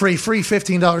for a free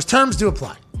 $15. Terms do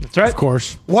apply. That's right. Of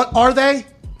course. What are they?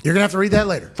 You're gonna have to read that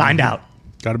later. Find out.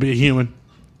 Got to be a human.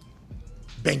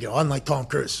 Bingo, unlike Tom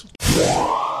Cruise.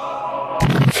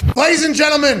 Ladies and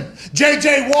gentlemen,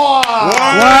 JJ Watt.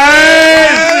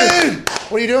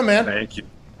 What are you doing, man? Thank you.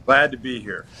 Glad to be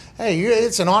here. Hey,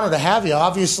 it's an honor to have you.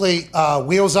 Obviously,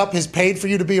 Wheels Up has paid for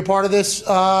you to be a part of this,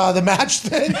 the match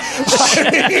thing.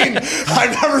 I mean,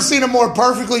 I've never seen a more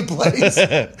perfectly placed.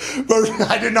 But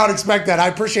I did not expect that. I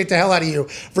appreciate the hell out of you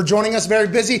for joining us. Very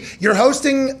busy. You're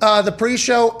hosting the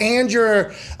pre-show and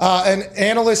you're an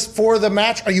analyst for the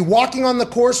match. Are you walking on the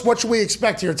course? What should we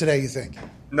expect here today, you think?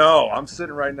 No, I'm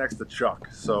sitting right next to Chuck.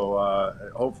 So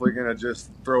hopefully going to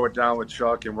just throw it down with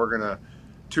Chuck, and we're going to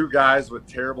two guys with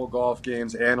terrible golf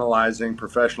games analyzing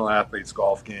professional athletes'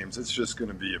 golf games. It's just going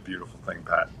to be a beautiful thing,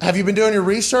 Pat. Have you been doing your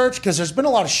research? Because there's been a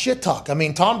lot of shit talk. I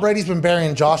mean, Tom Brady's been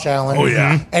burying Josh Allen. Oh,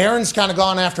 yeah. Aaron's kind of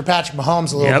gone after Patrick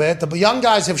Mahomes a little bit. The young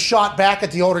guys have shot back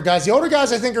at the older guys. The older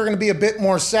guys, I think, are going to be a bit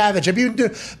more savage. Have you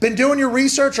been doing your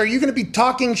research? Are you going to be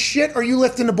talking shit, or are you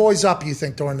lifting the boys up, you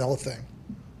think, during the whole thing?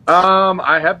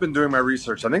 I have been doing my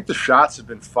research. I think the shots have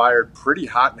been fired pretty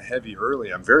hot and heavy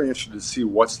early. I'm very interested to see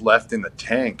what's left in the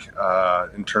tank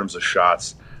in terms of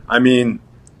shots. I mean,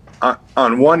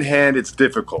 on one hand, it's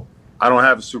difficult. I don't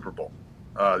have a Super Bowl.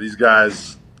 These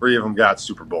guys, 3 of them got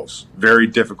Super Bowls. Very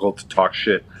difficult to talk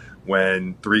shit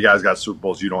when 3 guys got Super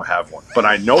Bowls, you don't have one. But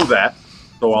I know that,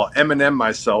 so I'll Eminem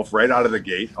myself right out of the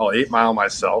gate. I'll 8 Mile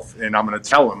myself, and I'm going to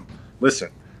tell them, listen,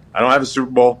 I don't have a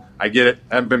Super Bowl. I get it.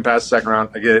 I haven't been past the second round.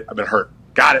 I get it. I've been hurt.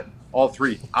 Got it. All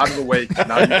three out of the way.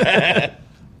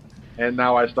 And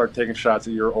now I start taking shots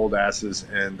at your old asses,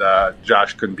 and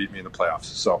Josh couldn't beat me in the playoffs.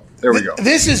 So there we go.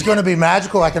 This is going to be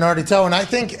magical, I can already tell. And I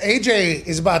think AJ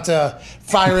is about to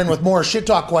fire in with more shit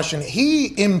talk question.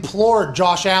 He implored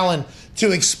Josh Allen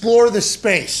to explore the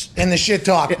space in the shit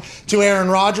talk to Aaron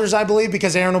Rodgers, I believe,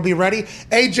 because Aaron will be ready.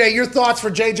 AJ, your thoughts for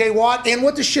JJ Watt and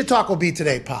what the shit talk will be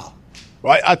today, pal?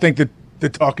 Well, I think that the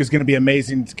talk is going to be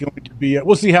amazing. It's going to be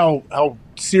we'll see how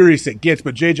serious it gets.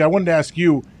 But JJ, I wanted to ask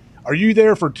you, are you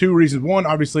there for two reasons? One,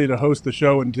 obviously to host the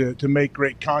show and to make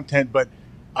great content, but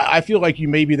I feel like you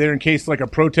may be there in case like a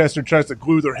protester tries to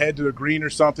glue their head to the green or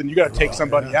something. You got to take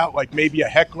somebody out, like maybe a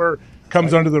heckler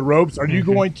comes under the ropes. Are you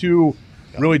going to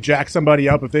really jack somebody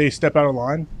up if they step out of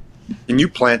line? Can you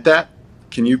plant that?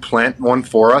 Can you plant one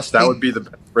for us? That would be the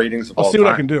best ratings of all time. I'll see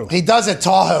what I can do. He does at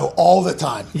Tahoe all the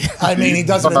time. I mean, he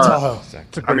does it at Tahoe.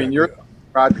 I mean, you're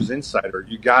Rodgers insider.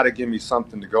 You got to give me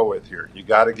something to go with here. You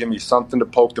got to give me something to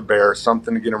poke the bear,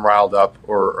 something to get him riled up,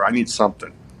 or I need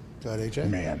something. Go ahead, AJ.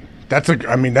 Man, that's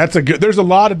a good. There's a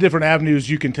lot of different avenues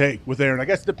you can take with Aaron. I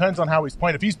guess it depends on how he's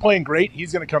playing. If he's playing great,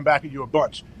 he's going to come back at you a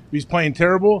bunch. If he's playing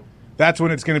terrible, that's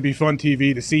when it's going to be fun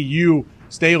TV to see you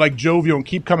stay like jovial and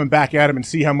keep coming back at him and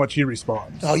see how much he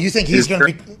responds. Oh, you think he's going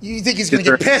to be? You think he's going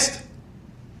to get pissed?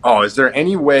 Oh, is there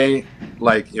any way,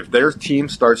 like, if their team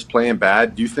starts playing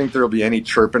bad, do you think there will be any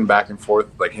chirping back and forth,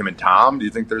 like him and Tom? Do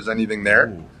you think there's anything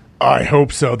there? I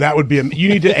hope so. That would be you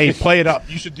need to play it up.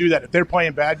 You should do that if they're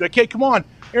playing bad. Be like, hey, come on,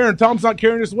 Aaron. Tom's not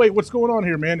carrying his weight. What's going on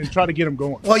here, man? And try to get him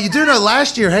going. Well, you do know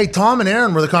last year, hey, Tom and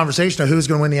Aaron were the conversation of who's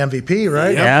going to win the MVP,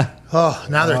 right? Yeah. Oh,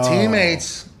 now they're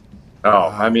teammates. Oh,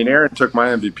 I mean, Aaron took my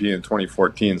MVP in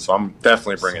 2014, so I'm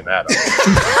definitely bringing that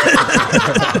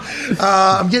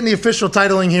up. I'm getting the official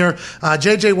titling here.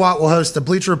 JJ Watt will host the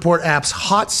Bleacher Report app's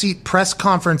Hot Seat Press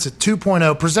Conference at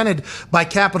 2.0, presented by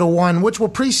Capital One, which will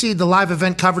precede the live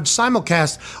event coverage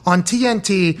simulcast on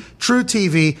TNT, True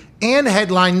TV, and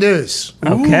Headline News.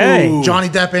 Okay. Ooh. Johnny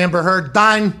Depp, Amber Heard,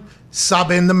 Dine,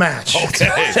 sub in the match. Okay.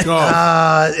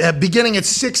 Beginning at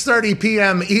 6:30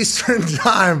 p.m. Eastern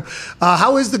Time.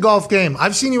 How is the golf game?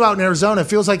 I've seen you out in Arizona. It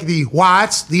feels like the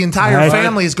Watts, the entire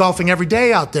family is golfing every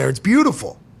day out there. It's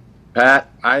beautiful. Pat,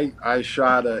 I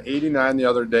shot a 89 the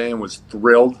other day and was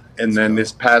thrilled. And then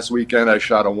this past weekend, I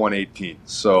shot a 118.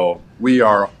 So we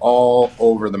are all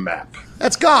over the map.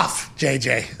 That's golf,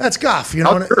 JJ. That's golf. You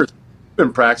know what? You've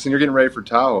been practicing. You're getting ready for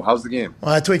Tahoe. How's the game?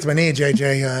 Well, I tweaked my knee,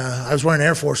 JJ. I was wearing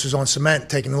Air Forces on cement,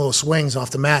 taking little swings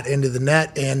off the mat into the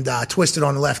net, and twisted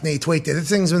on the left knee, tweaked it. This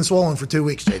thing's been swollen for 2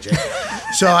 weeks, JJ.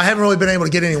 So I haven't really been able to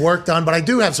get any work done, but I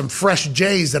do have some fresh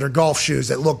J's that are golf shoes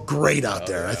that look great out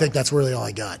there. I think that's really all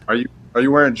I got. Are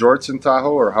you wearing jorts in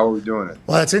Tahoe, or how are we doing it?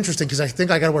 Well, that's interesting because I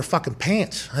think I got to wear fucking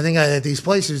pants. I think at these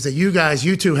places that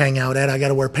you two hang out at, I got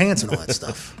to wear pants and all that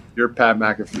stuff. You're Pat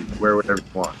McAfee. Wear whatever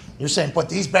you want. You're saying put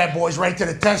these bad boys right to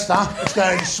the test, huh? This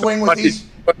guy swing with these.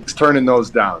 He's turning those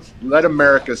down. Let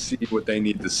America see what they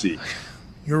need to see.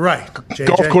 You're right, JJ.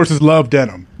 Golf courses love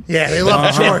denim. Yeah, they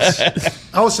love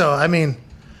jorts. Also, I mean,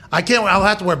 I'll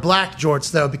have to wear black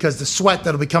jorts, though, because the sweat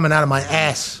that'll be coming out of my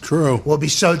ass will be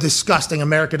so disgusting.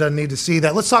 America doesn't need to see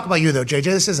that. Let's talk about you, though, JJ.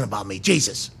 This isn't about me.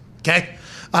 Jesus. Okay?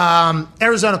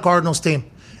 Arizona Cardinals team.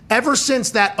 Ever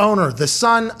since that owner, the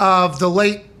son of the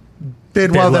late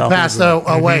Bidwell that passed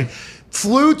away,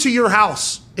 flew to your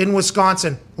house in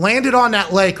Wisconsin, landed on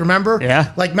that lake, remember?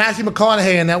 Yeah. Like Matthew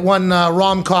McConaughey in that one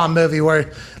rom-com movie where he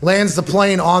lands the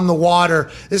plane on the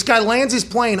water. This guy lands his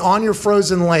plane on your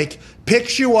frozen lake,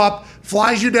 picks you up,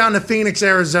 flies you down to Phoenix,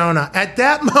 Arizona. At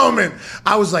that moment,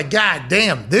 I was like, God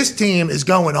damn, this team is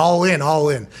going all in, all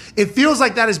in. It feels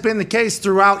like that has been the case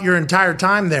throughout your entire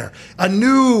time there. A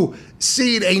new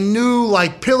seed, a new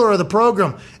like pillar of the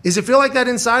program. Does it feel like that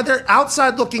inside there?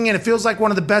 Outside looking in, it feels like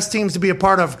one of the best teams to be a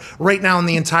part of right now in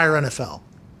the entire NFL.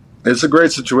 It's a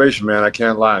great situation, man. I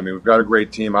can't lie. I mean, we've got a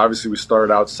great team. Obviously, we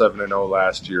started out 7-0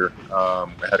 last year.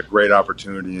 We had a great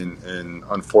opportunity and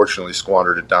unfortunately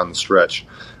squandered it down the stretch.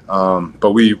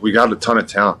 But we got a ton of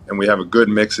talent, and we have a good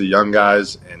mix of young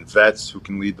guys and vets who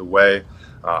can lead the way.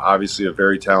 Obviously, a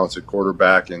very talented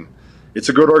quarterback, and it's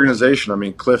a good organization. I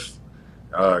mean, Cliff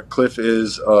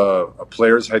is a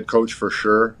player's head coach for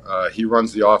sure. He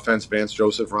runs the offense. Vance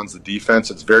Joseph runs the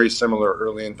defense. It's very similar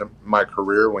early into my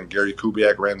career when Gary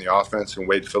Kubiak ran the offense and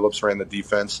Wade Phillips ran the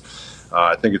defense.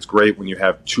 I think it's great when you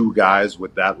have two guys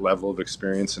with that level of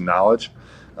experience and knowledge.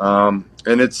 And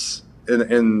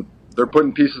they're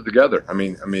putting pieces together. I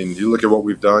mean, you look at what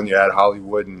we've done. You add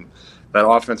Hollywood and that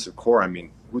offensive core. I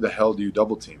mean, who the hell do you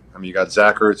double team? I mean, you got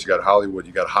Zach Ertz, you got Hollywood,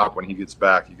 you got Hawk when he gets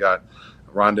back, you got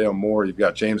Rondale Moore, you've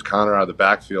got James Conner out of the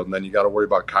backfield, and then you got to worry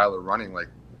about Kyler running. Like,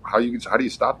 how do you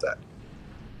stop that?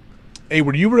 Hey,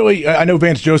 were you really? I know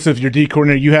Vance Joseph, your D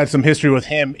coordinator. You had some history with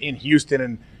him in Houston,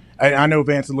 and I know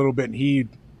Vance a little bit. And he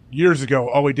years ago,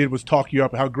 all he did was talk you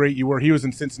up how great you were. He was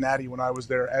in Cincinnati when I was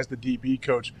there as the DB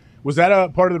coach. Was that a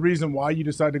part of the reason why you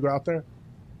decided to go out there?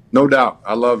 No doubt.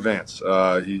 I love Vance.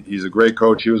 He's a great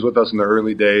coach. He was with us in the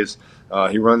early days.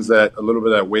 He runs a little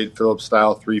bit of that Wade Phillips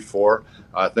style 3-4.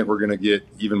 I think we're going to get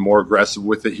even more aggressive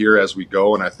with it here as we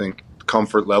go, and I think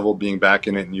comfort level being back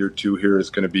in it in year 2 here is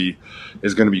going to be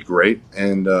great.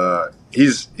 And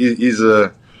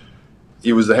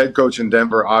he was the head coach in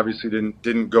Denver. Obviously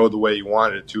didn't go the way he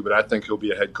wanted it to, but I think he'll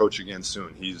be a head coach again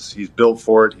soon. He's built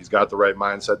for it. He's got the right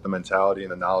mindset, the mentality,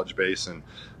 and the knowledge base, and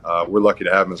we're lucky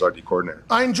to have him as our D coordinator.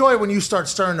 I enjoy when you start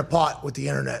stirring the pot with the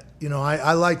internet.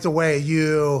 I like the way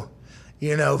you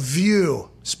view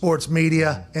sports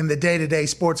media and the day-to-day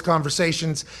sports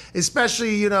conversations,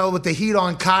 especially, with the heat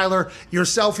on Kyler, your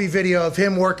selfie video of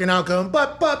him working out going,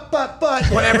 but,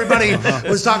 when everybody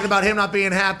was talking about him not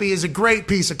being happy is a great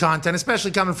piece of content, especially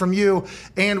coming from you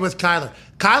and with Kyler.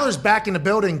 Kyler's back in the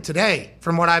building today,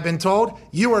 from what I've been told.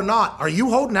 You are not. Are you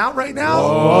holding out right now?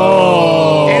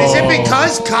 Whoa. And is it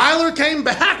because Kyler came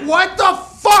back? What the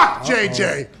fuck,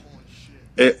 JJ?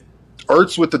 It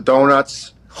hurts with the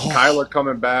donuts. Kyler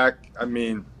coming back. I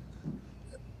mean,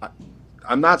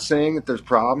 I'm not saying that there's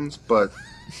problems, but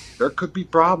there could be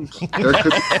problems.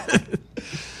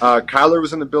 Kyler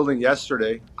was in the building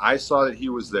yesterday. I saw that he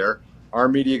was there. Our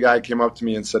media guy came up to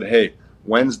me and said, hey,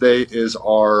 Wednesday is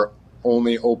our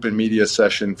only open media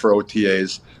session for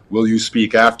OTAs. Will you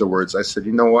speak afterwards? I said,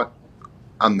 you know what?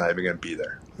 I'm not even going to be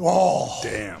there. Oh,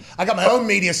 damn. I got my own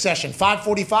media session,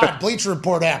 5:45, Bleacher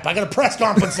Report app. I got a press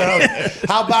conference out.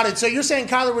 How about it? So you're saying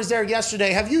Kyler was there yesterday.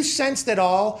 Have you sensed at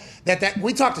all that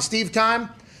we talked to Steve Keim?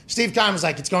 Steve Keim was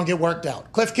like, it's going to get worked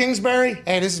out. Cliff Kingsbury,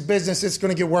 hey, this is business. It's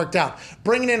going to get worked out.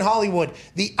 Bringing in Hollywood.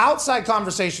 The outside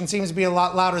conversation seems to be a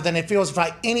lot louder than it feels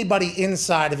by anybody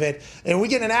inside of it. And we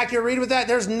get an accurate read with that.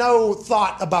 There's no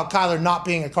thought about Kyler not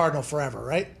being a Cardinal forever,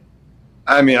 right?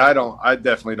 I mean, I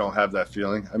definitely don't have that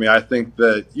feeling. I mean, I think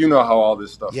that how all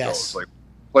this stuff goes. Like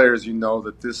players,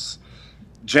 that this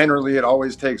generally it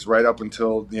always takes right up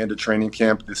until the end of training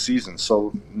camp this season.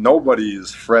 So nobody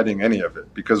is fretting any of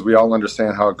it because we all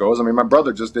understand how it goes. I mean, my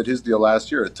brother just did his deal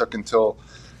last year. It took until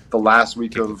the last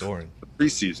week of the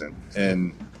preseason.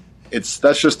 And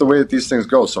that's just the way that these things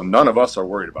go. So none of us are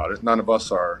worried about it. None of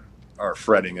us are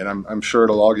fretting, and I'm sure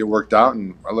it'll all get worked out,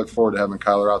 and I look forward to having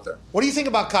Kyler out there. What do you think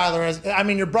about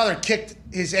Kyler? Your brother kicked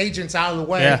his agents out of the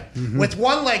way. Yeah. Mm-hmm. With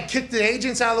one leg, kicked the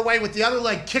agents out of the way. With the other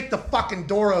leg, kicked the fucking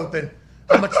door open.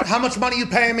 How much money you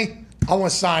paying me? I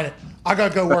want to sign it. I got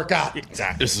to go work out.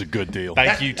 Exactly. This is a good deal.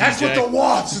 Thank you, TJ. That's what the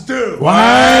Watts do.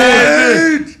 What?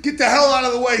 Dude, get the hell out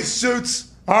of the way,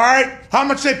 Suits. All right? How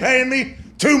much they paying me?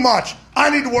 Too much. I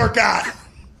need to work out.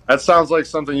 That sounds like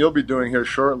something you'll be doing here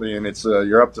shortly, and it's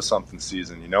you're up to something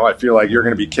season. I feel like you're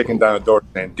going to be kicking down the door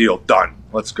saying, deal done.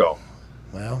 Let's go.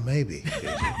 Well, maybe.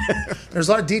 There's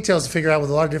a lot of details to figure out with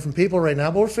a lot of different people right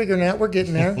now, but we're figuring it out. We're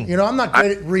getting there. I'm not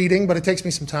great at reading, but it takes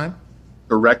me some time.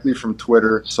 Directly from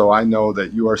Twitter, so I know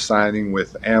that you are signing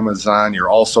with Amazon. You're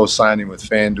also signing with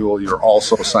FanDuel. You're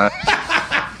also signing.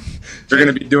 You're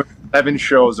going to be doing 7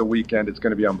 shows a weekend. It's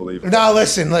going to be unbelievable. No,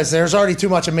 listen. There's already too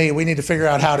much of me. We need to figure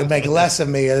out how to make less of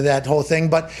me of that whole thing.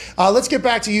 But let's get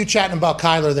back to you chatting about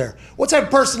Kyler there. What type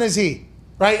of person is he?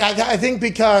 Right? I think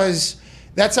because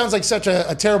that sounds like such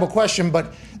a terrible question,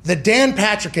 but the Dan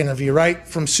Patrick interview, right,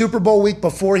 from Super Bowl week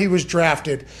before he was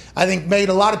drafted, I think made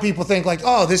a lot of people think like,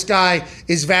 oh, this guy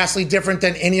is vastly different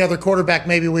than any other quarterback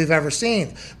maybe we've ever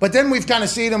seen. But then we've kind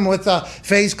of seen him with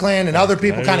FaZe Clan and other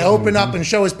people kind of open up and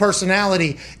show his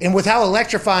personality and with how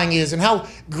electrifying he is and how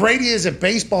great he is at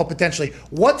baseball potentially.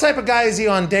 What type of guy is he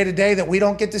on day-to-day that we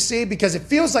don't get to see? Because it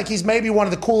feels like he's maybe one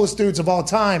of the coolest dudes of all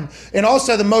time and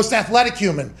also the most athletic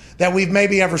human that we've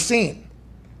maybe ever seen.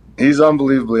 He's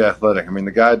unbelievably athletic. I mean,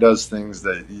 the guy does things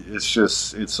that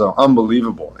it's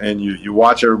unbelievable. And you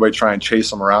watch everybody try and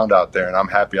chase him around out there, and I'm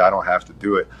happy I don't have to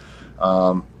do it.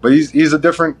 But he's a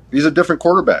different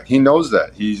quarterback. He knows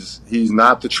that. He's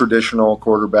not the traditional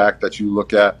quarterback that you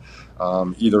look at,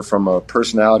 either from a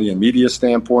personality and media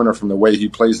standpoint or from the way he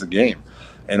plays the game.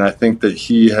 And I think that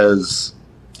he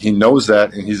knows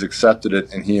that, and he's accepted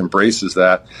it, and he embraces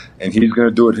that, and he's going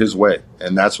to do it his way.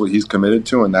 And that's what he's committed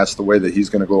to, and that's the way that he's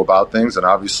going to go about things. And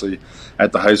obviously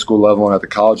at the high school level and at the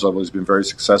college level, he's been very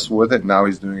successful with it. Now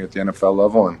he's doing it at the NFL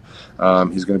level,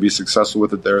 and he's going to be successful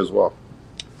with it there as well.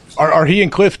 Are he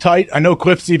and Cliff tight? I know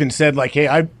Cliff's even said, like,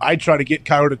 hey, I try to get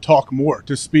Kyler to talk more,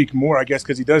 to speak more, I guess,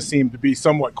 because he does seem to be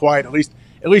somewhat quiet, at least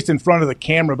at least in front of the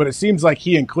camera. But it seems like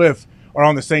he and Cliff are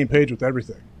on the same page with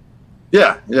everything.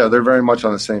 Yeah, they're very much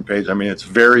on the same page. I mean, it's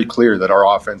very clear that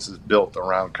our offense is built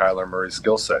around Kyler Murray's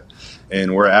skill set,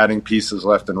 and we're adding pieces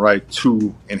left and right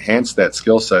to enhance that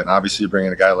skill set. And obviously, you bring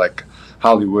in a guy like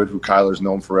Hollywood, who Kyler's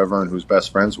known forever and who's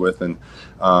best friends with, and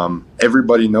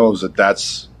everybody knows that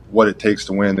that's what it takes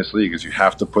to win this league. Is you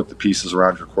have to put the pieces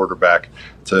around your quarterback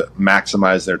to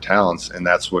maximize their talents, and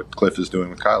that's what Cliff is doing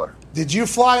with Kyler. Did you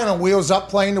fly on a wheels up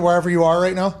plane to wherever you are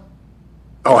right now?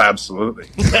 Oh, absolutely.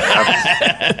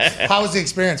 How was the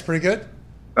experience? Pretty good?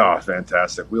 Oh,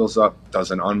 fantastic. Wheels Up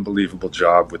does an unbelievable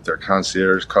job with their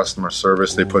concierge customer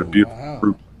service. They put a beautiful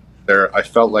group there. I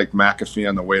felt like McAfee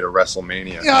on the way to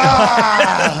WrestleMania.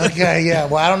 Okay, yeah.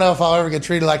 Well, I don't know if I'll ever get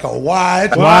treated like a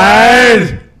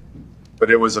wide. But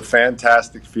it was a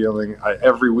fantastic feeling.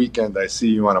 Every weekend I see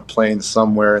you on a plane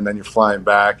somewhere, and then you're flying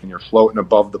back, and you're floating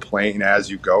above the plane as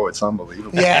you go. It's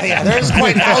unbelievable. Yeah. There's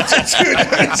quite altitude.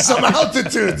 There's some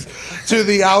altitudes to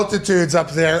the altitudes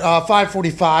up there.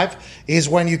 5:45 is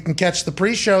when you can catch the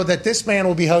pre-show that this man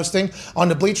will be hosting on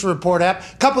the Bleacher Report app.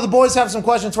 A couple of the boys have some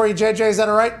questions for you, JJ. Is that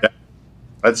all right? Yeah.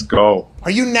 Let's go.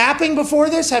 Are you napping before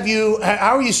this? How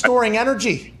are you storing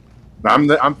energy?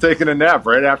 I'm taking a nap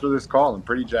right after this call. I'm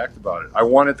pretty jacked about it. I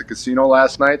won at the casino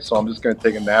last night, so I'm just going to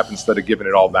take a nap instead of giving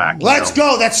it all back. Let's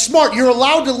go. That's smart. You're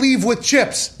allowed to leave with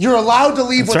chips. You're allowed to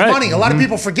leave with money. A lot of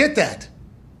people forget that.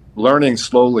 Learning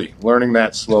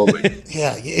that slowly.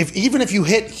 Yeah, even if you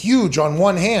hit huge on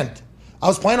one hand. I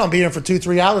was planning on being here for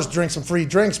 2-3 hours to drink some free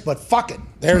drinks, but fuck it.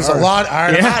 There's a lot. All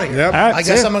right, I'm out of here. Yep. I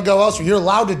guess I'm going to go elsewhere. You're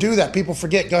allowed to do that. People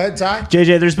forget. Go ahead, Ty.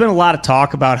 JJ, there's been a lot of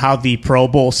talk about how the Pro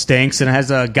Bowl stinks, and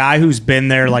as a guy who's been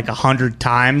there like 100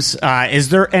 times, is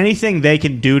there anything they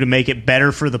can do to make it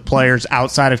better for the players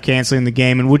outside of canceling the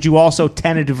game? And would you also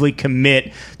tentatively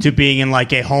commit to being in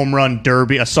like a home run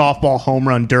derby, a softball home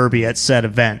run derby at said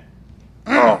event?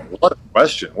 Oh, what a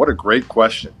question. What a great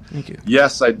question. Thank you.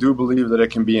 Yes, I do believe that it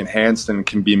can be enhanced and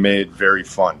can be made very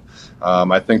fun.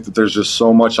 I think that there's just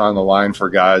so much on the line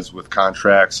for guys with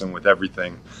contracts and with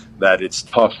everything that it's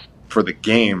tough for the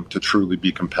game to truly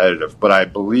be competitive. But I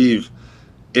believe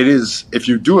it is, if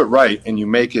you do it right and you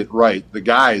make it right, the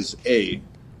guys,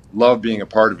 love being a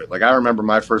part of it. Like I remember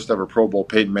my first ever Pro Bowl,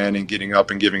 Peyton Manning getting up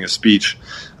and giving a speech,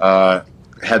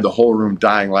 had the whole room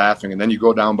dying laughing, and then you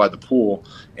go down by the pool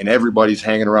and everybody's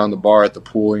hanging around the bar at the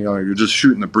pool. You know, you're just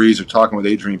shooting the breeze. You're talking with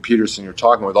Adrian Peterson. You're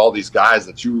talking with all these guys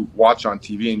that you watch on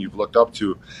TV and you've looked up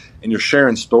to, and you're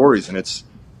sharing stories, and it's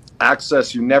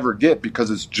access you never get because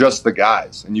it's just the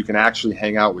guys, and you can actually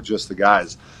hang out with just the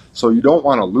guys. So you don't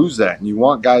want to lose that, and you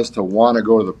want guys to want to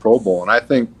go to the Pro Bowl. And I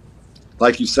think,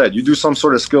 like you said, you do some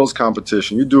sort of skills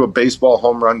competition. You do a baseball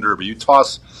home run derby. You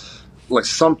toss like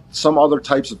some other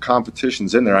types of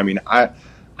competitions in there. I mean, I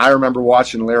remember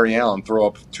watching Larry Allen throw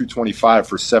up 225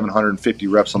 for 750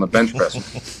 reps on the bench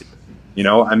press. You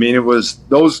know, I mean, it was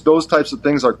those types of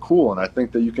things are cool, and I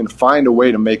think that you can find a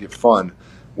way to make it fun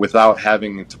without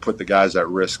having to put the guys at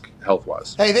risk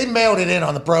health-wise. Hey, they mailed it in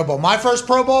on the Pro Bowl. My first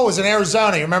Pro Bowl was in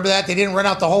Arizona. You remember that? They didn't rent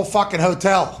out the whole fucking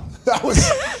hotel.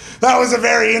 That was a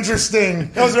very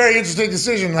interesting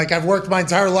decision. Like, I've worked my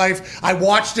entire life. I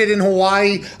watched it in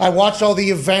Hawaii. I watched all the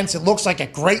events. It looks like a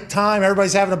great time.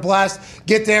 Everybody's having a blast.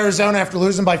 Get to Arizona after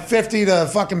losing by 50 to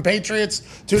fucking Patriots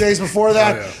 2 days before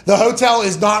that. Oh, yeah. The hotel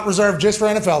is not reserved just for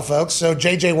NFL folks. So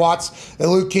J.J. Watts, the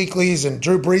Luke Kuechly's, and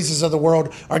Drew Breeses of the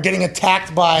world are getting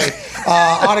attacked by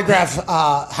autograph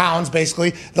hounds,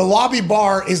 basically. The lobby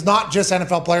bar is not just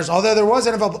NFL players. Although there was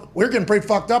NFL, we're getting pretty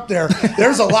fucked up there.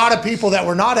 There's a lot of people that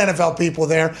were not NFL people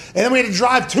there. And then we had to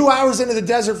drive 2 hours into the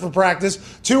desert for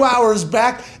practice, 2 hours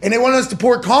back, and they wanted us to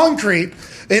pour concrete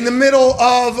in the middle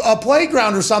of a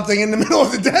playground or something in the middle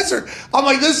of the desert. I'm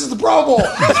like, this is the Pro Bowl.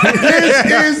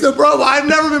 This is the Pro Bowl. I've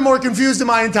never been more confused in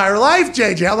my entire life,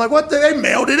 JJ. I'm like, what? They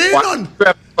mailed it in on. Why did you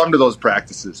have to come to those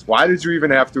practices? Why did you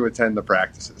even have to attend the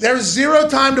practices? There's zero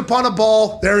time to punt a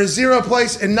ball. There is zero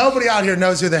place, and nobody out here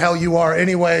knows who the hell you are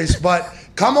anyways, but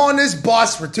come on this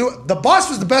bus for two. The bus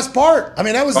was the best part. I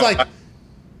mean, that was like,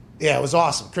 yeah, it was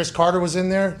awesome. Chris Carter was in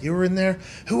there. You were in there.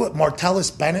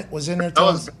 Martellus Bennett was in there.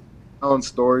 Telling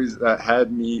stories that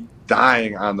had me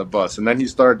dying on the bus. And then he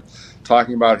started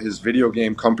talking about his video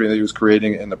game company that he was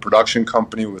creating and the production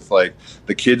company with like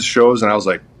the kids shows. And I was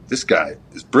like, this guy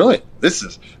is brilliant.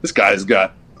 This guy's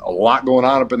got a lot going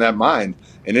on up in that mind.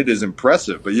 And it is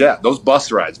impressive. But yeah, those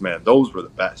bus rides, man, those were the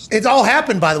best. It's all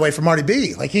happened, by the way, for Marty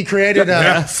B. Like, he created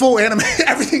a full anime.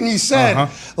 Everything he said,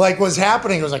 like, was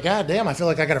happening. It was like, God damn, I feel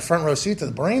like I got a front row seat to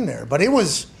the brain there. But it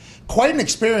was quite an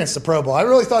experience, the Pro Bowl. I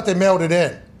really thought they mailed it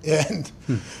in. And,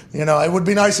 you know, it would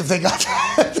be nice if they got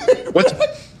that.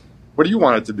 What do you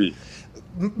want it to be?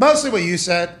 mostly what you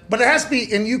said, but it has to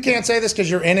be, and you can't say this because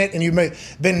you're in it and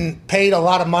you've been paid a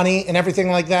lot of money and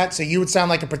everything like that, so you would sound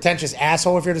like a pretentious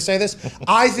asshole if you're to say this.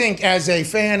 I think as a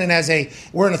fan and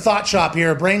we're in a thought shop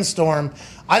here, a brainstorm,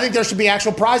 I think there should be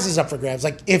actual prizes up for grabs.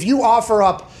 Like, if you offer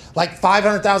up like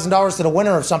 $500,000 to the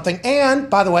winner of something, and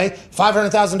by the way,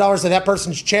 $500,000 to that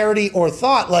person's charity or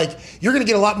thought, like, you're going to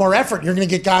get a lot more effort. You're going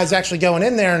to get guys actually going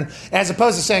in there, and as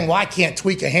opposed to saying, well, I can't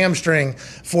tweak a hamstring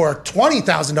for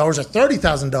 $20,000 or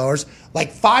 $30,000,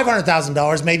 like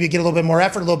 $500,000, maybe you get a little bit more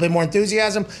effort, a little bit more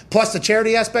enthusiasm, plus the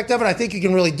charity aspect of it. I think you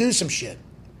can really do some shit.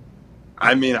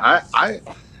 I mean, I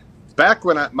back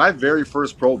when my very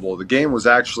first Pro Bowl, the game was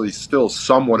actually still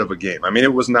somewhat of a game. I mean,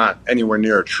 it was not anywhere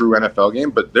near a true NFL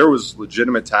game, but there was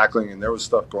legitimate tackling and there was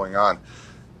stuff going on.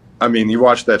 I mean, you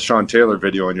watch that Sean Taylor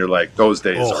video and you're like, those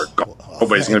days are gone.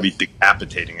 Nobody's going to be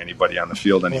decapitating anybody on the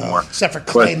field anymore. Except for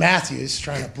Clay Matthews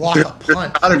trying to block a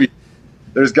punt.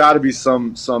 There's got to be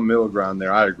some middle ground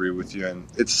there. I agree with you. And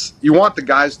you want the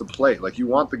guys to play. Like, you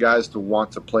want the guys to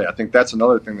want to play. I think that's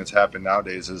another thing that's happened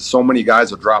nowadays is so many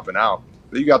guys are dropping out.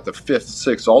 You got the 5th,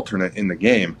 6th alternate in the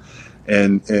game,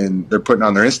 and they're putting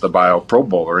on their Insta bio Pro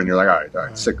Bowler, and you're like, all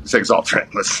right, six alternate.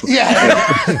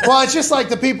 Yeah. Well, it's just like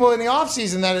the people in the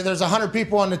offseason that there's 100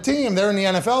 people on the team. They're in the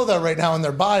NFL, though, right now in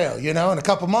their bio. In a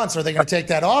couple months, are they going to take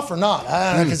that off or not? I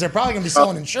don't know, because they're probably going to be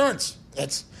selling insurance.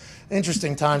 It's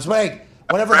interesting times. Wait,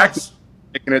 whatever else.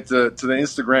 Taking it to the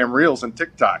Instagram Reels and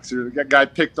TikToks. That guy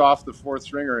picked off the 4th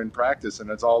stringer in practice, and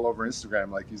it's all over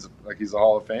Instagram like he's a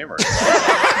Hall of Famer.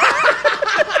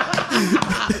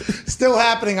 Still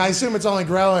happening. I assume it's only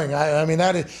growing. I mean,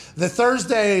 that is the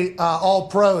Thursday All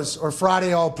Pros or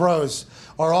Friday All Pros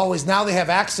are always, now they have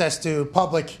access to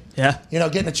public. Yeah.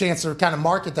 Getting a chance to kind of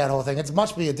market that whole thing. It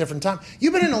must be a different time.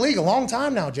 You've been in the league a long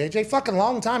time now, JJ. Fucking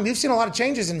long time. You've seen a lot of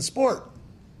changes in the sport.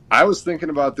 I was thinking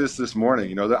about this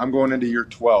morning. I'm going into year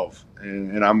 12,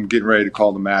 and I'm getting ready to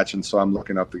call the match, and so I'm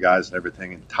looking up the guys and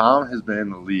everything. And Tom has been in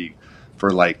the league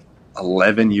for like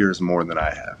 11 years more than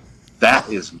I have. That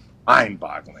is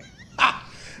mind-boggling.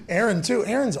 Aaron, too.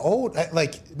 Aaron's old.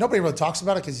 Like, nobody really talks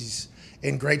about it because he's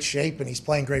in great shape and he's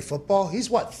playing great football. He's,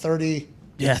 30?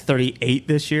 Yeah, 38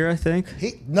 this year, I think.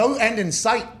 No end in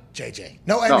sight, JJ.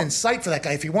 No end in sight for that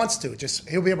guy if he wants to.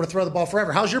 He'll be able to throw the ball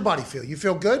forever. How's your body feel? You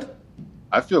feel good?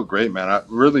 I feel great, man.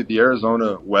 Really, the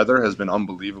Arizona weather has been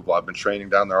unbelievable. I've been training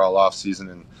down there all off season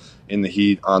and in the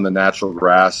heat on the natural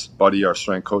grass. Buddy, our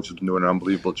strength coach, has been doing an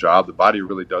unbelievable job. The body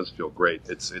really does feel great.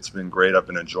 It's been great. I've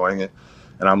been enjoying it,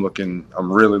 and I'm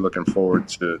really looking forward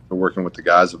to working with the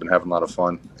guys. I've been having a lot of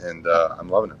fun, and I'm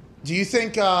loving it. Do you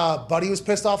think Buddy was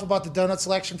pissed off about the donut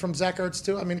selection from Zach Ertz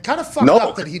too? I mean, kind of fucked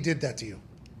up that he did that to you.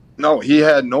 No, he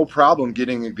had no problem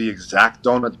getting the exact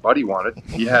donuts Buddy wanted.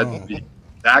 He had the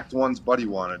exact ones Buddy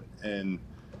wanted, and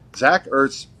Zach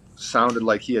Ertz sounded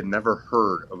like he had never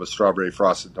heard of a strawberry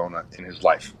frosted donut in his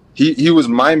life. He was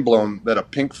mind blown that a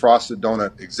pink frosted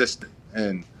donut existed,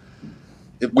 and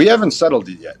we haven't settled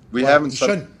it yet. We haven't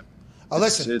settled. Oh,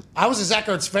 listen, I was a Zach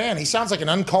Ertz fan. He sounds like an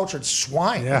uncultured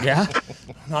swine. Yeah.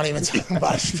 Not even talking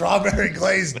about a strawberry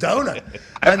glazed donut.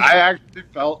 I actually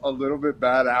felt a little bit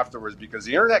bad afterwards because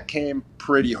the internet came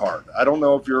pretty hard. I don't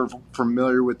know if you're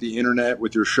familiar with the internet,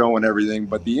 with your show and everything,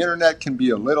 but the internet can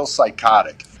be a little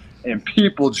psychotic, and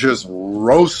people just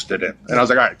roasted him. And I was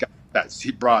like, all right, guys,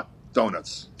 he brought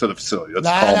donuts to the facility. No.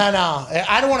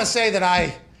 I don't want to say that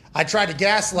I tried to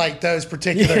gaslight those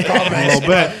particular comments. A little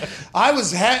bit. I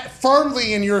was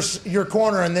firmly in your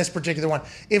corner in this particular one.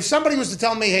 If somebody was to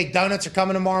tell me, hey, donuts are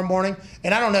coming tomorrow morning,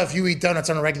 and I don't know if you eat donuts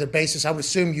on a regular basis, I would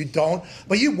assume you don't,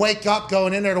 but you wake up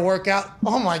going in there to work out,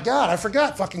 oh my God, I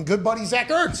forgot, fucking good buddy Zach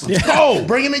Ertz. Let's go.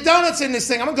 Bringing me donuts in this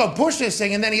thing. I'm going to go push this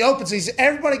thing, and then he opens, and he says,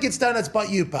 everybody gets donuts but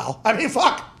you, pal. I mean,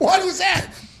 fuck, what was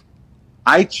that?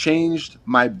 I changed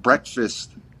my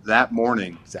breakfast that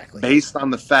morning based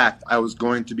on the fact I was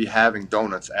going to be having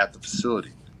donuts at the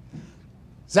facility.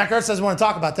 Zach Ertz doesn't want to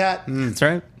talk about that. That's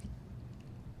right.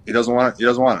 He doesn't want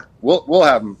it. We'll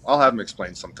have him. I'll have him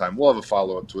explain sometime. We'll have a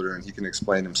follow-up Twitter, and he can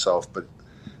explain himself. But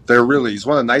he's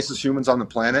one of the nicest humans on the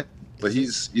planet, but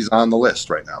he's on the list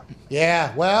right now.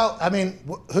 Yeah, well, I mean,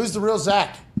 who's the real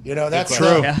Zach? That's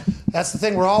true. That's the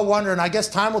thing we're all wondering. I guess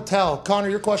time will tell. Connor,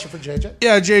 your question for JJ?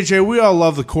 Yeah, JJ, we all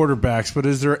love the quarterbacks, but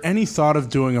is there any thought of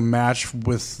doing a match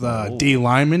with D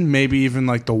linemen? Maybe even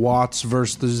like the Watts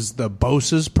versus the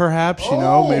Boses, perhaps? Maybe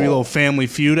a little family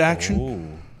feud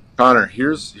action? Connor,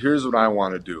 here's what I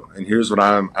want to do, and here's what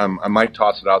I might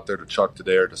toss it out there to Chuck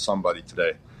today or to somebody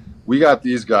today. We got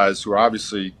these guys who are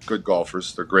obviously good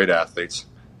golfers. They're great athletes.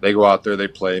 They go out there, they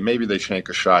play. Maybe they shank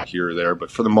a shot here or there, but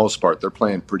for the most part, they're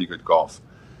playing pretty good golf.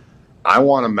 I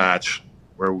want a match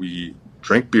where we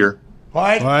drink beer,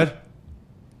 What?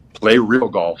 Play real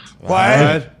golf.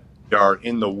 What? We are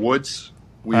in the woods.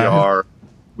 We are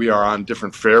on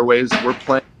different fairways. We're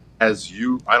playing as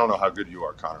you. I don't know how good you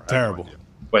are, Connor. I have no Terrible. idea.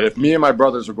 But if me and my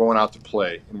brothers are going out to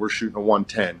play and we're shooting a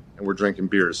 110 and we're drinking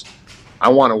beers, I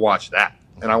want to watch that.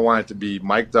 And I want it to be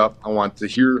mic'd up. I want to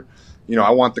hear,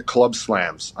 I want the club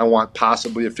slams. I want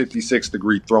possibly a 56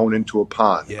 degree thrown into a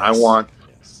pond. Yes. I want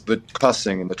the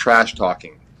cussing and the trash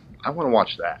talking. I want to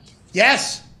watch that.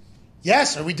 Yes.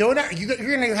 Yes. Are we doing that? You're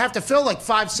going to have to fill like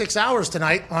 5-6 hours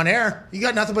tonight on air. You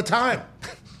got nothing but time.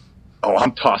 Oh,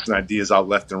 I'm tossing ideas out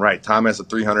left and right. Tom has a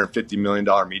 $350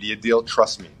 million media deal.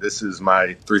 Trust me, this is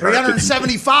my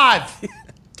 375.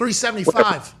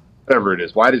 375. Whatever it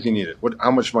is. Why does he need it?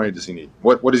 How much money does he need?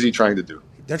 What is he trying to do?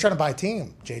 They're trying to buy a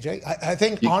team, JJ. I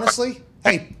think, honestly,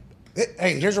 hey,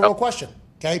 here's a real question.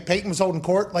 Okay, Peyton was holding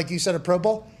court, like you said, at Pro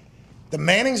Bowl. The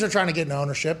Mannings are trying to get into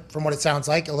ownership, from what it sounds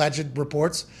like, alleged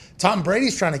reports. Tom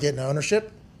Brady's trying to get into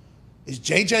ownership. Is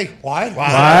JJ Watt?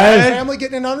 Family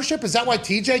getting in ownership? Is that why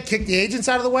TJ kicked the agents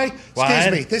out of the way?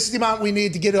 Excuse me. This is the amount we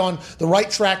need to get on the right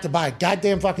track to buy a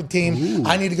goddamn fucking team. Ooh.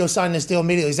 I need to go sign this deal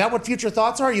immediately. Is that what future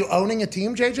thoughts are? Are you owning a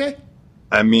team, JJ?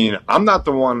 I mean, I'm not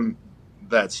the one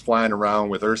that's flying around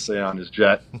with Irsay on his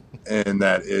jet and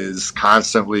that is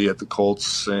constantly at the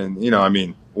Colts. And,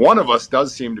 one of us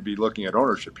does seem to be looking at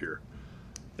ownership here.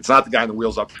 It's not the guy in the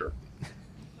wheels up shirt.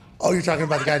 Oh, you're talking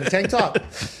about the guy in the tank top?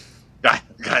 Guy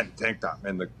in the tank top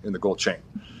and the gold chain.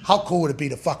 How cool would it be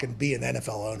to fucking be an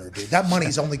NFL owner, dude? That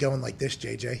money's only going like this,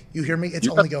 JJ. You hear me? It's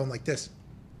only going like this.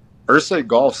 Irsay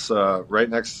golfs right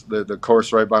next the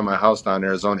course right by my house down in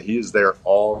Arizona. He is there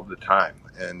all the time,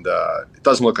 and it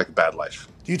doesn't look like a bad life.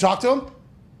 Do you talk to him?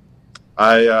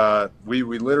 We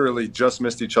literally just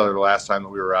missed each other the last time that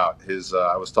we were out.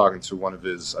 I was talking to one of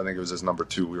his, I think it was his number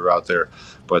 2. We were out there,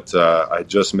 but I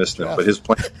just missed him. Yeah. But his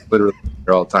plan literally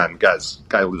there all the time.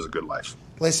 Guy lives a good life.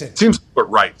 Listen, seems to do it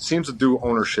right. Seems to do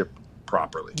ownership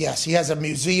properly. Yes, he has a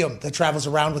museum that travels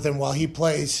around with him while he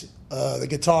plays the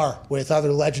guitar with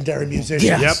other legendary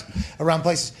musicians around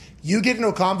places. You get into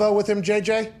a convo with him,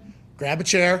 JJ, grab a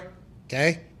chair,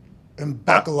 okay, and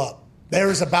buckle up.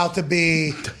 There is about to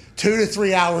be 2 to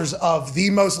 3 hours of the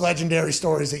most legendary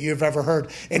stories that you've ever heard.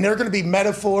 And there are going to be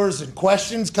metaphors and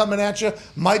questions coming at you.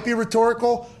 Might be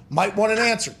rhetorical, might want an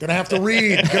answer. Gonna have to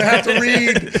read.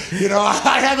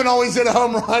 I haven't always hit a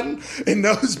home run in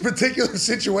those particular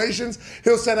situations.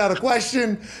 He'll send out a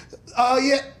question.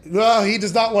 He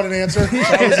does not want an answer.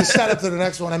 That was a setup to the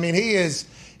next one. I mean, he is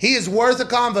worth a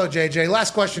convo, JJ.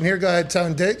 Last question here. Go ahead,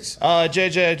 Tone Diggs.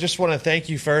 JJ, I just want to thank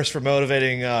you first for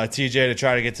motivating TJ to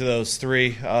try to get to those 3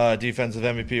 defensive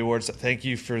MVP awards. Thank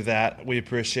you for that. We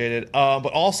appreciate it. But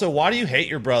also, why do you hate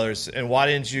your brothers, and why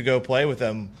didn't you go play with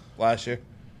them last year?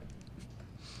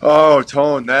 Oh,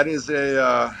 Tone, that's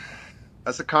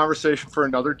a conversation for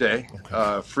another day.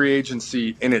 Okay. Free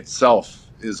agency in itself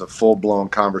is a full-blown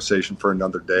conversation for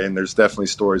another day, and there's definitely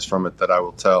stories from it that I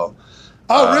will tell.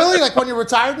 Oh, really? Like when you're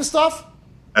retired and stuff?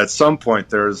 At some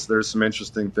point, there's some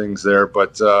interesting things there,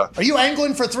 but are you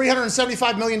angling for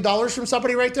 $375 million from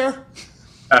somebody right there?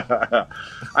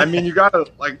 I mean, you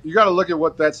gotta look at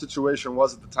what that situation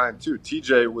was at the time too.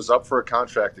 TJ was up for a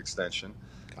contract extension,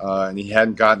 and he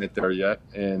hadn't gotten it there yet,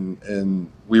 and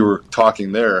we were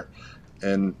talking there,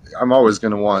 and I'm always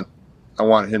going to want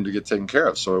him to get taken care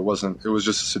of. So it was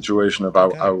just a situation of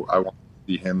I want to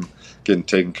see him getting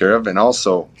taken care of, and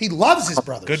also he loves his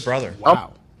brothers. Good brother.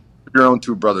 Wow. Your own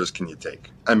 2 brothers can you take?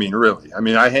 I mean, really. I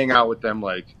mean, I hang out with them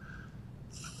like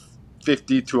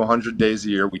 50 to 100 days a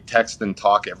year. We text and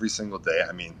talk every single day.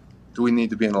 I mean, do we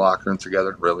need to be in the locker room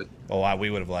together? Really? Oh, we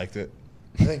would have liked it.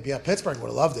 I think, Pittsburgh would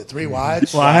have loved it. 3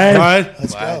 wides.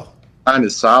 Let's go. Line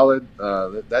is solid.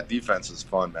 That defense is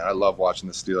fun, man. I love watching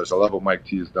the Steelers. I love what Mike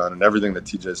T has done, and everything that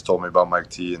TJ's told me about Mike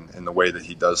T and the way that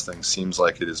he does things seems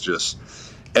like it is just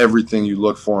everything you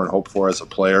look for and hope for as a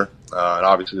player. And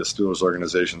obviously the Steelers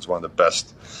organization is one of the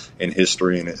best in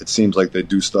history, and it seems like they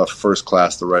do stuff first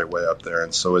class the right way up there.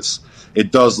 And so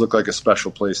it does look like a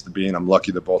special place to be, and I'm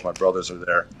lucky that both my brothers are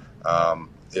there.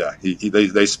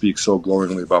 They speak so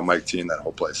glowingly about Mike T and that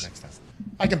whole place.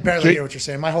 I can barely hear what you're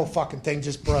saying. My whole fucking thing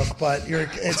just broke, but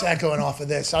it's echoing off of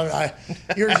this.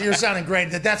 You're sounding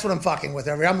great. That's what I'm fucking with.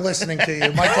 I'm listening to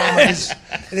you. My comment is,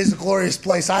 it is a glorious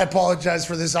place. I apologize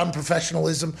for this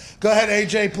unprofessionalism. Go ahead,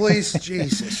 AJ, please.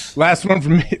 Jesus. Last one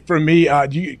from me.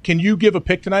 Can you give a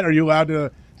pick tonight? Are you allowed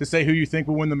to say who you think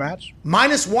will win the match?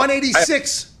 Minus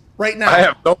 186 right now. I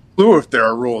have no clue if there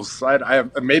are rules.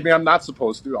 Maybe I'm not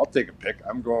supposed to. I'll take a pick.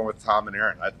 I'm going with Tom and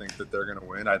Aaron. I think that they're going to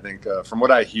win. I think from what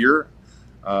I hear,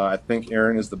 I think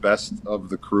Aaron is the best of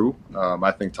the crew. I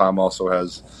think Tom also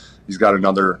has he's got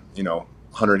another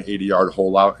 180-yard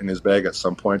hole out in his bag at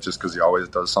some point, just because he always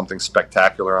does something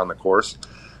spectacular on the course.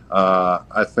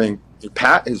 I think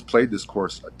Pat has played this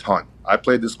course a ton. I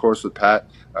played this course with Pat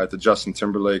at the Justin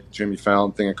Timberlake, Jimmy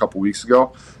Fallon thing a couple weeks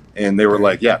ago, and they were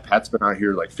like, yeah, Pat's been out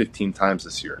here like 15 times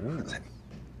this year. It's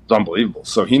unbelievable.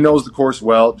 So he knows the course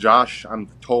well. Josh, I'm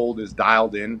told, is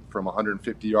dialed in from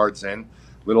 150 yards in,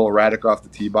 little erratic off the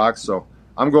tee box. So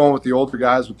I'm going with the older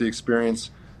guys with the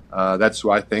experience. That's who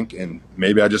I think, and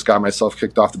maybe I just got myself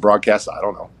kicked off the broadcast. I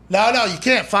don't know. No, you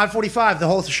can't. 5:45, the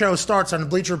whole show starts on the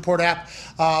Bleacher Report app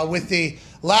with the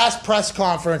last press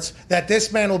conference that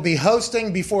this man will be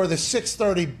hosting before the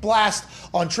 6:30 blast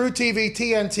on True TV,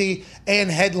 TNT,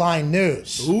 and Headline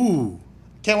News. Ooh.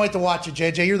 Can't wait to watch it,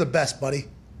 JJ. You're the best, buddy.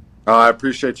 I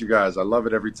appreciate you guys. I love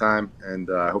it every time, and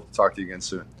I hope to talk to you again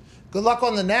soon. Good luck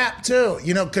on the nap, too.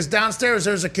 Because downstairs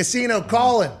there's a casino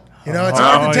calling. It's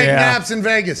hard to take naps in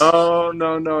Vegas. Oh,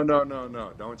 no.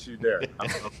 Don't you dare. I'm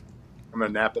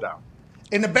going to nap it out.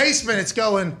 In the basement, it's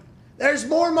going, there's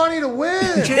more money to win.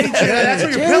 JJ. That's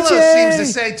what your pillow seems to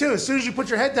say, too, as soon as you put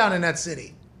your head down in that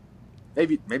city.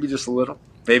 Maybe just a little.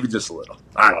 Maybe just a little.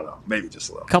 I don't know. Maybe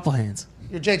just a little. Couple hands.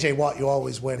 You're JJ Watt. You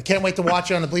always win. Can't wait to watch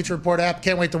you on the Bleacher Report app.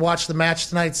 Can't wait to watch the match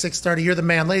tonight, 6:30. You're the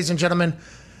man. Ladies and gentlemen,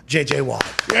 JJ Watt.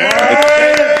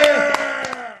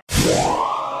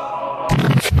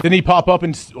 Didn't he pop up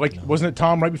and, wasn't it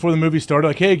Tom right before the movie started?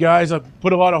 Like, hey, guys, I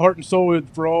put a lot of heart and soul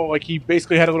for all. Like, he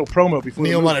basically had a little promo before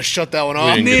Neil might have shut that one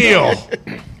off. Neil.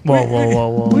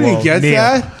 Whoa. We didn't get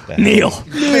that. Neil.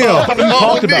 We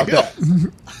talked about that.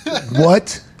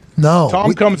 What? No.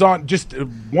 Tom comes on, just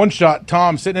one shot,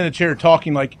 Tom sitting in a chair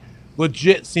talking like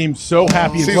legit seems so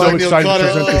happy and Seems so like Neil excited to Cutter.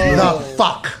 present this movie. No,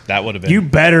 fuck. That would have been. You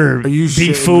better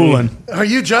be fooling. Are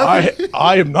you joking?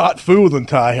 I am not fooling,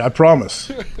 Ty, I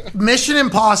promise. Mission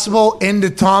Impossible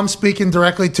into Tom speaking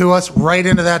directly to us, right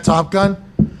into that Top Gun?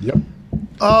 Yep.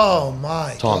 Oh,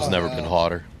 my Tom's God. never been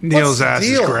hotter. Neil's the ass is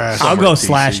deal? grass. I'll go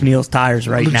slash Neil's tires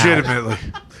right now. Legitimately.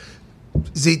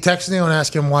 Zeke, text Neil and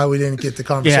ask him why we didn't get the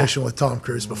conversation with Tom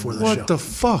Cruise before the show. What the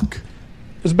fuck?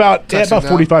 It was about Text him now.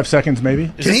 45 seconds,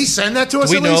 maybe. Can he send that to us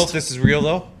Do we at know least? if this is real,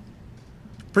 though?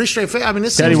 Pretty straight face. I mean,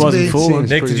 this Said he seems to wasn't be... fooling.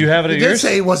 Nick, did you have it He at did yours?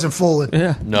 say he wasn't fooling.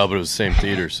 Yeah. No, but it was the same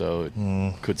theater, so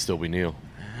it could still be Neil.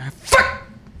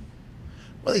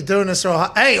 What are they doing this?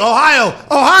 Hey,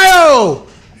 Ohio!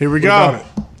 Here we go.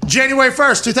 January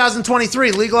 1st,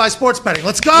 2023, legalized sports betting.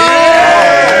 Let's go! So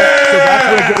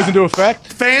that's when it goes into effect?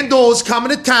 FanDuel's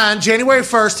coming to town January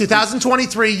 1st,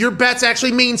 2023. Your bets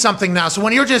actually mean something now. So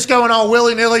when you're just going all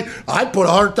willy-nilly, I put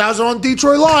 100,000 on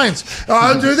Detroit Lions.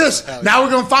 I'll do this. Now we're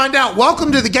going to find out.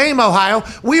 Welcome to the game, Ohio.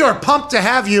 We are pumped to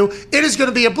have you. It is going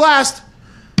to be a blast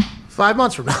 5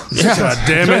 months from now. God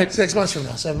damn it. 6 months from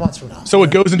now, 7 months from now. So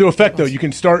it goes into effect, though. You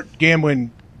can start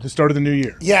gambling the start of the new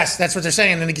year. Yes, that's what they're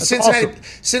saying. And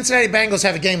Cincinnati Bengals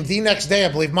have a game the next day, I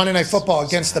believe, Monday Night Football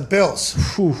against the Bills.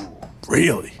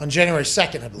 Really? On January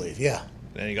 2nd, I believe. Yeah.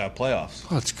 Then you got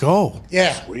playoffs. Let's go.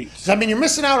 Yeah. So, I mean, you're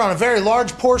missing out on a very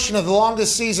large portion of the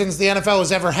longest seasons the NFL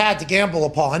has ever had to gamble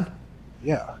upon.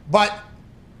 Yeah. But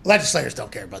legislators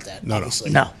don't care about that,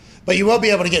 obviously. No. But you will be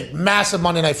able to get massive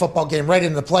Monday Night Football game right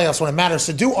into the playoffs when it matters.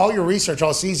 So do all your research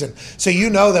all season so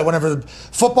you know that whenever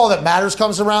football that matters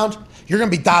comes around, you're going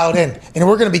to be dialed in. And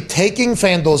we're going to be taking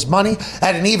FanDuel's money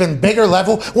at an even bigger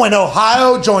level when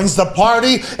Ohio joins the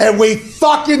party and we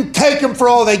fucking take them for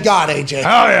all they got, AJ.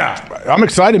 Hell yeah. I'm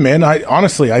excited, man.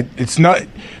 It's not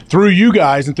through you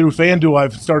guys and through FanDuel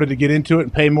I've started to get into it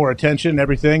and pay more attention and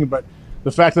everything. But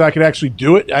the fact that I could actually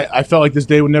do it, I felt like this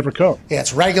day would never come. Yeah,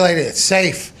 it's regulated. It's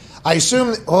safe. I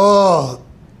assume,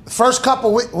 first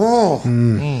couple weeks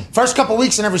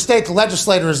in every state, the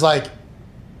legislators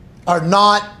are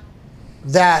not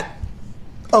that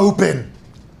open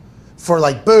for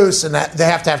boosts, and that they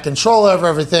have to have control over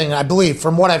everything. I believe,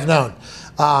 from what I've known,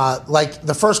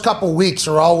 the first couple weeks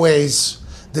are always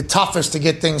the toughest to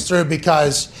get things through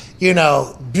because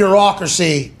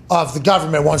bureaucracy of the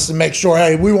government wants to make sure,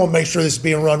 hey, we want to make sure this is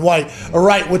being run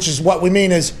right, which is what we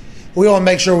mean is. We want to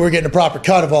make sure we're getting a proper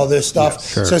cut of all this stuff.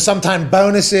 Yes, sure. So sometimes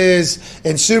bonuses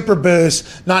and super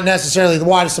boosts, not necessarily the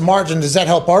widest of margin. Does that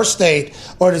help our state,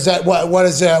 or does that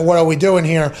what are we doing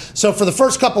here? So for the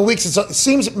first couple of weeks, it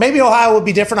seems maybe Ohio would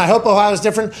be different. I hope Ohio is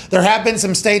different. There have been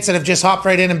some states that have just hopped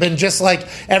right in and been just like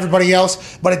everybody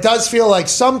else. But it does feel like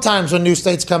sometimes when new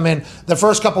states come in, the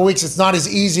first couple of weeks, it's not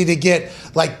as easy to get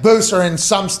boosts, or in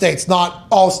some states, not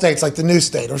all states, like the new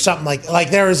state or something like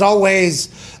there is always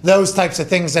those types of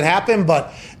things that happen,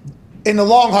 but in the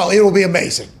long haul, it will be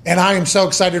amazing. And I am so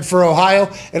excited for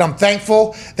Ohio, and I'm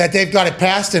thankful that they've got it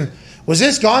passed. And was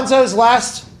this Gonzo's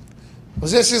last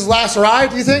Was this his last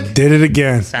ride, do you think? Did it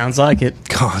again. Sounds like it.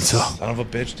 Gonzo. Son of a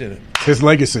bitch did it. His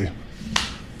legacy.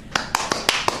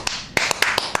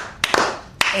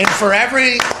 And for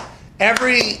every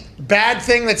bad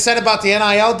thing that's said about the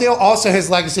NIL deal, also his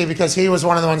legacy because he was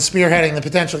one of the ones spearheading the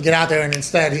potential to get out there, and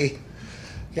instead he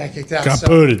got kicked out. Got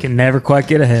booted. Can never quite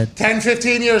get ahead. 10,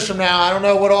 15 years from now, I don't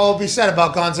know what all will be said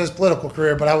about Gonzo's political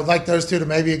career, but I would like those two to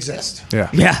maybe exist. Yeah.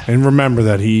 Yeah. And remember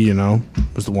that he,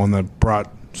 was the one that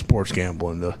brought sports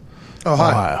gambling to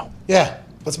Ohio. Yeah,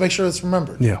 let's make sure it's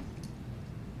remembered. Yeah.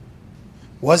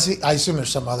 Was he? I assume there's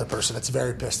some other person that's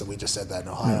very pissed that we just said that in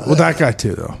Ohio. Well, that guy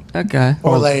too, though. That guy.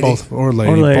 Or lady. Or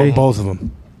lady. Both of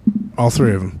them. All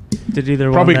three of them. Did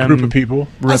either Probably one a of group them of people.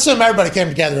 I assume everybody came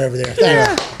together over there.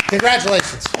 Yeah.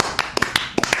 Congratulations.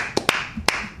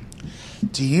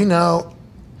 Do you know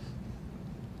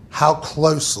how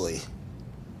closely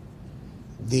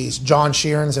these John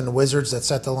Sheerans and the Wizards that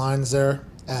set the lines there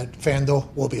at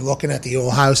FanDuel will be looking at the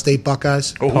Ohio State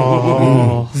Buckeyes?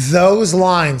 Oh. Those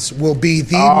lines will be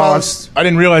the most... I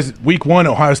didn't realize week 1,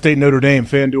 Ohio State, Notre Dame,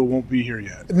 FanDuel won't be here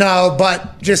yet. No,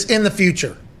 but just in the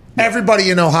future. Everybody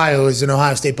in Ohio is an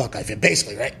Ohio State Buckeye fan,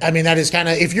 basically, right? I mean, that is kind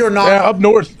of... If you're not... Yeah, up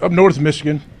north of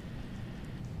Michigan.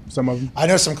 Some of them. I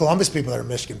know some Columbus people that are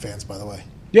Michigan fans, by the way.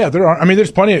 Yeah, there are. I mean,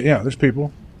 there's plenty of... Yeah, there's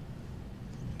people.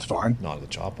 It's fine. Not at the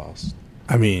Chop House.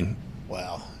 I mean...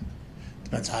 Well,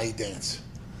 depends how you dance.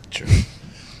 True.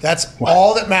 That's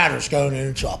all that matters going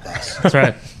into Chop House. That's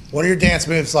right. What are your dance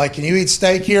moves like? Can you eat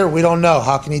steak here? We don't know.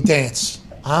 How can you dance?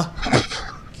 Huh?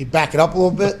 Can you back it up a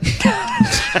little bit?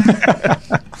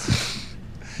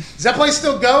 Is that place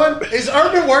still going? Is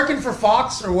Urban working for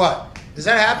Fox or what? Does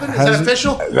that happen? Is that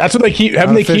official? That's what they keep...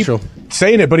 They keep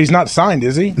saying it, but he's not signed,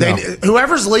 is he?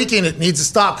 Whoever's leaking it needs to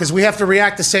stop because we have to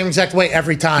react the same exact way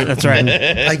every time. That's right.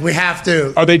 Like, we have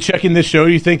to. Are they checking this show,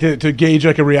 you think, to gauge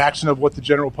like a reaction of what the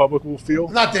general public will feel?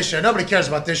 Not this show. Nobody cares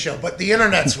about this show. But the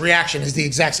internet's reaction is the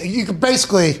exact same. You can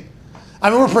basically... I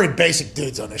mean, we're pretty basic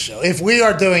dudes on this show. If we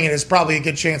are doing it, it's probably a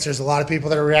good chance there's a lot of people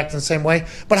that are reacting the same way.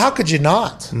 But how could you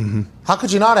not? Mm-hmm. How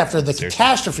could you not after the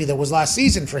catastrophe that was last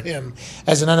season for him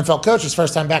as an NFL coach, his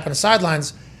first time back on the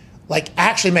sidelines, like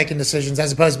actually making decisions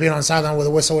as opposed to being on the sideline with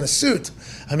a whistle and a suit?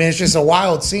 I mean, it's just a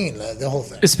wild scene, the whole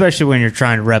thing. Especially when you're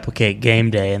trying to replicate game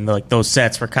day and like those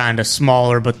sets were kind of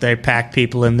smaller, but they packed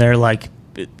people in there like...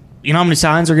 You know how many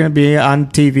signs are going to be on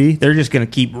TV? They're just going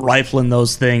to keep rifling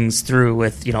those things through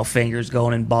with, fingers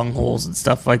going in bungholes and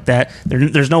stuff like that.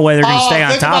 There's no way they're going to stay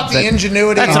on top of it. The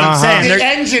ingenuity. That's what I'm saying. The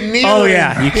engineering. Oh,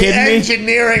 yeah. You kidding me?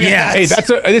 Engineering. Yeah. Hey,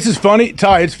 this is funny.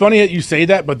 Ty, it's funny that you say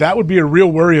that, but that would be a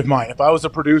real worry of mine if I was a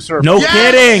producer. No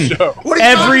kidding.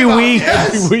 Every week.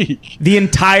 Every week. The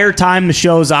entire time the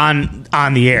show's on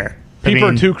the air. People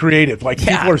are too creative. Like,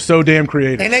 people are so damn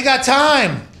creative. And they got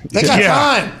time. They got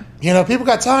time. People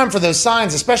got time for those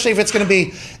signs, especially if it's going to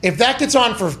be, if that gets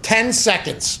on for 10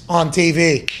 seconds on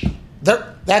TV,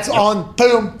 that's on,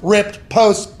 boom, ripped,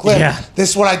 post, clip. Yeah.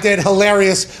 This is what I did,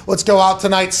 hilarious. Let's go out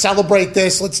tonight, celebrate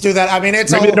this, let's do that. I mean,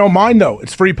 maybe they don't mind, though.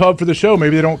 It's free pub for the show.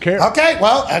 Maybe they don't care. Okay.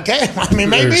 I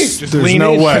mean, maybe. There's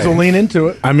no way. Just lean into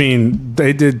it. I mean,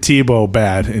 they did Tebow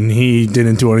bad, and he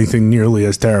didn't do anything nearly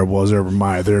as terrible as Urban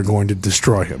Meyer. They're going to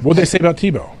destroy him. What did they say about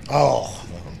Tebow? Oh,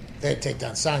 they'd take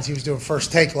down signs. He was doing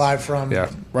first take live from... Yeah,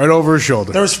 right over his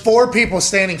shoulder. There was 4 people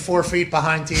standing 4 feet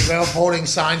behind Tebow holding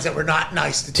signs that were not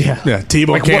nice to Tebow. Yeah,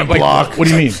 Tebow can't block. What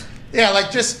do you mean? Yeah, like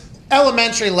just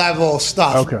elementary level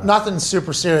stuff. Okay. Nothing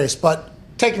super serious, but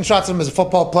taking shots at him as a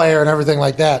football player and everything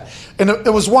like that. And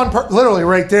it was one literally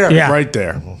right there. Yeah. Right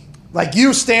there. Like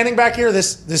you standing back here,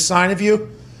 this sign of you,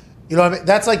 you know what I mean?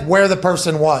 That's like where the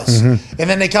person was. Mm-hmm. And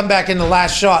then they come back in the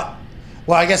last shot.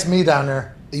 Well, I guess me down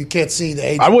there. You can't see the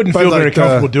agent. I wouldn't feel very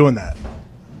comfortable doing that.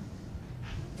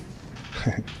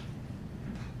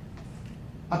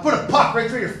 I put a puck right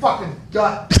through your fucking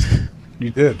gut. You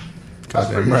did. That's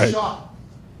a pretty good shot.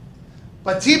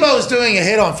 But Tebow was doing a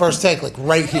hit on first take, like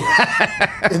right here.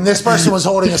 And this person was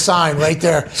holding a sign right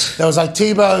there that was like,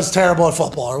 Tebow's terrible at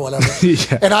football or whatever.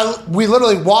 Yeah. And we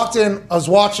literally walked in, I was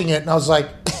watching it, and I was like,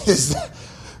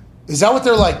 is that what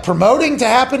they're like promoting to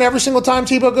happen every single time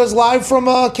Tebow goes live from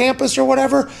campus or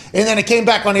whatever? And then it came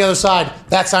back on the other side.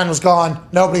 That sign was gone.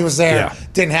 Nobody was there. Yeah.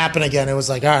 Didn't happen again. It was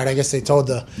like, all right, I guess they told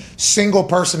the single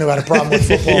person who had a problem with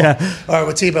football or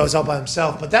with Tebow was all by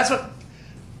himself. But that's what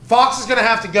Fox is going to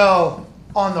have to go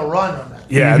on the run on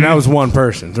that. Yeah, and that was one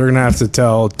person. They're going to have to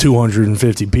tell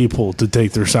 250 people to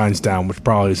take their signs down, which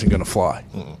probably isn't going to fly.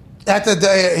 At the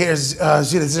day, here's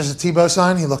there's a Tebow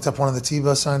sign. He looked up one of the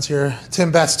Tebow signs here.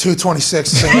 Tim Betts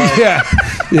 226. Yeah.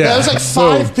 There's like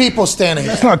 5 people standing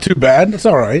there. That's not too bad. That's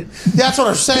all right. That's what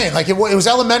I'm saying. Like it was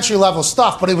elementary level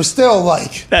stuff, but it was still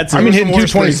like. That's hitting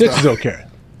 226 is okay.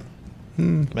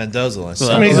 Mendoza line.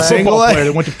 I mean, he's a football player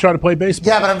that went to try to play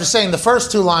baseball. Yeah, but I'm just saying the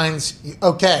first 2 lines,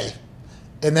 okay.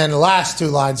 And then the last 2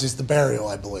 lines is the burial,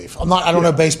 I believe. I don't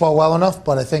know baseball well enough,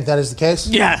 but I think that is the case.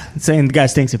 Yeah, saying the guy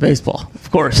stinks at baseball,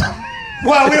 of course.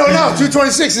 Well, we don't know.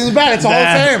 226 isn't bad. It's a Hall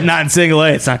of Fame. Not in single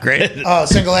A. It's not great. Oh,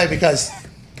 single A because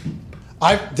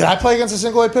did I play against a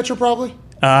single A pitcher probably?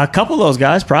 A couple of those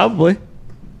guys, probably.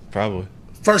 Probably.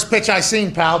 First pitch I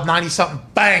seen, pal, 90-something,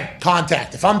 bang,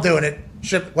 contact. If I'm doing it,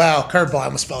 curveball, I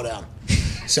almost fell down.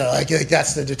 So I think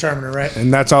that's the determiner, right?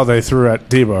 And that's all they threw at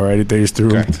Tebow, right? They just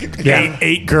threw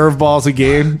eight curveballs a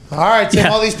game. All right,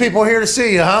 Tim, all these people here to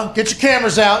see you, huh? Get your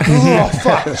cameras out. Oh,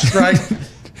 fuck, strike.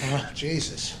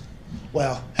 Jesus.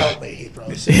 Well, help me, he'd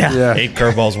probably say. Yeah. 8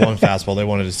 curveballs, 1 fastball. They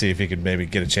wanted to see if he could maybe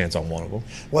get a chance on one of them.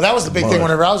 Well, that was the big thing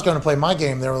whenever I was going to play my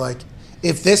game. They were like,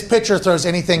 if this pitcher throws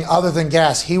anything other than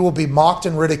gas, he will be mocked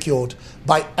and ridiculed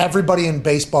by everybody in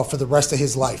baseball for the rest of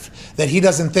his life. That he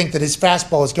doesn't think that his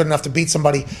fastball is good enough to beat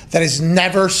somebody that has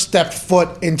never stepped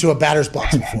foot into a batter's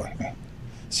box before.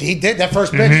 See, he did that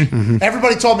first pitch.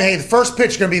 Everybody told me, hey, the first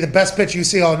pitch is going to be the best pitch you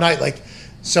see all night.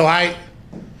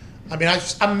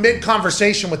 I'm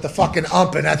mid-conversation with the fucking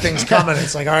ump, and that thing's coming.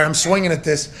 It's like, all right, I'm swinging at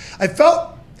this. I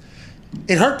felt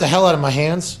it hurt the hell out of my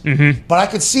hands, but I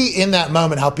could see in that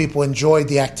moment how people enjoyed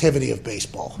the activity of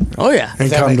baseball. Oh, yeah. And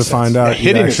come to find out,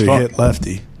 he actually hit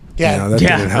lefty. Yeah, that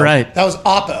didn't help. Right. That was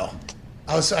Oppo.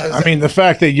 I mean, the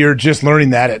fact that you're just learning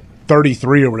that at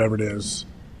 33 or whatever it is.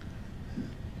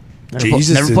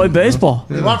 Never played baseball. What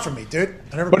do you want from me, dude?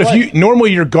 I never But played.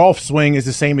 normally your golf swing is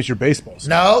the same as your baseball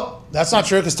swing. No, that's not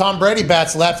true because Tom Brady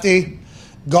bats lefty,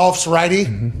 golf's righty,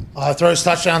 throws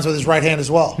touchdowns with his right hand as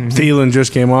well. Thielen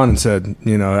just came on and said,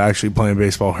 actually playing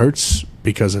baseball hurts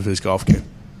because of his golf game.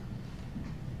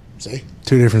 See?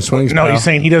 2 different swings. No, pal. he's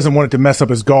saying he doesn't want it to mess up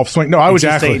his golf swing. No, I was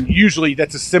Exactly. just saying usually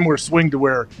that's a similar swing to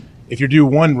where if you do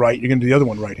one right, you're going to do the other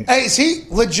one right hand. Hey, is he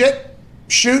legit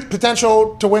shoot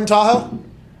potential to win Tahoe?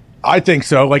 I think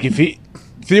so. Like if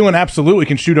Thielen absolutely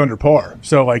can shoot under par.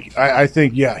 So I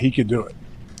think he could do it.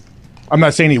 I'm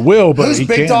not saying he will, but Who's he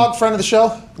big can. dog friend of the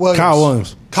show? Williams. Kyle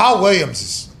Williams. Kyle Williams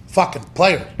is a fucking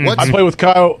player. I played with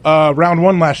Kyle round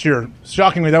 1 last year.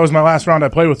 Shockingly, that was my last round I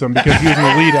played with him because he was in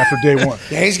the lead after day 1.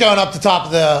 Yeah, he's going up the top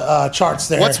of the charts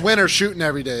there. What's winner shooting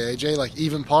every day, AJ? Like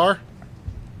even par?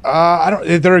 I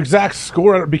don't. Their exact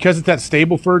score because it's that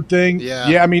Stableford thing. Yeah.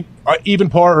 Yeah. I mean, even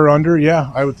par or under.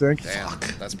 Yeah, I would think. Damn,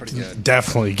 that's pretty good.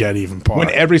 Definitely get even par.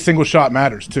 When every single shot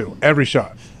matters too. Every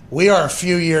shot. We are a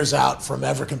few years out from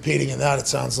ever competing in that, it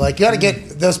sounds like. You got to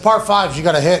get those par 5s, you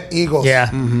got to hit Eagles.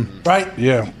 Yeah. Right?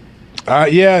 Yeah.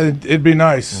 It'd be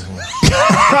nice.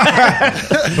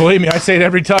 Believe me, I say it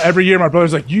every year. My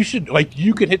brother's like, you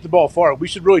can hit the ball far. We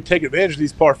should really take advantage of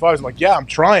these par 5s. I'm like, yeah, I'm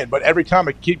trying, but every time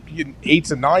I keep getting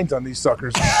 8s and 9s on these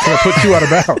suckers, I put 2 out of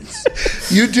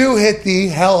bounds. You do hit the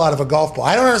hell out of a golf ball.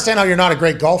 I don't understand how you're not a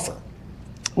great golfer.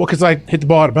 Well, because I hit the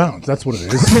ball out of bounds. That's what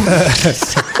it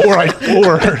is.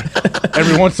 or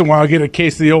every once in a while I get a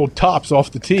case of the old tops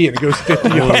off the tee and it goes 50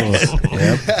 yards.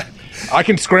 Yep. I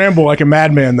can scramble like a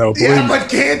madman, though. Yeah, but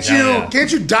can't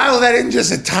you dial that in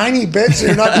just a tiny bit? So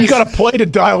you're not. You got to play to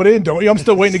dial it in, don't you? I'm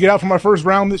still waiting to get out for my first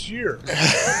round this year.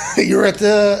 You were at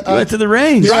the went to the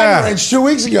range. driving range 2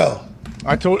 weeks ago.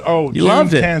 I told You June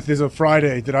loved it. 10th is a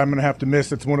Friday that I'm going to have to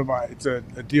miss. It's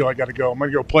a deal I got to go. I'm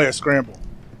going to go play a scramble.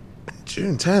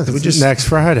 June 10th. We It's just next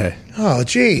Friday. Oh,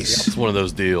 jeez. It's one of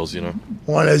those deals,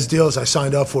 One of those deals I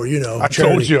signed up for. I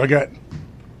told you I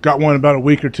got one about a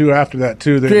week or 2 after that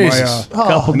too. That Jesus.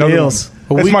 Couple another deals.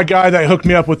 one. That's my guy that hooked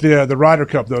me up with the Ryder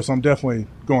Cup though, so I'm definitely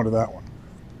going to that one.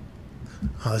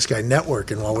 Oh, this guy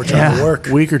networking while we're trying to work.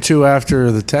 A week or 2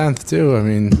 after the 10th, too. I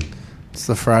mean, it's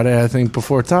the Friday, I think,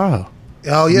 before Tahoe.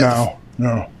 Oh yeah.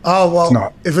 No. Oh well. It's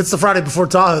not. If it's the Friday before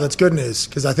Tahoe, that's good news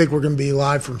because I think we're going to be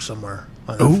live from somewhere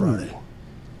on that Friday.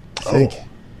 I think.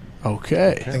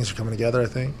 Okay. Things are coming together. I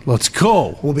think Let's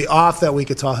go. we'll be off that week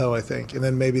at Tahoe. I think, and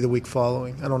then maybe the week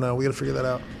following. I don't know. We got to figure that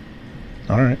out.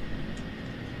 All right.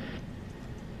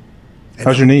 And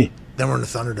How's your knee? Then we're in the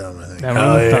Thunderdome. I think.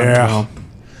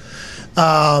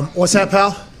 yeah. What's that,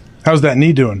 pal? How's that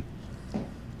knee doing?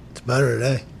 It's better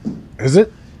today. Is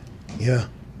it? Yeah.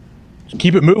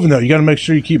 Keep it moving though. You got to make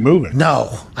sure you keep moving.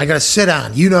 No, I got to sit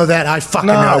on. You know that. I fucking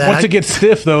know that. Once it gets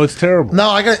stiff though, it's terrible. No,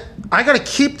 I got to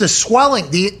keep the swelling,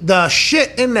 the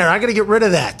shit in there. I got to get rid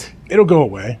of that. It'll go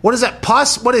away. What is that?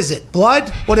 Pus? What is it? Blood?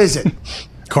 What is it?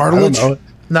 Cartilage? I don't know.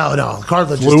 No,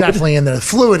 cartilage is Fluid? definitely in there.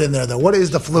 Fluid in there, though. What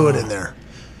is the fluid in there?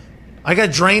 I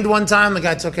got drained one time. The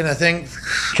guy took in a thing.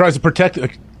 Tries to protect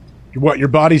what your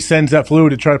body sends that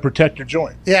fluid to try to protect your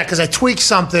joint. Yeah, because I tweaked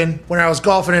something when I was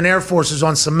golfing in Air Forces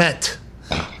on cement.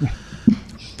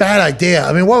 Bad idea.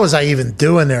 I mean, what was I even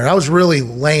doing there? I was really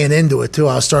laying into it, too.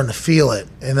 I was starting to feel it.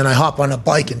 And then I hop on a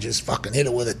bike and just fucking hit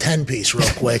it with a 10-piece real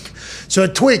quick. So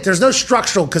it tweaked. There's no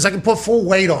structural because I can put full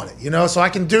weight on it, you know? So I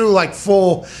can do like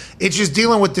full. It's just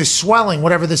dealing with this swelling,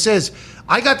 whatever this is.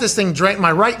 I got this thing drained.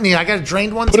 My right knee, I got it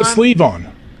drained one time. Put a sleeve on.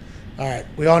 All right.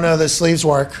 We all know that sleeves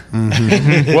work.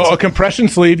 Well, a compression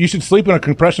sleeve. You should sleep in a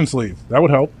compression sleeve. That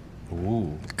would help.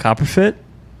 Copper fit?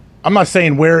 I'm not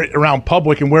saying wear it around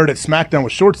public and wear it at SmackDown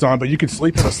with shorts on, but you could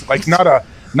sleep in like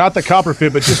not the copper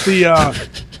fit, but just the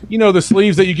the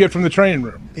sleeves that you get from the training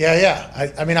room.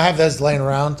 Yeah. I mean, I have those laying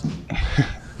around.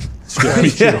 Me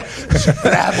too.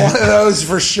 Grab one of those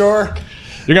for sure.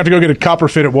 You're going to have to go get a copper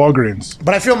fit at Walgreens.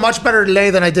 But I feel much better today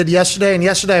than I did yesterday, and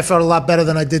yesterday I felt a lot better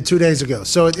than I did 2 days ago.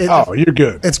 So you're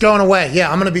good. It's going away.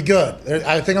 Yeah, I'm going to be good.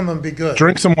 I think I'm going to be good.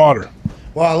 Drink some water.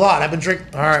 Well, a lot. I've been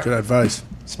drinking. All right. Good advice.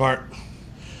 Smart.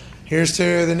 Here's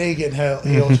to the knee getting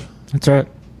healed. That's right.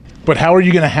 But how are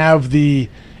you going to have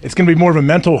it's going to be more of a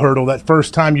mental hurdle that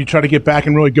first time you try to get back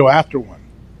and really go after one.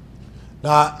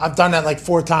 I've done that like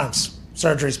 4 times.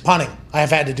 Surgeries, punting. I have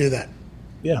had to do that.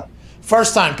 Yeah.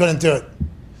 First time, couldn't do it.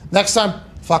 Next time,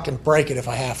 fucking break it if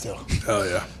I have to. Oh,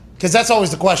 yeah. Because that's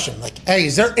always the question. Like, hey,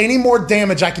 is there any more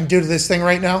damage I can do to this thing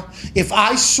right now? If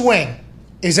I swing,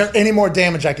 is there any more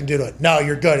damage I can do to it? No,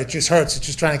 you're good. It just hurts. It's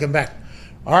just trying to come back.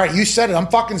 All right, you said it. I'm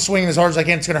fucking swinging as hard as I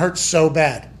can. It's going to hurt so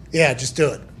bad. Yeah, just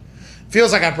do it.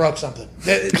 Feels like I broke something.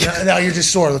 No, you're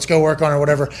just sore. Let's go work on it or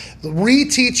whatever.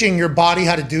 Reteaching your body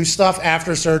how to do stuff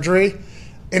after surgery.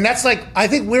 And that's like, I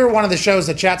think we're one of the shows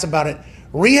that chats about it.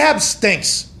 Rehab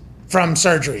stinks from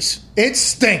surgeries. It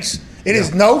stinks. It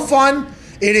is no fun.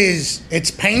 It's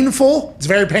painful. It's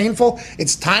very painful.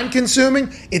 It's time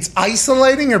consuming. It's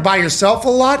isolating. You're by yourself a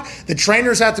lot. The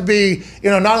trainers have to be,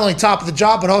 not only top of the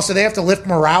job, but also they have to lift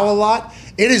morale a lot.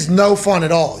 It is no fun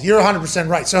at all. You're 100%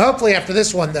 right. So hopefully after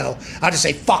this one, though, I'll just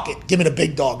say, fuck it. Give me the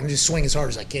big dog and just swing as hard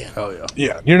as I can. Oh, yeah.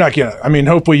 Yeah, you're not going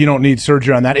to. Hopefully you don't need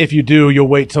surgery on that. If you do, you'll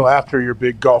wait till after your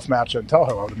big golf match in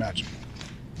Tahoe, I would imagine.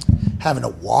 Having to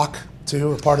walk,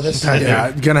 too, or part of this? Yeah,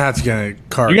 you're going to have to get a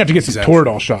car. You're going to have to get some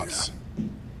Toradol shots.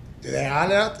 Do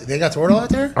they got Toradol out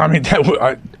there?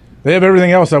 They have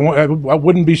everything else. I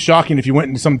wouldn't be shocking if you went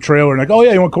into some trailer and like, oh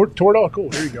yeah, you want Toradol? Cool,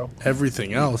 here you go.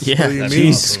 Everything else. Yeah, what do you mean?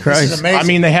 Jesus Christ.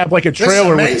 They have like a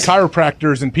trailer with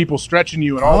chiropractors and people stretching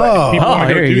you and all that. If people want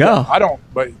to there you do go. that. I don't,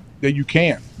 but you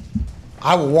can.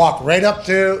 I will walk right up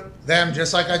to them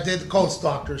just like I did the Colts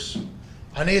doctors.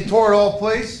 I need Toradol,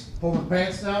 please. Pull my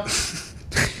pants down.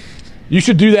 You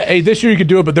should do that. Hey, this year you could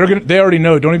do it, but they already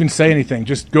know. Don't even say anything.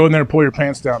 Just go in there and pull your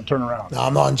pants down and turn around. No,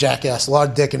 I'm not on Jackass. A lot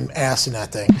of dick and ass in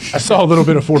that thing. I saw a little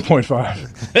bit of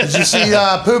 4.5. Did you see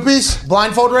Poopy's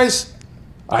blindfold race?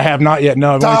 I have not yet.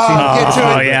 No, I've only seen it. Get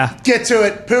to it. Yeah. Get to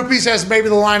it. Poopy's has maybe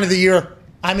the line of the year.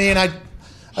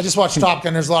 I just watched Top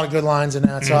Gun. There's a lot of good lines in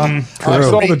that. So I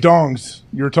saw the dongs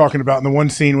you were talking about in the one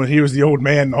scene when he was the old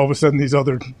man and all of a sudden these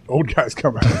other old guys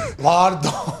come out. A lot of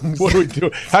dongs. What do we do?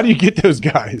 How do you get those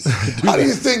guys? How do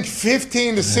you think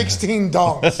 15 to 16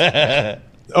 dongs?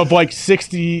 Of like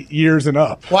 60 years and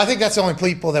up. Well, I think that's the only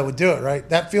people that would do it, right?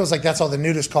 That feels like that's all the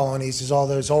nudist colonies is all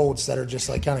those olds that are just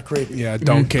like kind of creepy. Yeah,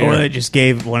 don't care. Or they just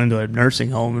gave one into a nursing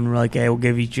home and were like, hey, we'll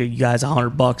give you guys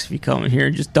 $100 if you come in here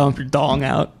and just dump your dong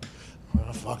out.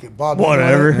 Oh, fuck it, Bob.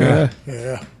 Whatever.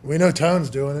 Yeah. We know Tone's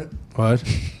doing it. What?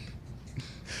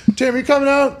 Tim, you coming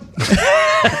out?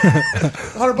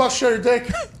 $100, show your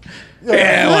dick.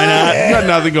 Yeah, why not? You got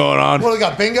nothing going on. Well, we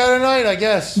got bingo tonight, I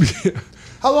guess.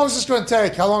 How long is this going to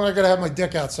take? How long am I going to have my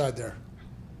dick outside there?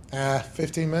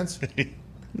 15 minutes?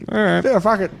 All right. Yeah,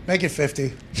 fuck it. Make it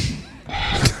 50.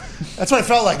 That's what it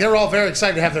felt like. They were all very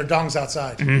excited to have their dongs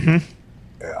outside. Mm-hmm.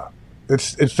 Yeah.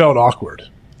 It felt awkward.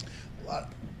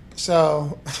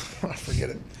 So, I forget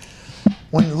it.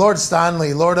 When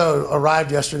Lordo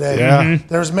arrived yesterday,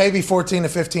 there was maybe 14 to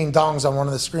 15 dongs on one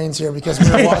of the screens here because we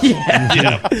were watching,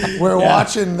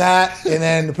 watching that, and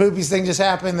then the Poopies thing just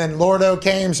happened, then Lordo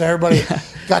came, so everybody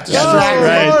got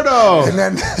distracted. Lordo! And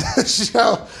then the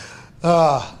show,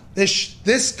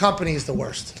 this company is the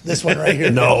worst. This one right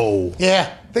here. No.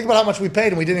 Yeah. Think about how much we paid,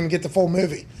 and we didn't even get the full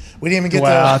movie. We didn't even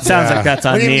get it sounds like that's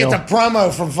on We didn't even Neil. get the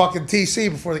promo from fucking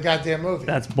TC before the goddamn movie.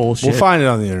 That's bullshit. We'll find it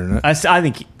on the internet. I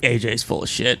think AJ's full of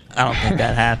shit. I don't think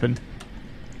that happened.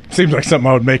 Seems like something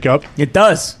I would make up. It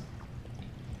does.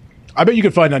 I bet you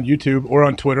could find it on YouTube or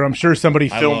on Twitter. I'm sure somebody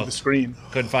filmed the screen.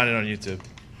 Couldn't find it on YouTube.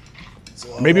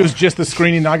 Maybe it was just the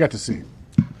screening I got to see.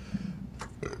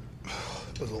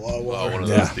 It was a lot of water. One of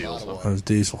those deals. That was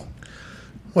Diesel.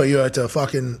 Well, you at the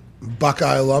fucking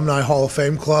Buckeye Alumni Hall of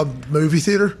Fame Club movie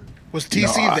theater? Was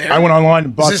TC there? I went online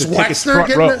and bought Is the this tickets Wexner front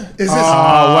getting row. it? Is this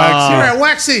Waxy. You're at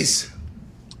Waxy's?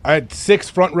 I had 6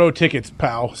 front row tickets,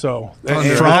 pal. So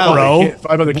and Front row?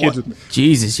 5 other kids with me.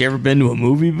 Jesus, you ever been to a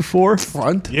movie before?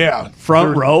 Front? Yeah,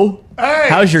 Front row? Hey,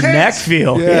 How's your kids. neck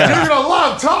feel? You're gonna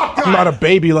love Top Gun. I'm not a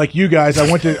baby like you guys.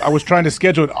 I was trying to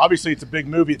schedule it. Obviously, it's a big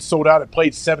movie. It's sold out. It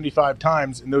played 75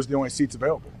 times, and those are the only seats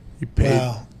available. You paid.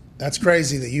 Wow, that's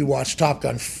crazy that you watched Top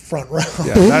Gun front row.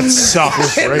 Yeah, that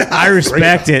sucks. I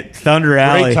respect it. Thunder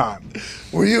Alley. Great time.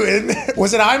 Were you in?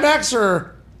 Was it IMAX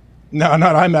or? No,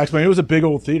 not IMAX, man. It was a big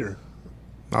old theater.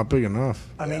 Not big enough.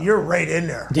 I mean, you're right in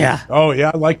there. Yeah. Oh,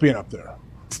 yeah. I like being up there.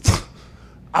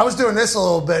 I was doing this a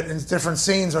little bit in different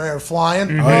scenes when they were flying.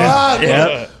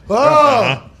 Yeah.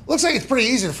 Looks like it's pretty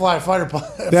easy to fly a fighter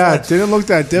pilot. Yeah, it didn't look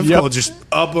that difficult. Yep. Just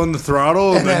up on the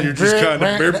throttle, and then you're just kind of...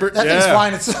 that thing's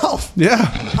flying itself. Yeah.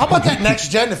 How about that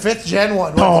next gen, the 5th gen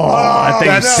one? That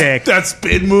thing's That's sick. That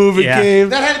spin move it Yeah.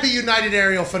 gave. That had to be United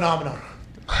Aerial Phenomenon.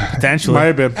 Potentially. Might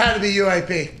have been. Had to be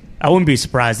UAP. I wouldn't be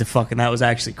surprised if fucking that was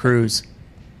actually Cruise.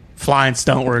 Flying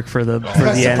stunt work for the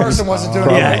Because the enemy. person wasn't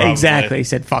doing Yeah, it. exactly. He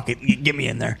said, fuck it. Get me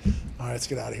in there. All right, let's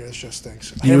get out of here. This show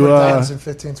stinks. You, Hayward Downs in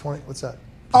 15, 20. What's that?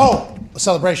 Oh, a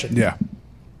celebration. Yeah.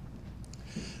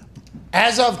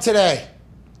 As of today,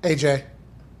 AJ,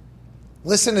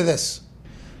 listen to this.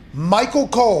 Michael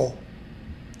Cole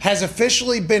has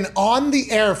officially been on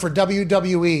the air for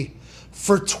WWE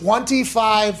for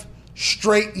 25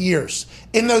 straight years.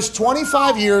 In those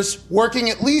 25 years, working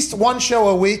at least one show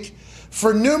a week,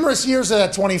 for numerous years of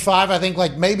that 25, I think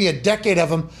like maybe a decade of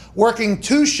them, working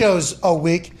 2 shows a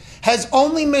week, has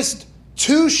only missed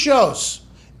 2 shows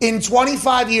in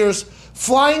 25 years,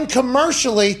 flying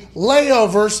commercially,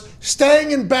 layovers,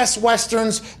 staying in Best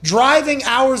Westerns, driving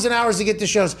hours and hours to get to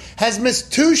shows, has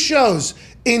missed 2 shows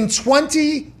in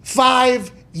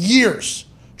 25 years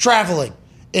traveling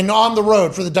and on the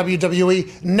road for the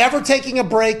WWE, never taking a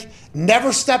break,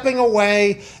 never stepping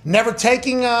away, never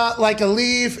taking a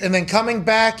leave and then coming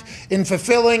back and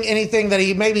fulfilling anything that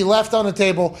he maybe left on the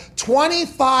table.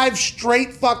 25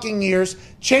 straight fucking years,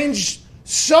 changed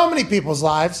so many people's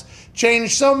lives,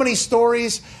 changed so many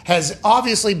stories, has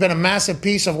obviously been a massive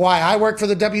piece of why I work for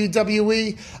the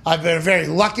WWE. I've been very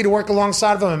lucky to work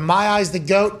alongside of him. In my eyes, the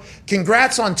GOAT.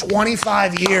 Congrats on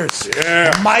 25 years.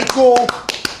 Yeah. Michael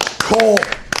Cole.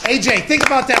 AJ, think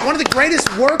about that. One of the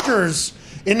greatest workers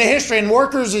in the history, and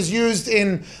workers is used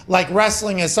in like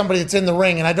wrestling as somebody that's in the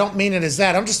ring, and I don't mean it as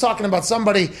that. I'm just talking about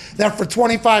somebody that for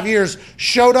 25 years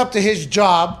showed up to his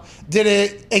job, did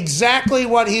it exactly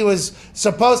what he was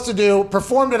supposed to do,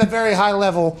 performed at a very high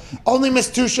level, only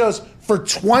missed 2 shows for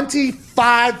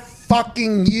 25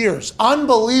 fucking years.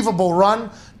 Unbelievable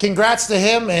run. Congrats to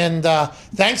him, and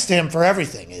thanks to him for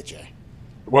everything, AJ.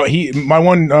 Well,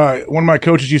 one of my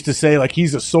coaches used to say, like,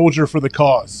 he's a soldier for the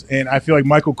cause. And I feel like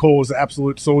Michael Cole is an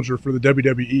absolute soldier for the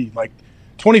WWE. Like,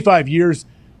 25 years,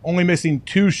 only missing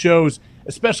 2 shows,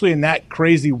 especially in that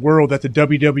crazy world that the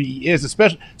WWE is.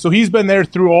 So he's been there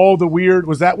through all the weird,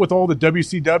 was that with all the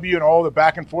WCW and all the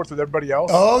back and forth with everybody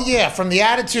else? Oh, yeah, from the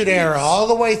Attitude Era all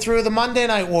the way through the Monday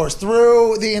Night Wars,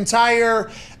 through the entire,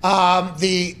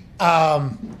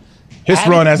 His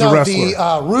run as a wrestler.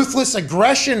 The Ruthless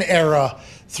Aggression Era.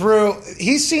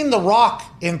 He's seen The Rock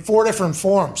in 4 different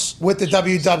forms with the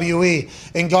WWE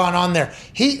and gone on there.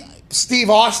 Steve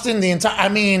Austin,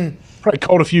 probably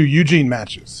called a few Eugene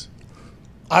matches.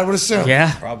 I would assume.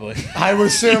 Yeah. Probably. I would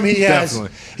assume he has.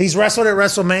 Definitely. He's wrestled at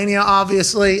WrestleMania,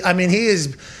 obviously. I mean, he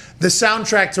is the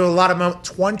soundtrack to a lot of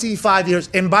 25 years.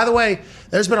 And by the way,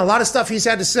 there's been a lot of stuff he's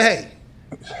had to say.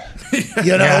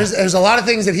 There's a lot of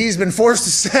things that he's been forced to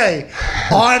say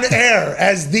on air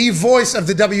as the voice of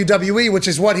the WWE, which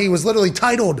is what he was literally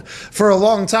titled for a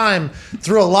long time,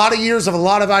 through a lot of years of a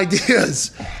lot of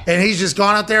ideas. And he's just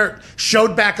gone out there,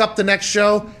 showed back up the next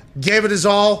show, gave it his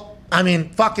all. I mean,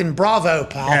 fucking bravo,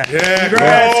 pal. Yeah,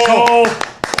 Congrats, Cole.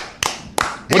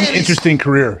 What an interesting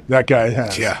career that guy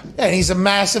has. Yeah. And he's a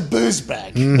massive booze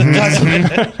bag. You know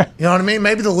what I mean?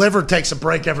 Maybe the liver takes a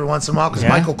break every once in a while because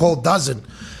Michael Cole doesn't.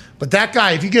 But that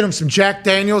guy, if you get him some Jack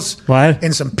Daniels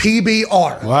and some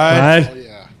PBR. What?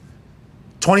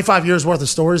 25 years worth of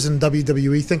stories in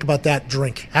WWE. Think about that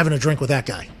drink. Having a drink with that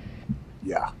guy.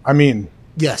 Yeah. I mean,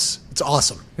 Yes. It's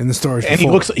awesome. in the stories. And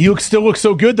before. he still looks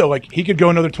so good though. Like he could go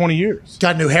another 20 years.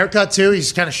 Got a new haircut too.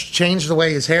 He's kind of changed the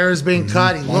way his hair is being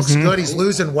cut. He looks good. He's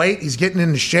losing weight. He's getting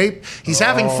into shape. He's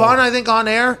having fun, I think, on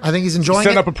air. I think he's enjoying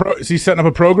it. Is he setting up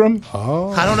a program?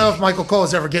 I don't know if Michael Cole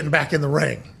is ever getting back in the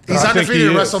ring. He's I think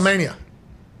undefeated he at is. WrestleMania.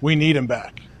 We need him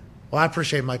back. Well, I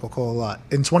appreciate Michael Cole a lot.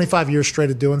 In 25 years straight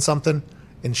of doing something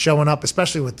and showing up,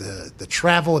 especially with the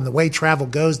travel and the way travel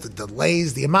goes, the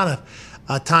delays, the amount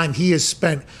of time he has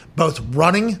spent both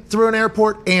running through an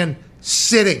airport and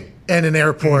sitting in an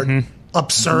airport,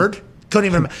 absurd. Couldn't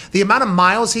even the amount of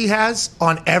miles he has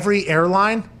on every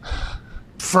airline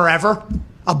forever,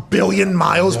 1 billion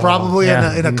miles probably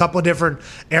in a couple of different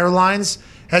airlines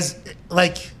has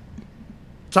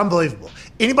it's unbelievable.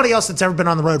 Anybody else that's ever been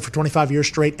on the road for 25 years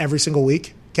straight every single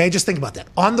week, okay, just think about that.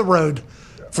 On the road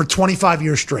for 25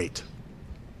 years straight.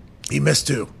 He missed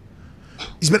 2.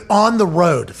 He's been on the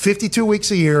road 52 weeks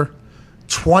a year,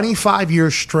 25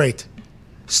 years straight,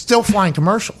 still flying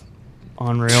commercial.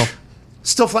 Unreal.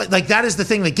 Still fly, that is the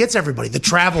thing that gets everybody. The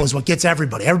travel is what gets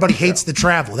everybody. Everybody hates the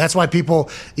travel. That's why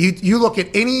people, you look at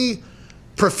any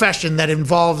profession that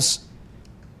involves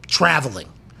traveling.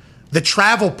 The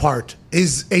travel part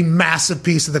is a massive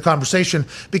piece of the conversation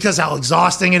because how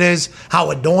exhausting it is,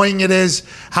 how annoying it is,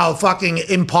 how fucking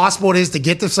impossible it is to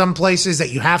get to some places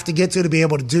that you have to get to be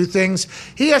able to do things.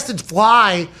 He has to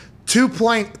fly 2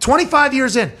 planes. 25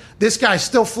 years in, this guy's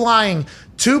still flying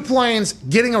 2 planes,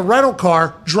 getting a rental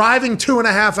car, driving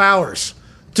 2.5 hours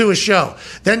to a show,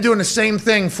 then doing the same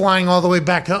thing, flying all the way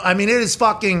back home. I mean, it is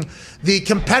fucking the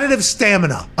competitive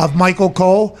stamina of Michael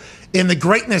Cole in the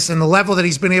greatness and the level that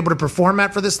he's been able to perform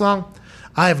at for this long.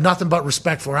 I have nothing but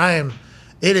respect for.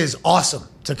 It is awesome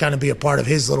to kind of be a part of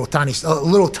his little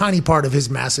tiny part of his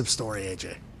massive story,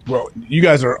 AJ. Well, you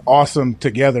guys are awesome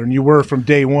together, and you were from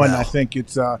day one. I think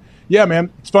it's man,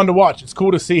 it's fun to watch. It's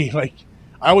cool to see.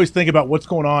 I always think about what's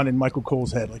going on in Michael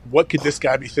Cole's head. What could this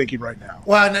guy be thinking right now?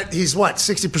 Well, he's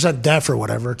 60% deaf or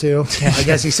whatever, too. I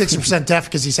guess he's 60% deaf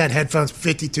because he's had headphones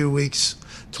 52 weeks,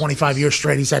 25 years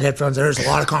straight. He's had headphones. There's a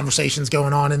lot of conversations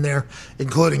going on in there,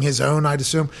 including his own, I'd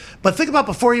assume. But think about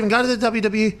before he even got to the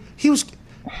WWE, he was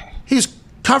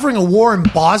covering a war in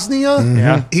Bosnia.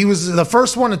 Yeah. He was the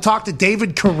first one to talk to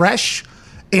David Koresh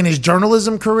in his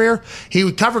journalism career. He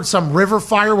covered some river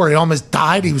fire where he almost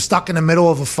died. He was stuck in the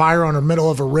middle of a fire on the middle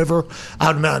of a river,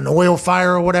 out in an oil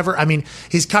fire or whatever. I mean,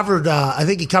 he's covered, I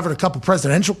think he covered a couple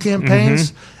presidential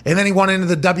campaigns, and then he went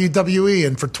into the WWE,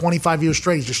 and for 25 years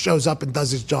straight, he just shows up and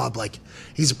does his job like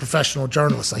he's a professional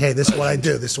journalist. Hey, this is what I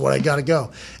do. This is what I got to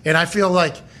go. And I feel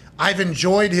like I've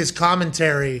enjoyed his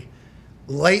commentary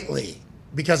lately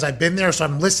because I've been there, so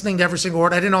I'm listening to every single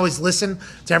word. I didn't always listen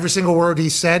to every single word he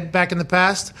said back in the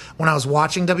past when I was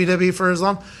watching WWE for as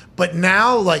long. But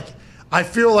now, I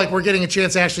feel like we're getting a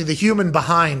chance, actually, the human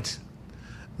behind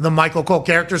the Michael Cole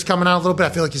character is coming out a little bit. I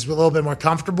feel like he's a little bit more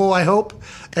comfortable, I hope.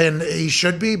 And he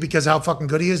should be because of how fucking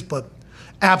good he is. But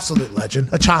absolute legend,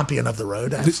 a champion of the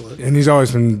road, absolutely. And he's always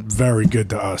been very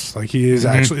good to us. He is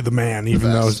actually the man,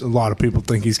 even though a lot of people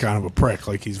think he's kind of a prick.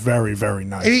 He's very, very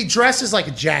nice. He dresses like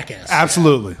a jackass.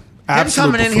 Absolutely. Him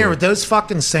coming in here with those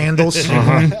fucking sandals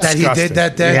that he did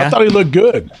that day. I thought he looked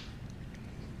good.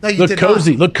 No, you Looked did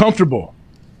cozy. not. Looked comfortable.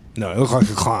 No, it looked like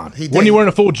a clown. He did. Wasn't he wearing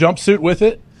a full jumpsuit with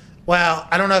it? Well,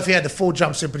 I don't know if he had the full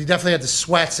jumpsuit, but he definitely had the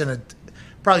sweats and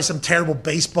probably some terrible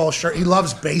baseball shirt. He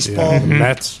loves baseball. The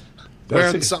Mets.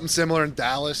 Wearing something similar in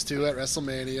Dallas, too, at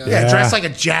WrestleMania. Yeah, dressed like a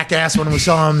jackass when we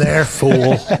saw him there.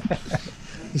 Fool.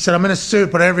 He said, I'm in a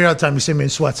suit, but every other time you see me in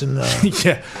sweats. And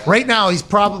Yeah. right now, he's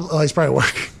probably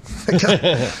working.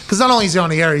 Because not only is he on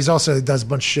the air, he's also does a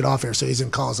bunch of shit off air, so he's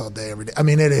in calls all day, every day. I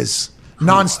mean, it is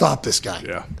nonstop, this guy.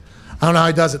 Yeah. I don't know how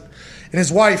he does it. And his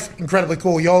wife, incredibly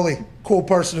cool. Yoli, cool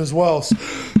person as well. So,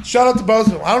 shout out to both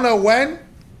of them. I don't know when.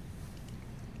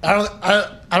 I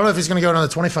don't know if he's going to go another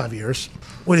 25 years.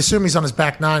 We'd assume he's on his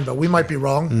back 9, but we might be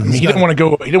wrong. He didn't want to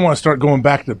go. He didn't want to start going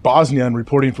back to Bosnia and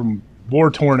reporting from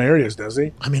war-torn areas, does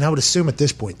he? I mean, I would assume at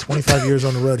this point, 25 years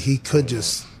on the road, he could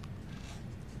just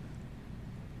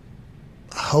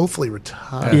hopefully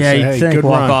retire. Yeah, you'd hey, think good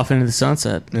walk run. off into the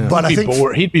sunset. Yeah. But I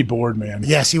think he'd be bored, man.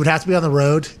 yes, he would have to be on the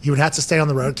road. He would have to stay on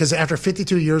the road because after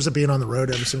 52 years of being on the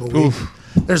road every single week,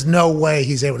 there's no way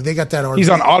he's able to. They got that RV. He's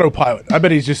on autopilot. I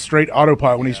bet he's just straight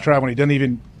autopilot when he's traveling. He doesn't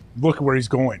even look at where he's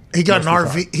going. He got an most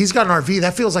of the RV. He's got an RV.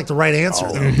 That feels like the right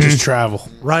answer, though. Just travel.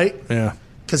 Right? Yeah.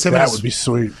 Because time. That would be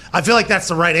sweet. I feel like that's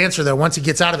the right answer, though. Once he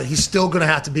gets out of it, he's still going to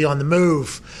have to be on the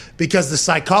move because the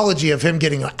psychology of him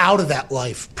getting out of that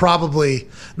life probably,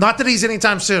 not that he's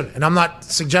anytime soon, and I'm not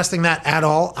suggesting that at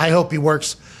all. I hope he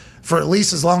works for at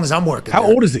least as long as I'm working. How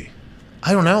there. old is he?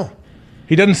 I don't know.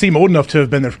 He doesn't seem old enough to have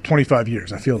been there for 25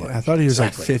 years, I feel like. I thought he was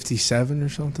like 57 or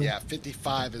something. Yeah,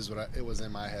 55 is what it was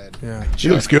in my head. Yeah. He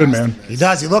looks good, man. He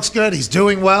does. He looks good. He's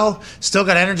doing well. Still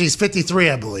got energy. He's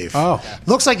 53, I believe. Oh.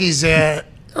 Looks like he's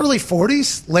early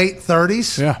 40s, late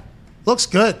 30s. Yeah. Looks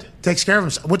good. Takes care of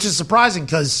himself, which is surprising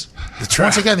because,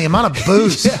 once again, the amount of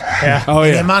booze Oh, and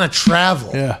the yeah. amount of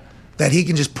travel that he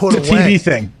can just put It's a away. TV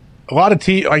thing. A lot of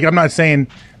like I'm not saying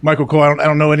Michael Cole, I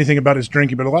don't know anything about his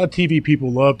drinking, but a lot of TV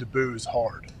people love to booze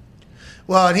hard.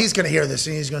 Well, and he's going to hear this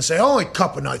and he's going to say, only a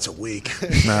couple nights a week.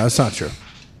 No, that's not true.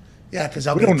 Yeah, because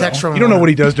I'll We get a don't text know. from You don't know what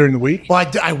he does during the week? Well,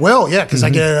 I will, yeah, because I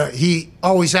get he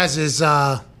always has his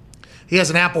he has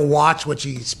an Apple Watch which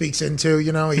he speaks into.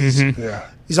 You know,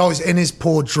 he's always in his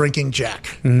pool drinking Jack.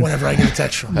 Whenever I get a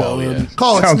text from him,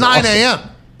 call it's Sounds 9 awesome. a.m.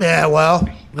 Yeah, well,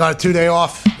 got a 2-day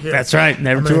off. Here. That's right.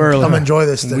 Never I'm too gonna- early. I'm gonna enjoy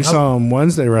this thing. We saw him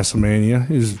Wednesday WrestleMania.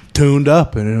 He was tuned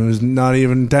up, and it was not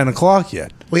even 10 o'clock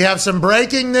yet. We have some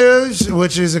breaking news,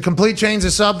 which is a complete change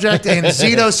of subject. And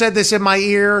Zito said this in my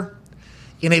ear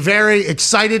in a very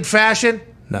excited fashion.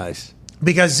 Nice.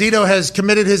 Because Zito has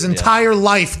committed his entire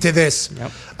life to this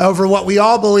over what we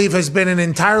all believe has been an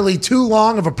entirely too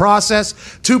long of a process,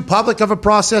 too public of a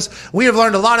process. We have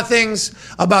learned a lot of things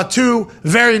about two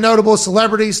very notable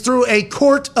celebrities through a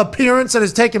court appearance that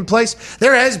has taken place.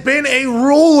 There has been a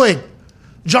ruling.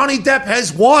 Johnny Depp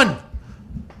has won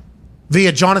via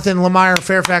Jonathan Lemire of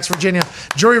Fairfax, Virginia.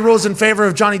 Jury rules in favor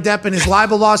of Johnny Depp in his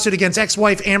libel lawsuit against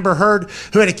ex-wife Amber Heard,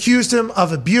 who had accused him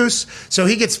of abuse. So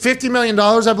he gets $50 million,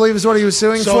 I believe is what he was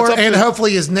suing So it's for, up and to-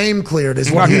 hopefully his name cleared is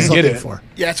He's what not he's gonna get looking it. for.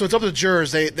 Yeah, so it's up to the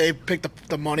jurors. They pick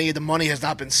the money. The money has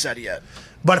not been set yet.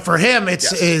 But for him,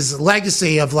 it's his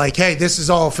legacy of like, hey, this is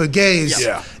all fugazi.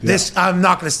 Yeah. This I'm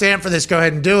not going to stand for this. Go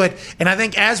ahead and do it. And I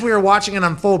think as we were watching it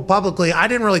unfold publicly, I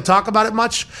didn't really talk about it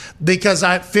much because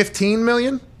 15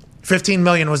 million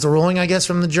was the ruling, I guess,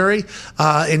 from the jury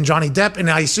in Johnny Depp. And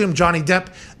I assume Johnny Depp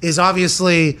is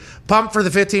obviously pumped for the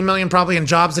 15 million, probably in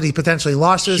jobs that he potentially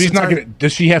lost. She's not going to.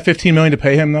 Does she have $15 million to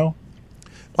pay him though?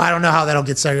 Well, I don't know how that'll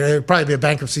get settled. It'll probably be a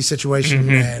bankruptcy situation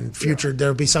and future.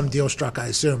 There'll be some deal struck, I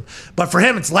assume. But for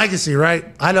him, it's legacy, right?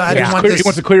 I didn't want He this.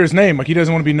 wants to clear his name. Like he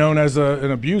doesn't want to be known as an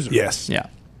abuser. Yes. Yeah.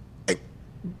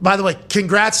 By the way,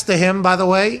 congrats to him, by the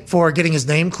way, for getting his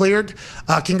name cleared.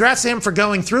 Congrats to him for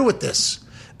going through with this.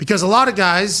 Because a lot of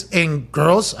guys and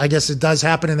girls, I guess it does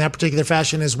happen in that particular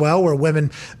fashion as well, where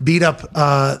women beat up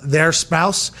their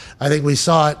spouse. I think we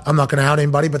saw it. I'm not going to out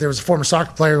anybody, but there was a former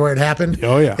soccer player where it happened.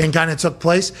 Oh, yeah. And kind of took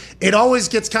place. It always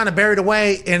gets kind of buried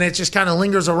away, and it just kind of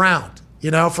lingers around, you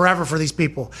know, forever for these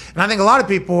people. And I think a lot of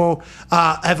people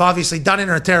have obviously done it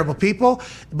and are terrible people.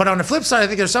 But on the flip side, I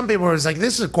think there's some people who are like,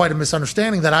 this is quite a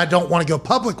misunderstanding that I don't want to go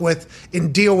public with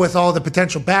and deal with all the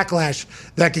potential backlash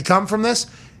that could come from this.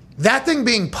 That thing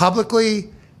being publicly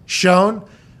shown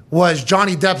was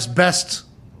Johnny Depp's best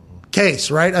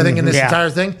case, right? I think in this entire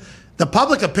thing. The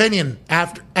public opinion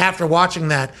after watching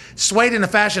that swayed in a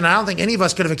fashion I don't think any of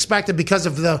us could have expected because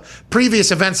of the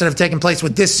previous events that have taken place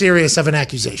with this serious of an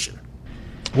accusation.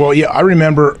 Well, yeah, I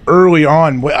remember early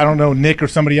on. I don't know, Nick or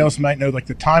somebody else might know like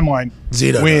the timeline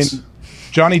Zito when does.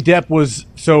 Johnny Depp was.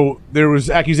 So there was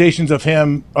accusations of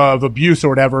him of abuse or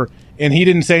whatever, and he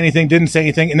didn't say anything,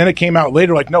 and then it came out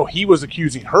later like, no, he was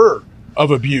accusing her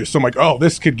of abuse. So I'm like, oh,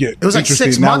 this could get. It was like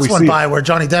interesting. 6 Now months we went see by it. where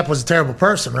Johnny Depp was a terrible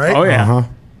person, right? Oh yeah.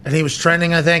 And he was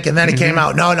trending, I think, and then it came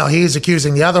out, no, he's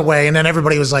accusing the other way. And then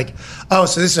everybody was like, oh,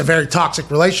 so this is a very toxic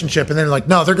relationship. And then like,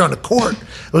 no, they're going to court.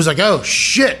 It was like, oh,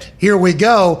 shit, here we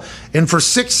go. And for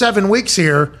 6-7 weeks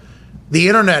here, the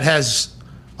internet has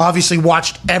obviously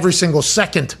watched every single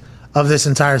second of this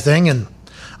entire thing. And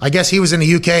I guess he was in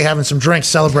the UK having some drinks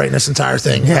celebrating this entire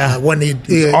thing. When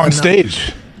he on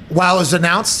stage. While it was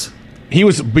announced. He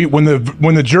was when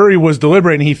the jury was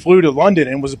deliberating. He flew to London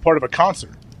and was a part of a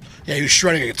concert. Yeah, he was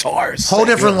shredding a guitar. It's Whole sick.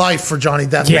 different life for Johnny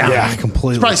Depp. Yeah,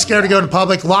 completely. He's probably scared to go in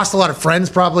public. Lost a lot of friends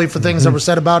probably for things that were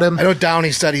said about him. I know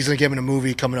Downey said he's going to give him a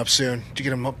movie coming up soon to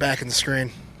get him back in the screen.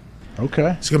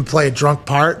 Okay, He's going to play a drunk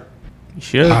part. You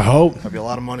should. I hope. That'd be a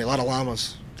lot of money, a lot of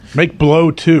llamas. make Blow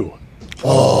 2.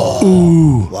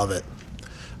 Love it.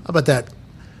 How about that?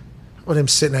 How about him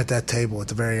sitting at that table at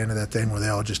the very end of that thing where they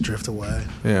all just drift away?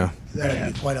 Yeah.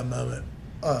 That'd be quite a moment.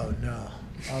 Oh, no.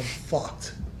 I'm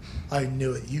fucked. I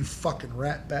knew it. You fucking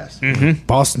rat bastard.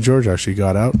 Boston George actually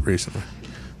got out recently.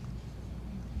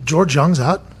 George Young's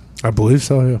out. I believe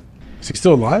so, yeah. Is he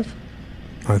still alive?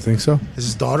 I think so. Is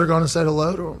his daughter going to say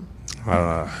hello to him?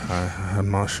 I'm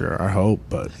not sure. I hope,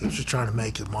 but She's just trying to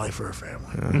make his money for her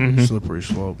family. slippery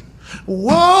slope.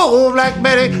 Whoa, Black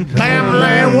Betty,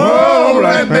 Pamela, whoa,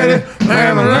 Black Betty,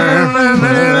 Pamela,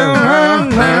 Pamela,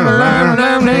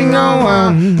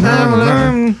 Pamela,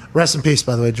 Pamela, Rest in peace,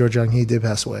 by the way, George Young. He did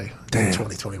pass away in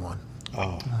 2021.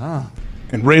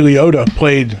 And Ray Liotta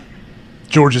played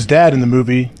George's dad in the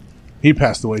movie. He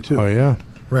passed away too. Oh yeah.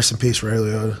 Rest in peace, Ray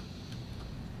Liotta.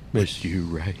 Miss you,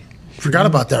 Ray. Forgot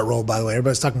about that role, by the way.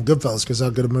 Everybody's talking Goodfellas because how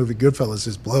good a movie Goodfellas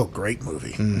is. Blow, great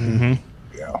movie.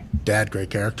 Yeah. Dad, great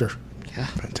character.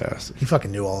 Fantastic. He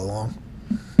fucking knew all along,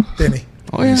 didn't he?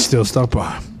 Oh, yeah. He's still stuck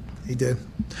by him. He did.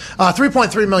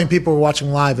 3.3 million people were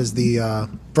watching live as the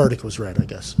verdict was read, I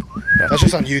guess. That's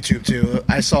just on YouTube too.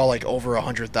 I saw like over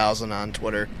 100,000 on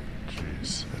Twitter.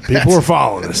 People were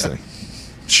following this thing.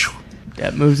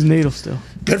 That moves the needle still.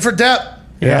 Good for Depp.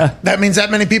 Yeah. That means that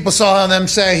many people saw them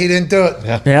say he didn't do it.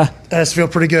 Yeah. That has to feel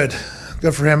pretty good.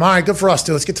 Good for him. All right, good for us,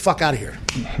 too. Let's get the fuck out of here.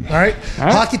 All right?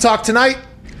 Hockey talk tonight.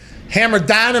 Hammered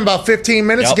down in about 15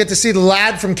 minutes. Yep. Get to see the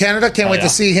lad from Canada. Can't wait to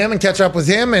see him and catch up with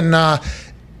him and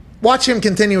watch him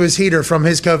continue his heater from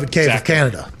his COVID cave of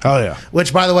Canada. Oh, yeah.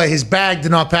 Which, by the way, his bag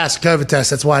did not pass the COVID test.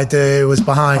 That's why it was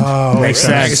behind. Oh, makes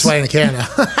sense. It's way in Canada.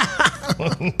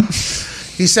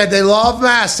 He said they love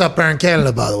masks up there in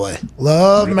Canada, by the way.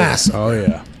 Love masks. Oh,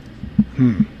 yeah.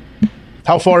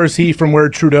 How far is he from where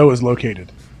Trudeau is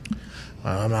located?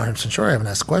 I'm not 100% sure. I haven't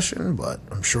asked the question, but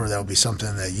I'm sure that'll be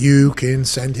something that you can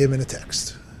send him in a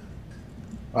text.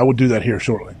 I will do that here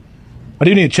shortly. I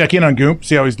do need to check in on Goop,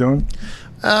 see how he's doing.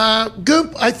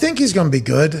 Goop, I think he's going to be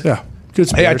good. Yeah.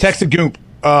 Good Hey, I spirits. texted Goop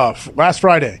last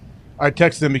Friday. I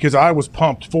texted him because I was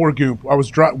pumped for Goop. I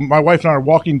was my wife and I are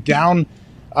walking down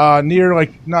near,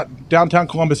 like, not downtown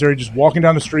Columbus area, just walking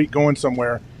down the street going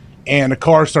somewhere, and a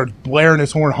car starts blaring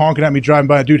his horn, honking at me, driving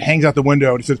by. A dude hangs out the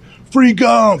window, and he says, "Free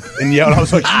Gump!" and yelled. I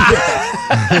was like,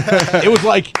 yeah. It was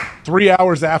like 3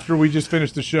 hours after we just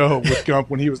finished the show with Gump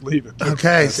when he was leaving.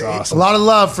 Okay, so awesome. A lot of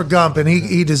love for Gump, and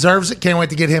he deserves it. Can't wait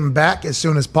to get him back as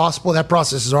soon as possible. That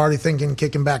process is already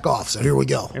kicking back off, so here we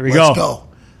go.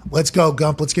 Let's go,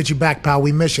 Gump. Let's get you back, pal.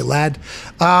 We miss you, lad.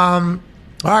 All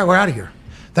right, we're out of here.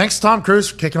 Thanks, Tom Cruise,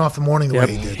 for kicking off the morning the way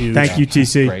he did. Thank you,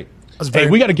 TC. Great. Hey,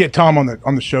 we got to get Tom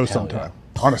on the show sometime.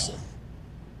 Honestly,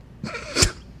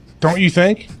 don't you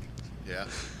think? Yeah,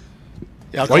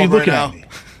 Why I'll are call you him right looking now. at me?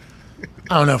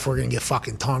 I don't know if we're going to get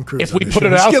fucking Tom Cruise. If we on the put show.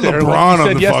 it out Let's get there, LeBron like you on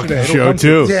said the yesterday, fucking it'll show, come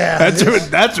too. Yeah.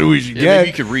 That's what we should Yeah, maybe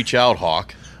get. you could reach out,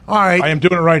 Hawk. All right, I am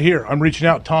doing it right here. I'm reaching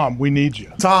out, Tom. We need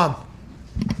you. Tom,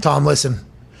 listen.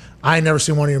 I ain't never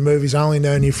seen one of your movies. I only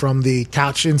known you from the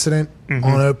couch incident on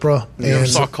Oprah. You ever And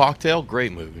saw Cocktail?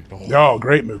 Great movie. Oh,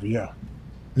 great movie, yeah.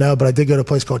 no, but I did go to a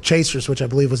place called Chasers, which I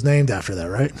believe was named after that,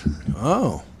 right?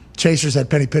 Oh. Chasers had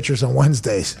penny pitchers on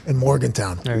Wednesdays in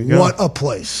Morgantown. There you go. What a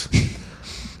place.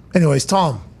 Anyways,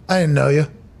 Tom, I didn't know you.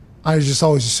 I just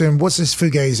always assumed, what's this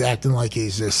Fugazi acting like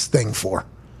he's this thing for?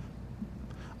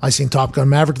 I seen Top Gun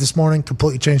Maverick this morning,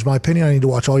 completely changed my opinion. I need to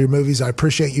watch all your movies. I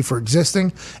appreciate you for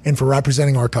existing and for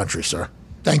representing our country, sir.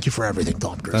 Thank you for everything,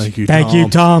 Tom Cruise. Thank you, Thank you,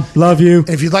 Tom. Love you. And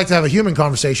if you'd like to have a human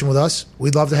conversation with us,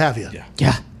 we'd love to have you.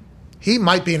 Yeah. He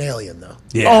might be an alien, though.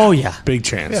 Yeah. Oh, yeah. Big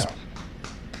chance. Yeah.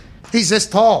 He's this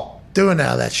tall, doing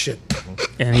all that shit.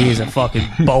 And he is a fucking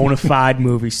bona fide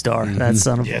movie star. That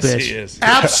son of a Yes, bitch. he is.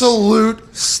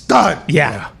 Absolute stud.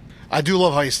 Yeah. I do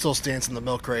love how he still stands in the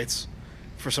milk crates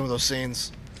for some of those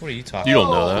scenes. What are you talking You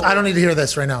don't know that. I don't need to hear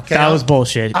this right now. Okay? That was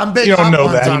bullshit. I'm big. You don't I'm know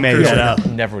on that. Tom He made Cruise that right up.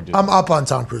 now. Never would do I'm up on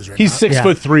Tom Cruise right He's now.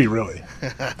 6'3", really.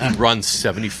 He runs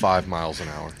 75 miles an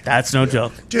hour. That's no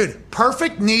joke. Dude,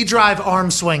 perfect knee drive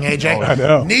arm swing, AJ. I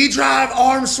know. Knee drive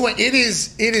arm swing. It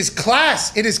is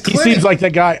class. It is He clinic. seems like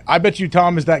that guy. I bet you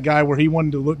Tom is that guy where he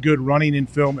wanted to look good running in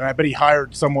film, and I bet he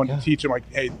hired someone to teach him, like,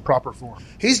 hey, proper form.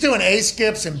 He's doing A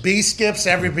skips and B skips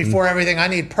before everything. I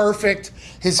need perfect.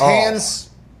 His hands.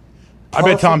 I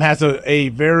bet Tom has a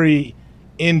very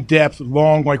in-depth,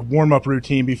 long, like, warm-up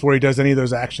routine before he does any of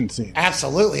those action scenes.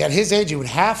 Absolutely. At his age, he would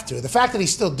have to. The fact that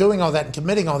he's still doing all that and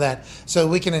committing all that so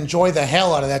we can enjoy the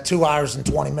hell out of that 2 hours and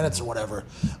 20 minutes or whatever,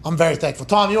 I'm very thankful.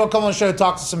 Tom, you want to come on the show and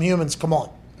talk to some humans? Come on.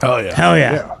 Hell yeah. Hell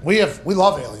yeah. We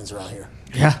love aliens around here.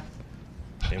 Yeah.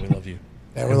 And we love you.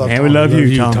 Yeah, we love And Tom. we love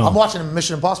you, Tom. I'm watching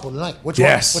Mission Impossible tonight. Which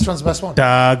Yes. one? Which one's the best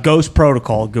one? Ghost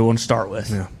Protocol, good one to start with.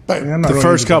 Yeah. Boom. The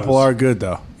first couple are good,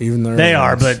 though. Even though They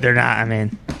are, but they're not. I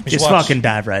mean, just watch- fucking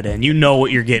dive right in. You know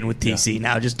what you're getting with TC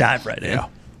now. Just dive right in. Yeah.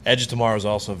 Edge of Tomorrow is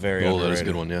also very Oh, that underrated. is a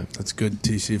good one, yeah. That's good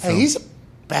TC Hey, film. he's a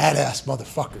badass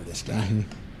motherfucker, this guy.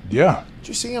 Yeah. Did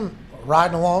you see him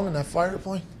riding along in that fighter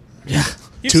plane?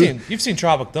 You've seen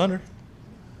Tropic Thunder.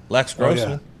 Lex Oh, yeah.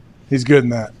 Grossman. He's good in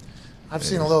that. I've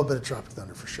seen a little bit of Tropic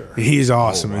Thunder for sure. He's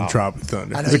awesome in Tropic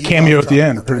Thunder. I know There's a you cameo love at the Tropic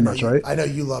end, Thunder. pretty I know much, you- right? I know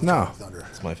you love No. Tropic Thunder.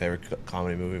 It's my favorite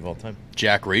comedy movie of all time.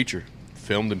 Jack Reacher,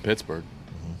 filmed in Pittsburgh.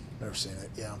 Never seen it,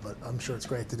 yeah, but I'm sure it's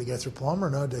great. Did he go through Plum or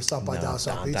no? Did they stop by Dallas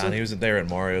South Pizza? Downtown. He was there at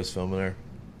Mario's filming there.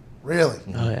 Really?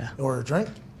 Oh yeah. Order a drink?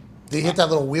 Did you hit that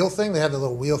little wheel thing? They had the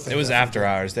little wheel thing. It was there. after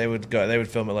hours. They would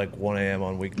film at like 1 a.m.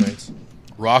 on weeknights.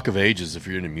 Rock of Ages, if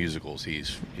you're into musicals, he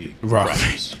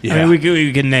crushes. I mean,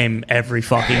 we could name every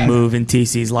fucking move in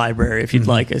TC's library if you'd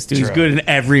like us to. He's good in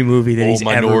every movie that he's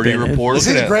Minority ever been Report. Is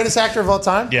he the greatest actor of all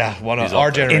time? Yeah, one of He's our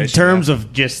up there. generation. In terms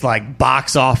of just like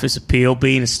box office appeal,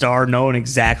 being a star, knowing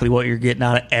exactly what you're getting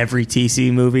out of every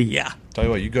TC movie, yeah. Tell you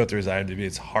what, you go through his IMDb,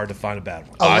 it's hard to find a bad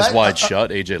one. Eyes Wide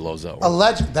Shut, AJ loves that one.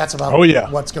 That's about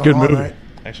what's going Good on, movie. right?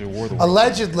 Actually, War of the Worlds.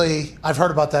 Allegedly, I've heard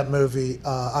about that movie,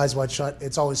 Eyes Wide Shut.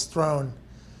 It's always thrown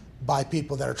by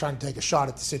people that are trying to take a shot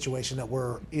at the situation that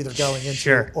we're either going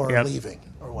into or leaving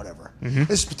or whatever. Mm-hmm.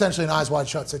 This is potentially an Eyes Wide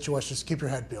Shut situation. Just keep your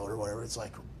head peeled or whatever. It's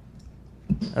like,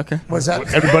 Okay. what is that?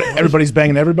 Everybody's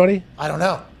banging everybody? I don't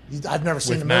know. I've never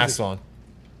seen With the masks movie. on.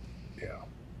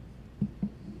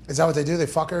 Is that what they do? They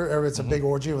fuck her, or it's a big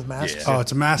orgy with masks? Oh,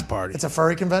 it's a mass party. It's a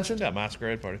furry convention? Yeah,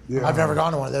 masquerade party. I've never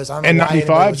gone to one of those. I don't know why anybody would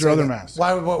N95s say or other that. masks?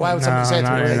 Why would somebody say it?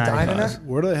 not Were they N95s. dying in there?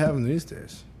 Where do they have them these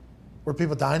days? Were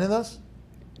people dying in those?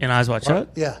 In Eyes Wide Shut?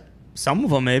 Yeah. Some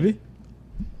of them, maybe.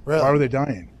 Really? Why were they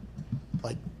dying?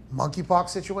 Like monkeypox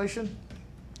situation?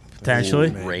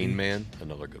 Potentially. Rain Man,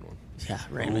 another good one. Yeah,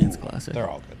 Rain Man's classic. They're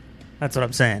all good. That's what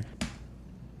I'm saying.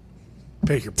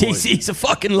 Pick your poison. TC's a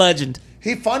fucking legend.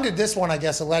 He funded this one, I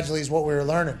guess, allegedly, is what we were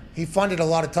learning. He funded a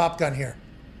lot of Top Gun here.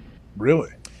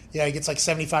 Really? Yeah, he gets like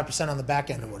 75% on the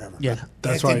back end or whatever. Yeah.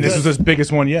 That's Yeah, why. it did This good. was his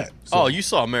biggest one yet. Oh, you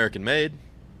saw American Made.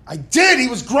 I did. He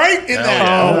was great in Hell that.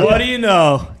 yeah. Oh, what do you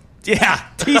know? Yeah,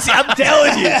 TC,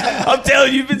 I'm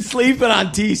telling you, you've been sleeping on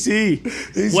TC.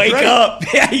 He's Wake great. up.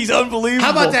 Yeah, he's unbelievable.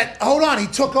 How about that? Hold on. He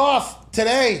took off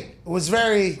today. It was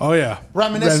very Oh yeah.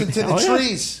 reminiscent to the Oh, yeah.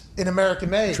 trees in American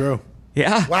Made. True.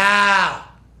 Yeah. Wow.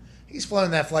 He's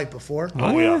flown that flight before.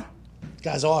 Oh, yeah.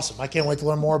 Guy's awesome. I can't wait to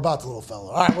learn more about the little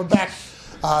fellow. All right, we're back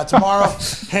tomorrow.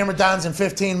 Hammer Downs in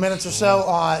 15 minutes or so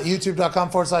on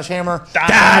youtube.com/hammer.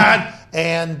 Don.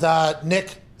 And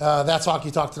Nick, that's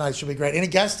Hockey Talk tonight. Should be great. Any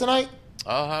guests tonight?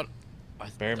 I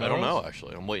Bare don't know, Meadows?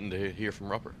 actually. I'm waiting to hear from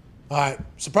Rupper. All right.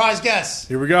 Surprise guests.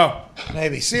 Here we go.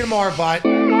 Maybe. See you tomorrow. Bye.